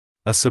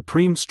 A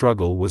supreme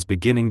struggle was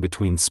beginning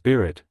between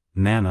Spirit,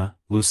 Nana,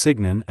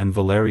 Lusignan and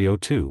Valerio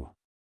too.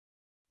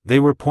 They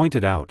were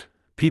pointed out,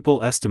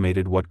 people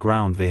estimated what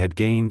ground they had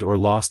gained or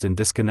lost in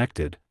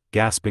disconnected,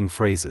 gasping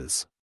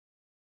phrases.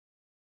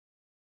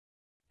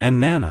 And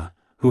Nana,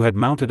 who had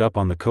mounted up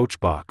on the coach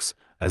box,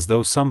 as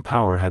though some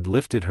power had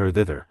lifted her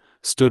thither,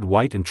 stood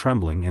white and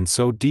trembling and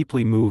so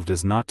deeply moved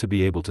as not to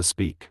be able to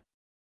speak.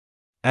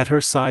 At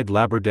her side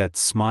Labradette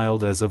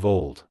smiled as of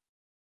old.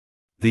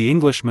 The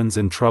Englishman's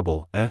in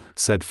trouble,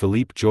 said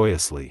Philippe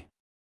joyously.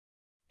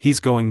 He's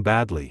going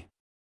badly.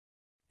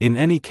 In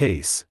any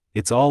case,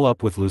 it's all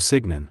up with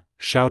Lusignan,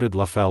 shouted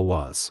La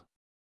Faloise.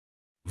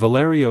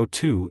 Valerio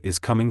too is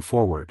coming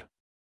forward.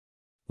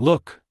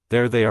 Look,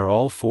 there they are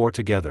all four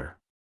together.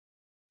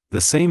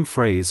 The same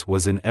phrase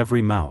was in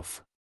every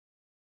mouth.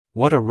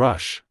 What a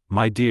rush,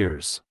 my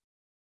dears.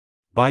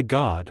 By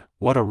God,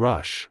 what a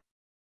rush.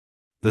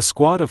 The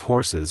squad of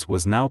horses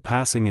was now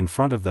passing in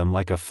front of them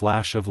like a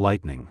flash of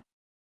lightning.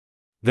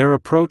 Their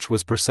approach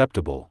was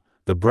perceptible,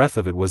 the breath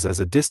of it was as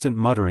a distant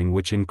muttering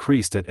which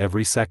increased at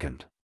every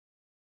second.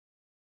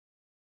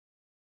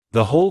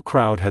 The whole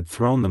crowd had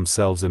thrown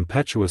themselves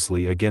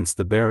impetuously against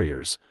the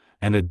barriers,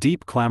 and a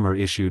deep clamor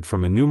issued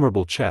from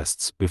innumerable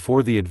chests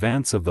before the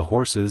advance of the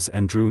horses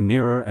and drew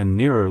nearer and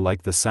nearer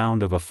like the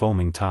sound of a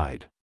foaming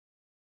tide.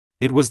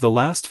 It was the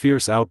last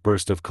fierce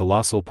outburst of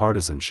colossal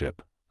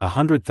partisanship.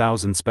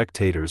 100,000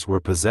 spectators were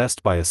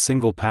possessed by a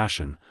single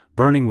passion,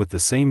 burning with the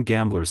same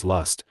gambler's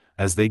lust,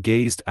 as they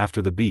gazed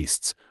after the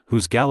beasts,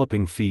 whose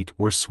galloping feet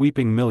were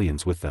sweeping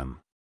millions with them.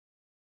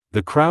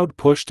 The crowd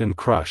pushed and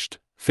crushed,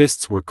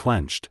 fists were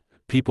clenched,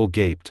 people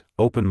gaped,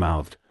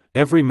 open-mouthed,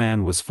 every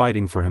man was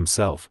fighting for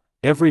himself,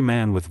 every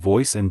man with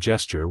voice and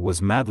gesture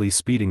was madly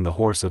speeding the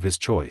horse of his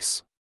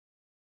choice.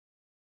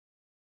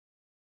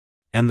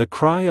 And the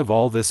cry of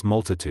all this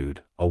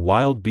multitude, a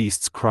wild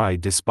beast's cry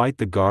despite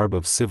the garb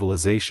of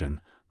civilization,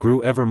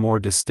 grew ever more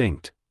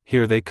distinct.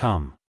 Here they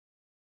come.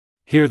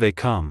 Here they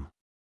come.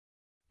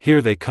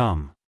 Here they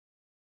come.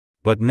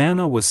 But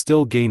Nana was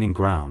still gaining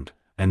ground,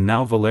 and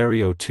now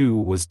Valerio too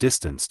was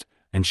distanced,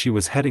 and she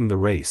was heading the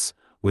race,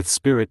 with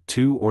Spirit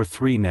 2 or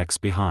 3 necks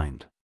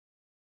behind.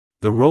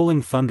 The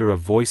rolling thunder of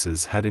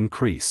voices had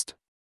increased.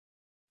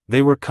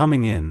 They were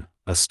coming in,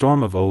 a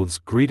storm of oaths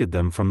greeted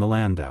them from the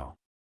landau.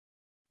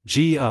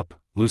 Gee up,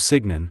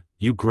 Lusignan,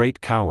 you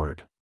great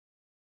coward.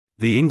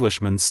 The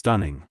Englishman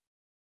stunning.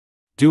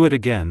 Do it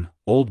again,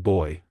 old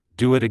boy,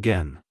 do it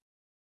again.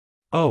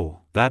 Oh,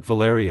 that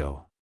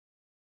Valerio.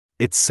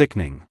 It's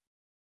sickening.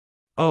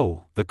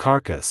 Oh, the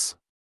carcass.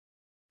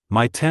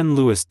 My 10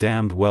 Louis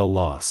damned well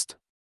lost.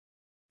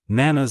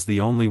 Nana's the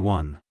only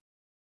one.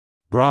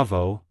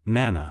 Bravo,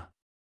 Nana.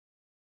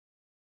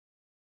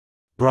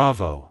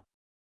 Bravo.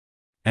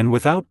 And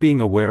without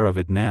being aware of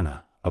it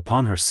Nana,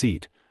 upon her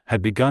seat,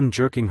 had begun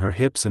jerking her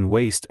hips and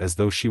waist as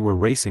though she were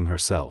racing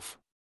herself.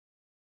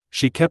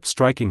 She kept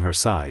striking her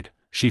side,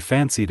 she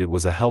fancied it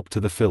was a help to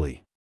the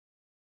filly.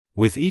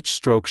 With each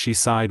stroke she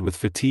sighed with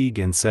fatigue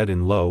and said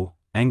in low,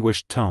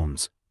 anguished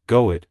tones,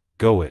 "Go it,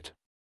 go it."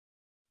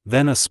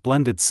 Then a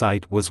splendid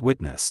sight was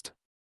witnessed.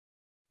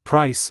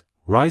 Price,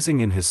 rising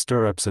in his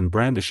stirrups and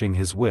brandishing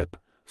his whip,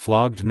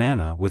 flogged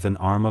Nana with an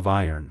arm of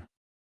iron.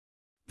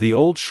 The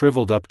old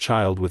shriveled-up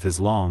child with his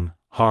long,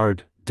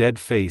 hard, dead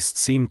face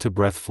seemed to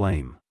breathe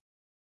flame.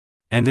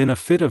 And in a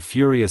fit of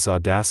furious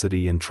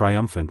audacity and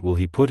triumphant will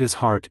he put his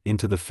heart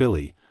into the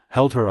filly,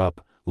 held her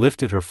up,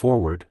 lifted her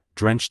forward,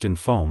 drenched in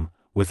foam,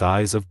 with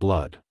eyes of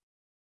blood.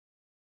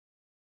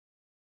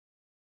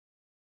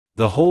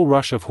 The whole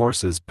rush of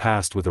horses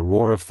passed with a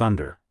roar of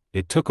thunder,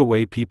 it took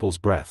away people's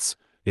breaths,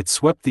 it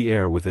swept the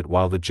air with it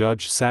while the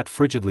judge sat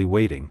frigidly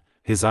waiting,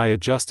 his eye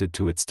adjusted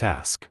to its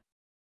task.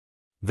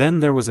 Then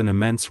there was an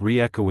immense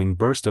re-echoing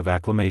burst of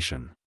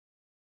acclamation.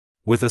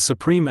 With a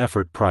supreme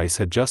effort Price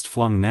had just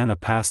flung Nana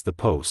past the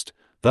post,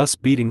 thus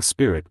beating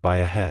Spirit by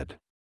a head.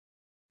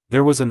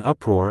 There was an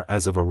uproar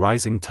as of a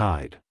rising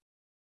tide.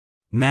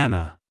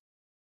 Nana!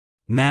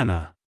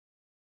 Nana!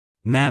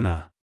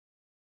 Nana!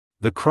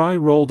 The cry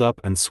rolled up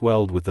and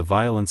swelled with the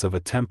violence of a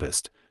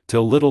tempest,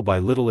 till little by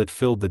little it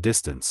filled the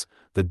distance,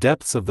 the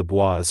depths of the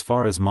Bois as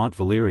far as Mont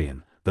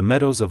Valérien, the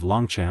meadows of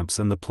Longchamps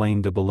and the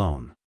plain de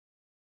Boulogne.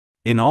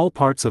 In all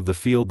parts of the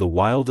field the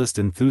wildest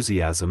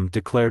enthusiasm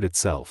declared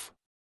itself.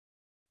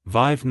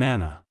 Vive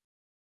Nana!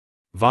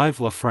 Vive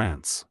la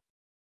France!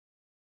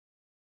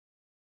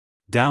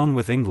 Down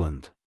with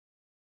England!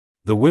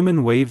 The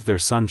women waved their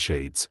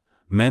sunshades,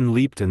 men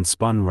leaped and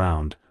spun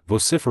round,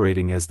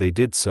 vociferating as they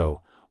did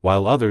so,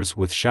 while others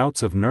with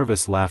shouts of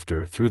nervous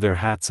laughter threw their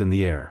hats in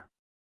the air.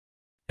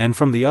 And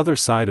from the other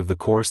side of the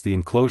course the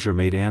enclosure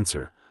made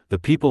answer, the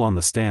people on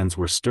the stands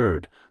were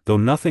stirred, though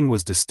nothing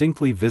was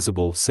distinctly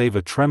visible save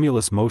a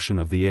tremulous motion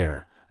of the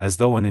air, as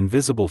though an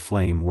invisible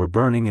flame were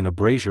burning in a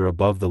brazier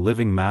above the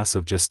living mass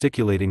of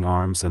gesticulating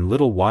arms and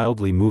little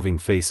wildly moving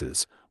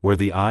faces, where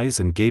the eyes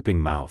and gaping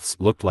mouths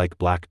looked like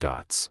black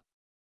dots.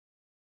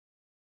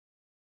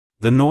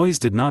 The noise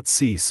did not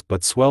cease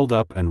but swelled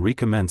up and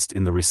recommenced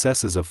in the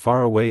recesses of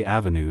faraway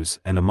avenues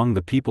and among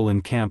the people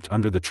encamped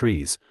under the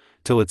trees,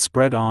 till it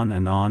spread on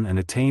and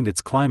attained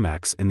its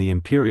climax in the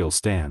imperial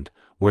stand,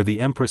 where the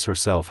Empress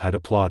herself had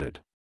applauded.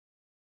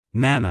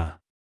 Nana!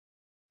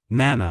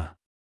 Nana!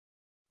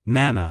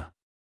 Nana!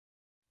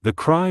 The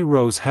cry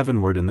rose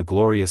heavenward in the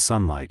glorious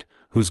sunlight,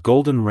 whose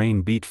golden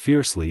rain beat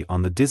fiercely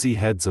on the dizzy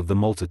heads of the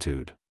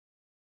multitude.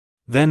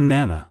 Then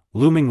Nana,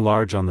 looming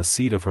large on the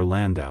seat of her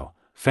landau,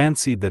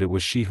 fancied that it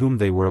was she whom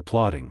they were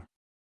applauding.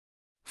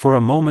 For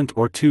a moment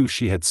or two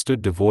she had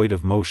stood devoid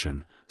of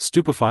motion,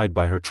 stupefied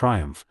by her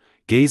triumph,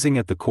 gazing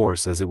at the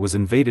course as it was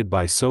invaded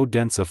by so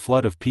dense a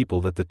flood of people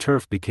that the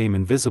turf became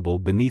invisible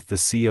beneath the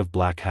sea of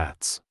black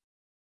hats.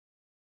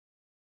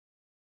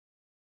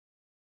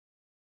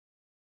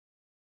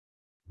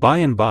 By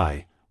and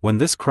by, when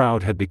this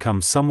crowd had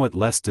become somewhat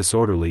less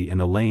disorderly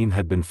and a lane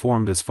had been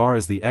formed as far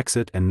as the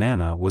exit and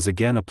Nana was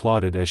again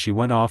applauded as she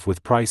went off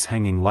with Price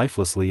hanging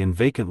lifelessly and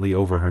vacantly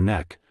over her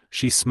neck,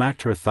 she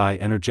smacked her thigh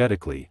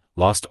energetically,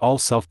 lost all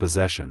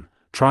self-possession,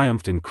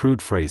 triumphed in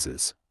crude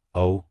phrases.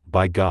 "Oh,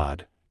 by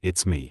God,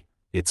 it's me,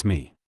 it's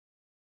me.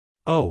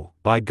 Oh,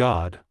 by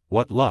God,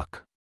 what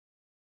luck!"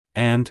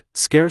 And,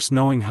 scarce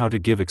knowing how to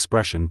give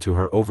expression to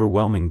her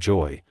overwhelming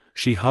joy,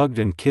 she hugged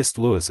and kissed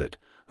Louiset,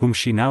 whom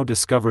she now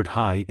discovered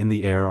high in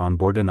the air on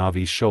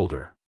Bordenavie's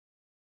shoulder.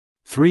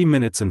 3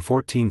 minutes and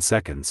 14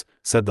 seconds,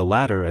 said the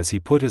latter as he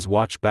put his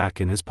watch back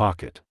in his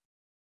pocket.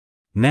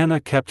 Nana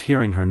kept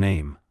hearing her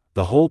name,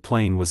 the whole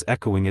plain was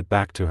echoing it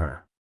back to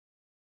her.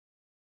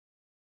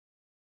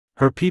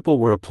 Her people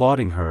were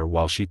applauding her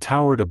while she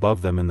towered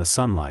above them in the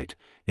sunlight,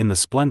 in the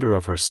splendor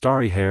of her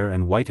starry hair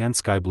and white and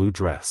sky-blue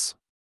dress.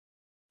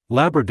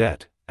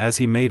 Labordette, as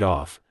he made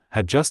off,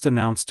 had just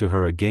announced to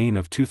her a gain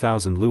of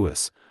 2,000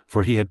 louis,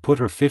 for he had put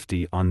her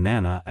 50 on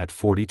Nana at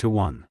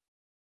 40-1.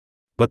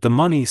 But the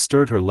money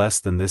stirred her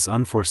less than this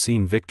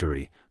unforeseen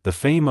victory, the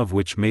fame of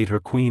which made her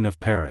Queen of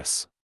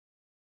Paris.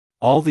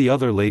 All the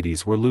other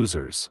ladies were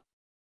losers.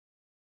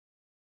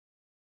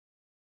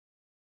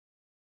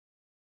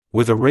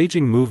 With a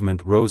raging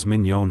movement Rose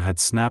Mignon had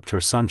snapped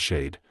her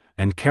sunshade,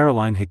 and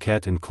Caroline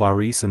Hiquette and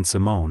Clarice and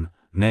Simone,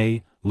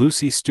 nay,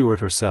 Lucy Stuart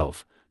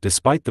herself,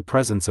 despite the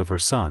presence of her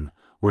son,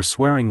 were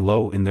swearing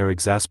low in their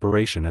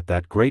exasperation at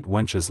that great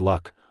wench's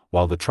luck,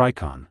 while the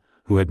Tricon,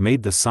 who had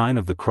made the sign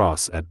of the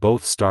cross at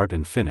both start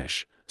and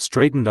finish,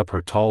 straightened up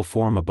her tall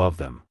form above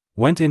them,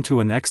 went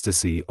into an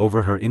ecstasy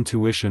over her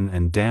intuition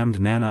and damned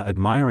Nana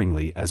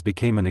admiringly as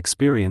became an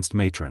experienced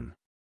matron.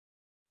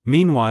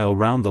 Meanwhile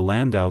round the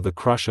landau the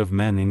crush of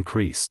men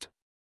increased.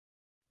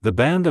 The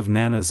band of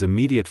Nana's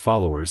immediate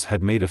followers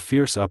had made a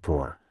fierce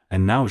uproar,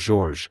 and now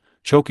Georges,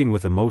 choking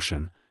with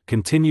emotion,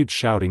 continued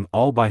shouting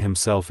all by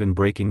himself in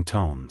breaking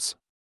tones.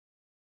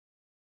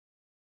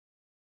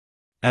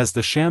 As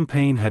the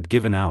champagne had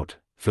given out,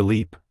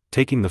 Philippe,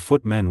 taking the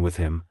footmen with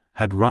him,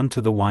 had run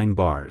to the wine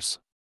bars.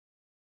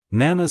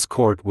 Nana's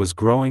court was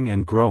growing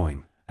and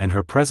growing, and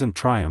her present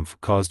triumph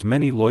caused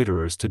many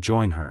loiterers to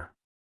join her.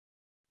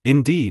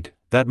 Indeed,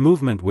 that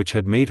movement which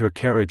had made her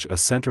carriage a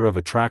center of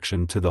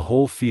attraction to the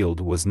whole field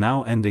was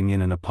now ending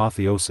in an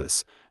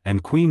apotheosis,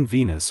 and Queen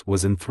Venus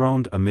was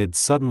enthroned amid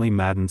suddenly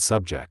maddened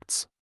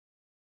subjects.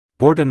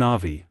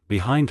 Bordenavie,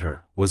 behind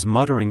her, was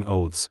muttering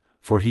oaths,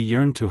 for he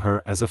yearned to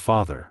her as a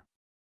father.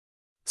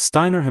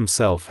 Steiner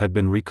himself had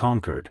been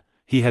reconquered,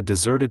 he had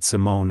deserted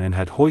Simone and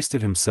had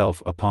hoisted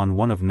himself upon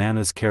one of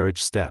Nana's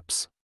carriage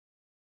steps.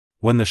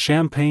 When the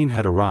champagne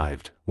had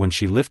arrived, when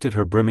she lifted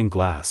her brimming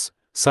glass,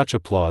 such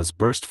applause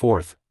burst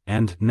forth,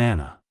 and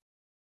Nana,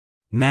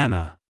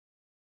 Nana,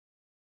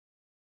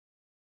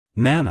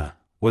 Nana,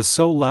 was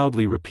so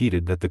loudly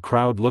repeated that the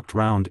crowd looked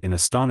round in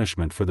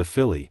astonishment for the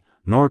filly,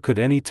 nor could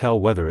any tell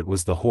whether it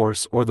was the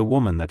horse or the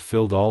woman that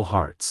filled all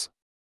hearts.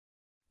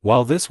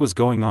 While this was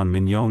going on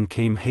Mignon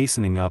came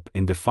hastening up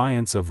in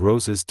defiance of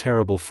Rose's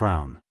terrible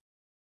frown.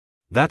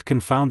 That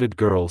confounded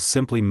girl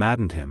simply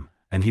maddened him,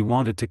 and he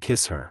wanted to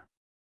kiss her.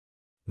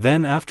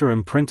 Then after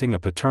imprinting a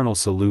paternal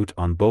salute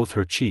on both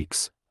her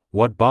cheeks,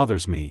 "What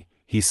bothers me,"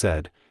 he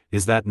said,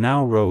 "is that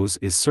now Rose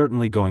is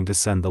certainly going to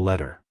send the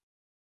letter.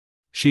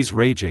 She's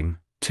raging,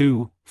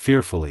 too,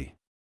 fearfully.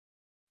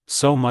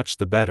 So much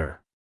the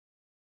better.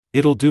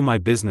 It'll do my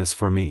business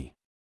for me."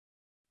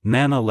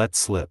 Nana let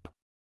slip.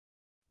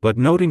 But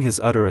noting his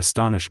utter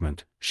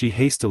astonishment, she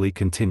hastily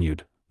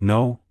continued,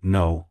 "No,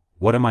 no,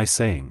 what am I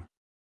saying?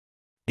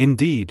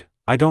 Indeed,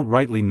 I don't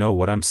rightly know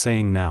what I'm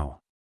saying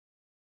now.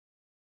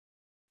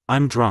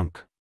 I'm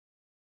drunk."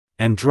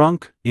 And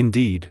drunk,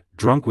 indeed,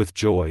 drunk with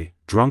joy,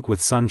 drunk with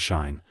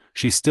sunshine,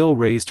 she still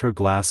raised her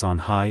glass on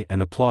high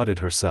and applauded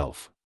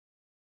herself.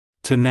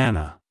 To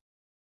Nana!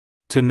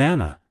 To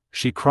Nana!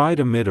 She cried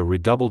amid a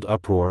redoubled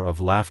uproar of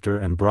laughter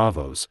and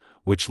bravos,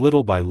 which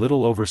little by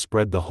little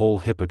overspread the whole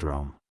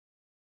hippodrome.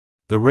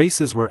 The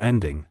races were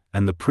ending,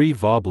 and the Prix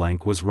Vauban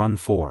was run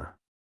for.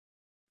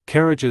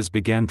 Carriages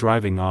began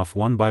driving off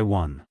one by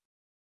one.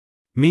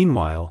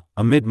 Meanwhile,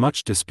 amid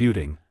much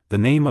disputing, the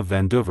name of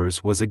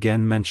Vandevers was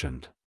again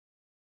mentioned.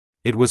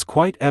 It was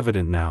quite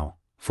evident now,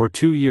 for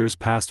 2 years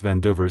past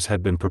Vandevers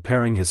had been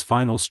preparing his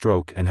final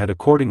stroke and had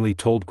accordingly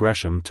told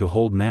Gresham to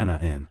hold Nana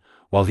in,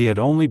 while he had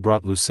only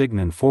brought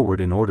Lusignan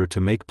forward in order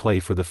to make play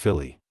for the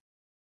filly.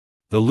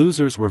 The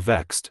losers were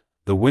vexed,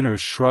 the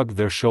winners shrugged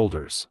their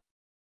shoulders.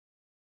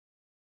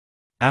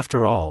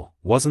 After all,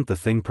 wasn't the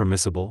thing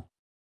permissible?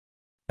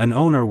 An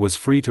owner was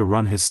free to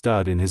run his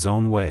stud in his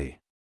own way.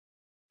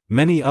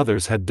 Many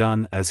others had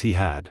done as he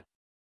had.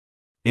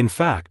 In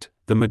fact,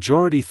 the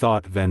majority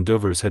thought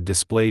Vandevers had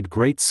displayed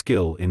great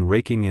skill in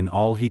raking in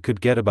all he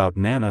could get about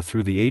Nana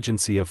through the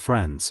agency of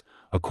friends,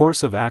 a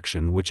course of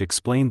action which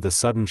explained the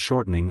sudden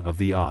shortening of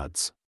the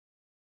odds.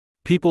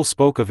 People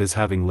spoke of his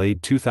having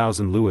laid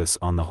 2,000 louis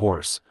on the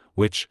horse,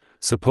 which,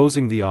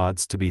 supposing the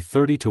odds to be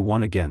 30 to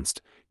 1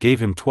 against, gave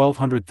him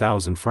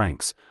 1,200,000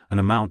 francs, an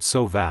amount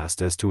so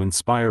vast as to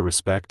inspire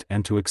respect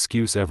and to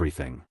excuse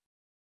everything.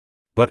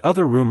 But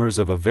other rumors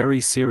of a very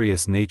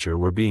serious nature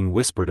were being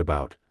whispered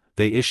about.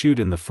 They issued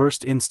in the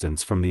first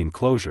instance from the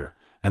enclosure,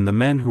 and the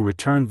men who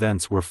returned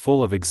thence were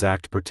full of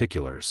exact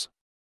particulars.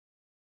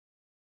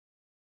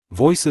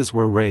 Voices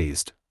were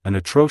raised, an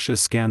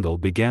atrocious scandal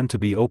began to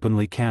be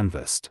openly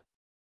canvassed.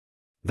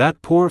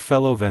 That poor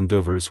fellow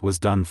Vandevers was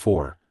done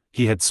for.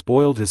 He had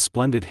spoiled his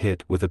splendid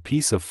hit with a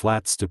piece of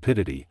flat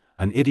stupidity,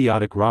 an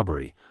idiotic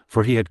robbery,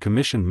 for he had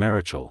commissioned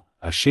Marichal,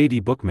 a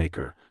shady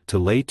bookmaker, to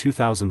lay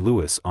 2,000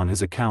 louis on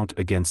his account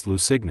against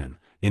Lusignan,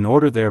 in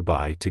order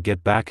thereby to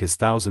get back his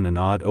 1,000 and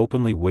odd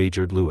openly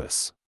wagered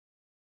louis.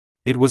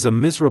 It was a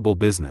miserable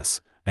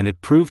business, and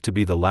it proved to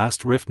be the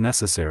last rift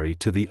necessary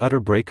to the utter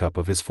breakup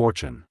of his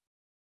fortune.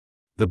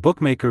 The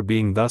bookmaker,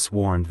 being thus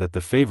warned that the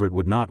favorite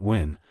would not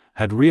win,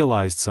 had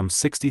realized some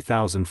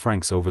 60,000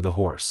 francs over the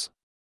horse.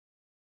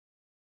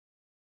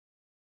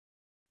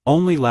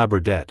 Only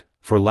Labradette,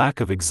 for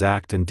lack of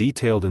exact and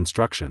detailed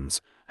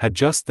instructions, had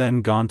just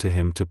then gone to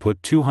him to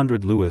put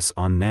 200 louis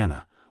on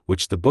Nana,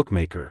 which the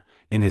bookmaker,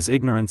 in his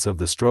ignorance of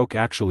the stroke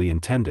actually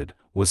intended,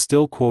 was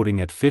still quoting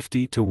at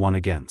 50 to 1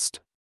 against.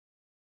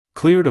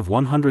 Cleared of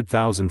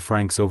 100,000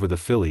 francs over the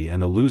filly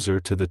and a loser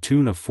to the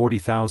tune of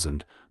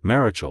 40,000,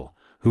 Marichal,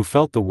 who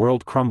felt the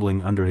world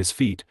crumbling under his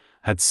feet,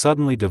 had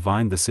suddenly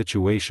divined the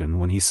situation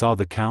when he saw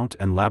the Count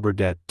and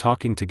Labradette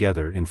talking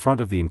together in front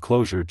of the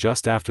enclosure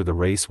just after the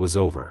race was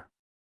over.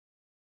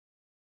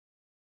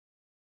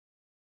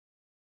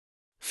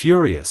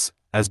 Furious,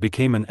 as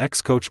became an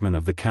ex-coachman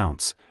of the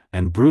Count's,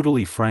 and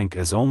brutally frank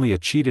as only a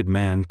cheated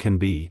man can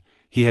be,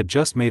 he had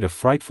just made a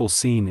frightful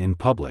scene in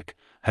public,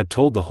 had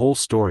told the whole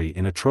story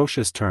in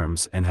atrocious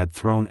terms and had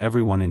thrown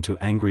everyone into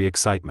angry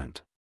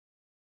excitement.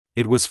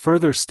 It was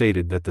further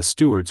stated that the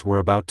stewards were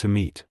about to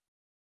meet.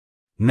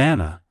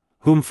 Nana,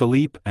 whom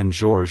Philippe and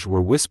Georges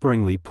were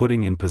whisperingly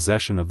putting in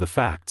possession of the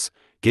facts,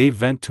 gave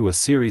vent to a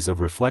series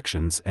of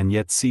reflections and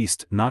yet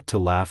ceased not to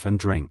laugh and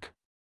drink.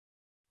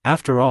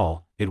 After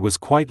all, it was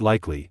quite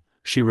likely,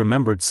 she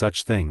remembered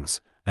such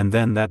things, and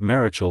then that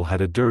Marichal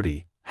had a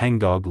dirty,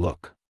 hangdog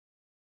look.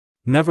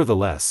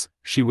 Nevertheless,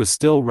 she was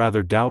still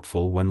rather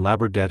doubtful when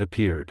Labradette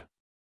appeared.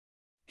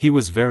 He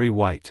was very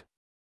white.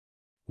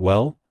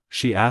 "Well?"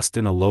 she asked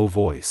in a low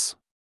voice.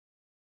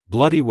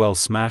 "Bloody well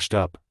smashed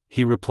up,"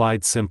 he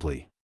replied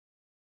simply.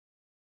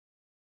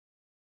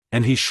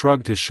 And he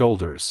shrugged his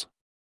shoulders.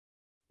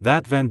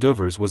 That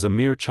Vandevers was a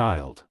mere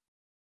child.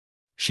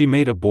 She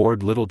made a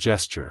bored little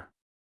gesture.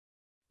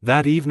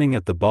 That evening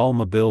at the Bal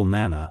Mobile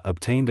Nana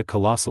obtained a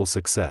colossal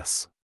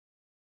success.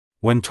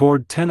 When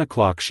toward 10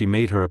 o'clock she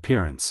made her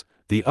appearance,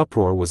 the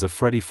uproar was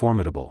already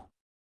formidable.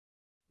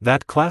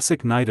 That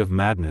classic night of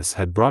madness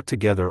had brought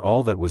together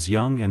all that was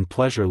young and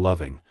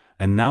pleasure-loving,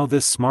 and now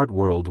this smart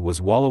world was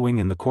wallowing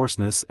in the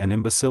coarseness and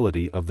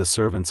imbecility of the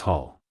servants'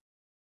 hall.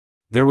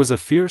 There was a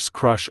fierce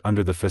crush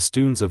under the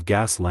festoons of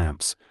gas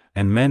lamps,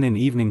 and men in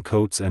evening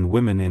coats and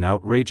women in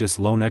outrageous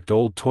low-necked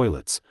old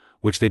toilets,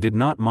 which they did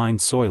not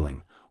mind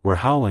soiling, were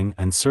howling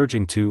and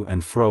surging to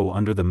and fro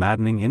under the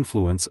maddening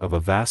influence of a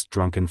vast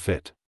drunken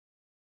fit.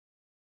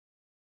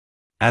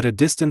 At a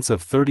distance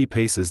of 30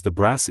 paces the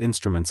brass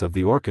instruments of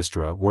the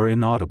orchestra were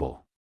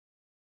inaudible.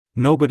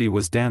 Nobody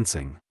was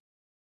dancing.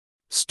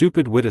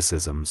 Stupid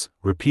witticisms,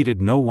 repeated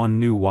no one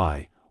knew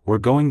why, were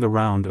going the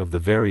round of the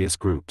various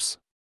groups.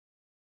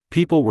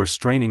 People were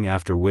straining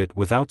after wit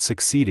without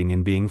succeeding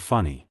in being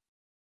funny.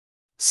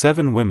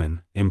 7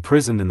 women,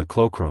 imprisoned in the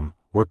cloakroom,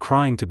 were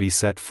crying to be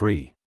set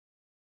free.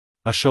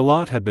 A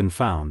shallot had been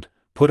found,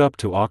 put up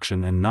to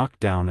auction and knocked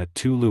down at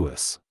 2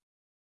 louis.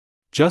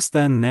 Just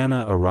then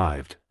Nana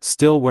arrived,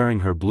 still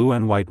wearing her blue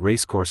and white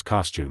racecourse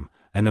costume,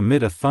 and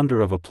amid a thunder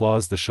of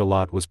applause the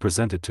shallot was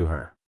presented to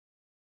her.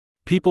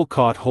 People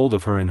caught hold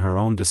of her in her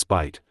own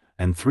despite,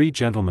 and 3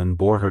 gentlemen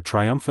bore her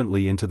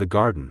triumphantly into the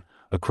garden,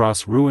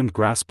 across ruined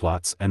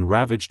grassplots and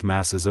ravaged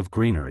masses of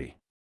greenery.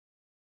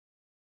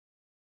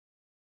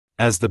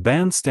 As the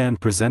bandstand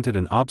presented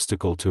an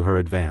obstacle to her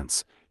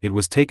advance, it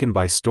was taken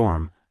by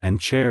storm, and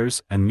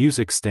chairs and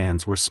music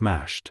stands were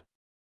smashed.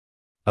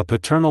 A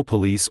paternal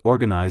police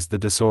organized the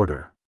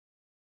disorder.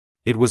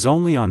 It was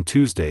only on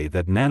Tuesday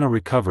that Nana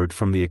recovered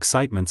from the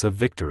excitements of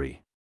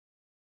victory.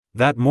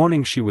 That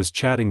morning she was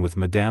chatting with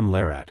Madame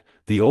Lerat,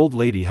 the old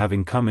lady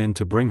having come in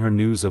to bring her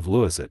news of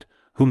Louiset,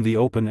 whom the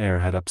open air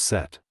had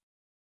upset.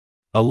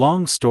 A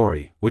long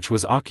story, which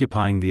was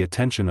occupying the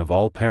attention of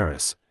all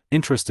Paris,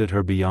 interested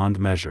her beyond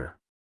measure.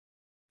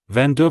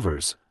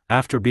 Vanduvers,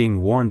 after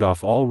being warned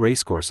off all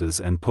racecourses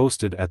and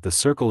posted at the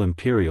Cercle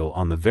Imperial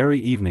on the very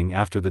evening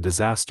after the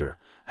disaster,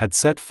 had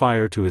set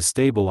fire to his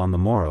stable on the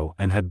morrow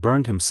and had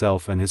burned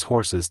himself and his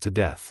horses to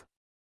death.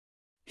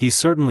 "He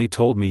certainly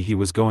told me he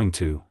was going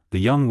to," the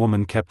young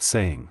woman kept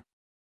saying.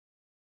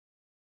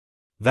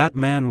 "That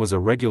man was a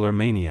regular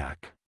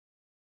maniac.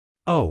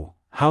 Oh,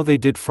 how they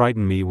did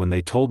frighten me when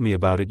they told me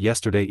about it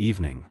yesterday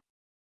evening.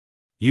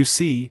 You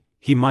see,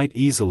 he might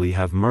easily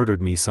have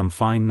murdered me some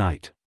fine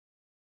night.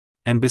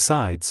 And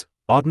besides,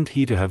 oughtn't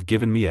he to have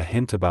given me a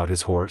hint about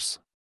his horse?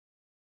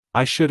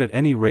 I should at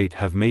any rate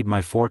have made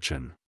my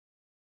fortune.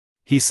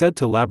 He said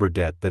to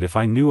Labradette that if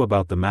I knew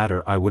about the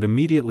matter I would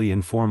immediately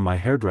inform my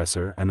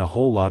hairdresser and a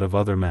whole lot of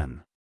other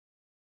men.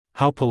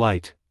 How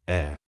polite,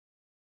 eh?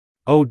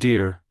 Oh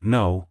dear,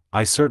 no,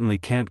 I certainly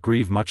can't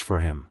grieve much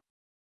for him."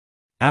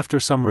 After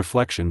some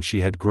reflection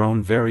she had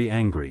grown very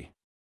angry.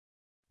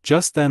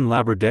 Just then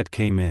Labradette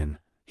came in.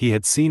 He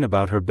had seen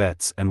about her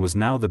bets and was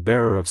now the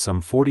bearer of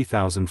some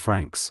 40,000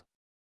 francs.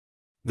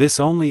 This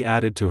only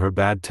added to her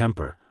bad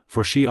temper,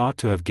 for she ought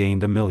to have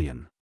gained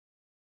 1,000,000.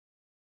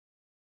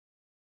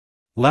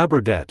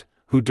 Labradette,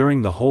 who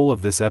during the whole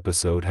of this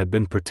episode had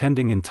been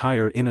pretending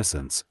entire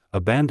innocence,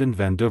 abandoned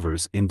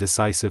Vanduvers in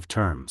decisive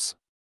terms.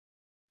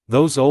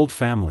 Those old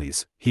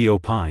families, he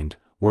opined,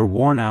 were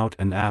worn out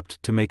and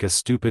apt to make a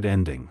stupid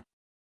ending.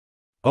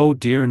 "Oh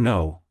dear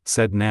no,"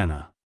 said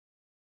Nana.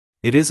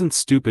 "It isn't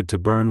stupid to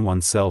burn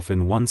oneself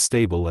in one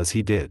stable as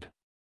he did.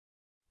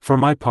 For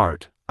my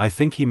part, I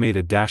think he made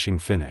a dashing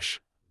finish,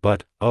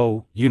 but,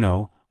 oh, you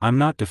know, I'm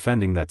not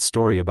defending that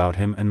story about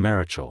him and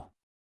Marichal.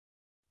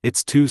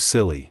 It's too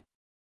silly.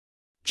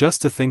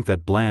 Just to think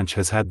that Blanche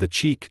has had the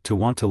cheek to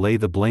want to lay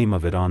the blame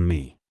of it on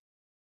me.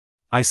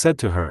 I said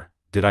to her,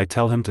 did I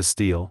tell him to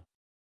steal?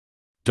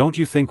 Don't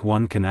you think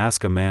one can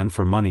ask a man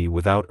for money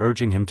without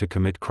urging him to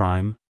commit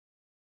crime?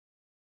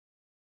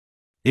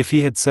 If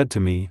he had said to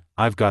me,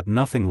 I've got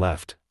nothing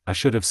left, I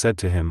should have said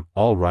to him,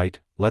 all right,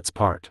 let's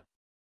part.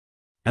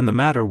 And the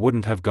matter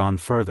wouldn't have gone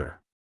further."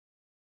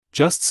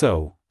 "Just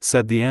so,"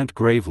 said the aunt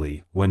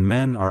gravely, "when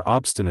men are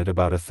obstinate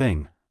about a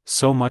thing,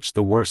 so much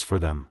the worse for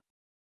them.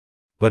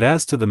 But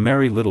as to the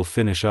merry little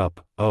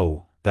finish-up,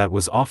 oh, that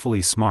was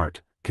awfully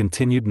smart,"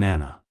 continued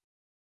Nana.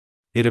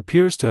 "It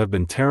appears to have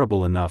been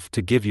terrible enough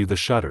to give you the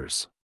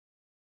shudders.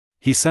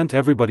 He sent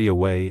everybody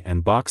away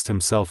and boxed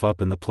himself up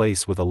in the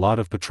place with a lot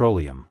of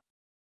petroleum.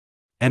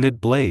 And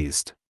it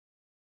blazed.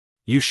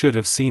 You should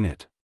have seen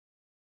it.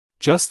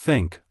 Just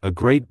think, a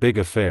great big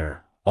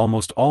affair,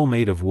 almost all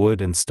made of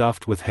wood and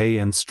stuffed with hay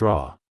and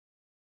straw.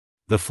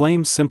 The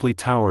flames simply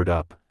towered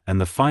up, and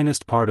the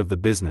finest part of the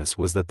business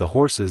was that the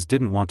horses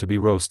didn't want to be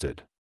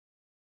roasted.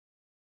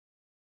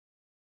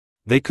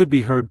 They could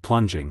be heard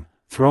plunging,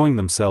 throwing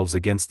themselves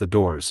against the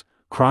doors,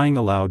 crying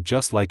aloud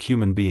just like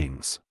human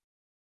beings.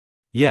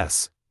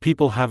 Yes,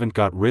 people haven't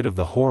got rid of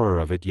the horror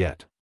of it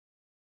yet."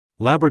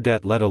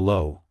 Labradette let a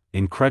low,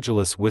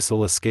 incredulous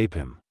whistle escape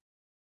him.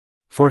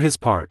 For his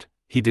part,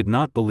 he did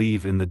not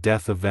believe in the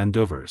death of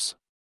Vanduvers.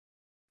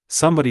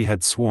 Somebody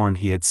had sworn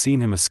he had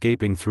seen him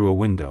escaping through a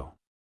window.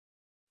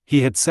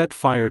 He had set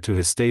fire to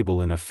his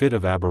stable in a fit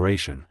of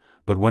aberration,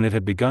 but when it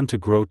had begun to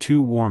grow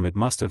too warm it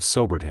must have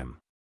sobered him.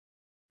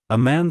 A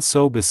man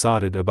so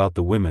besotted about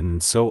the women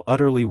and so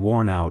utterly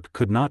worn out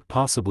could not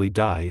possibly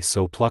die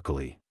so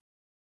pluckily.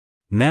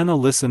 Nana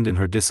listened in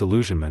her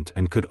disillusionment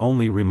and could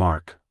only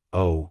remark,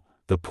 "Oh,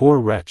 the poor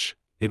wretch,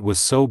 it was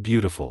so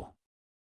beautiful."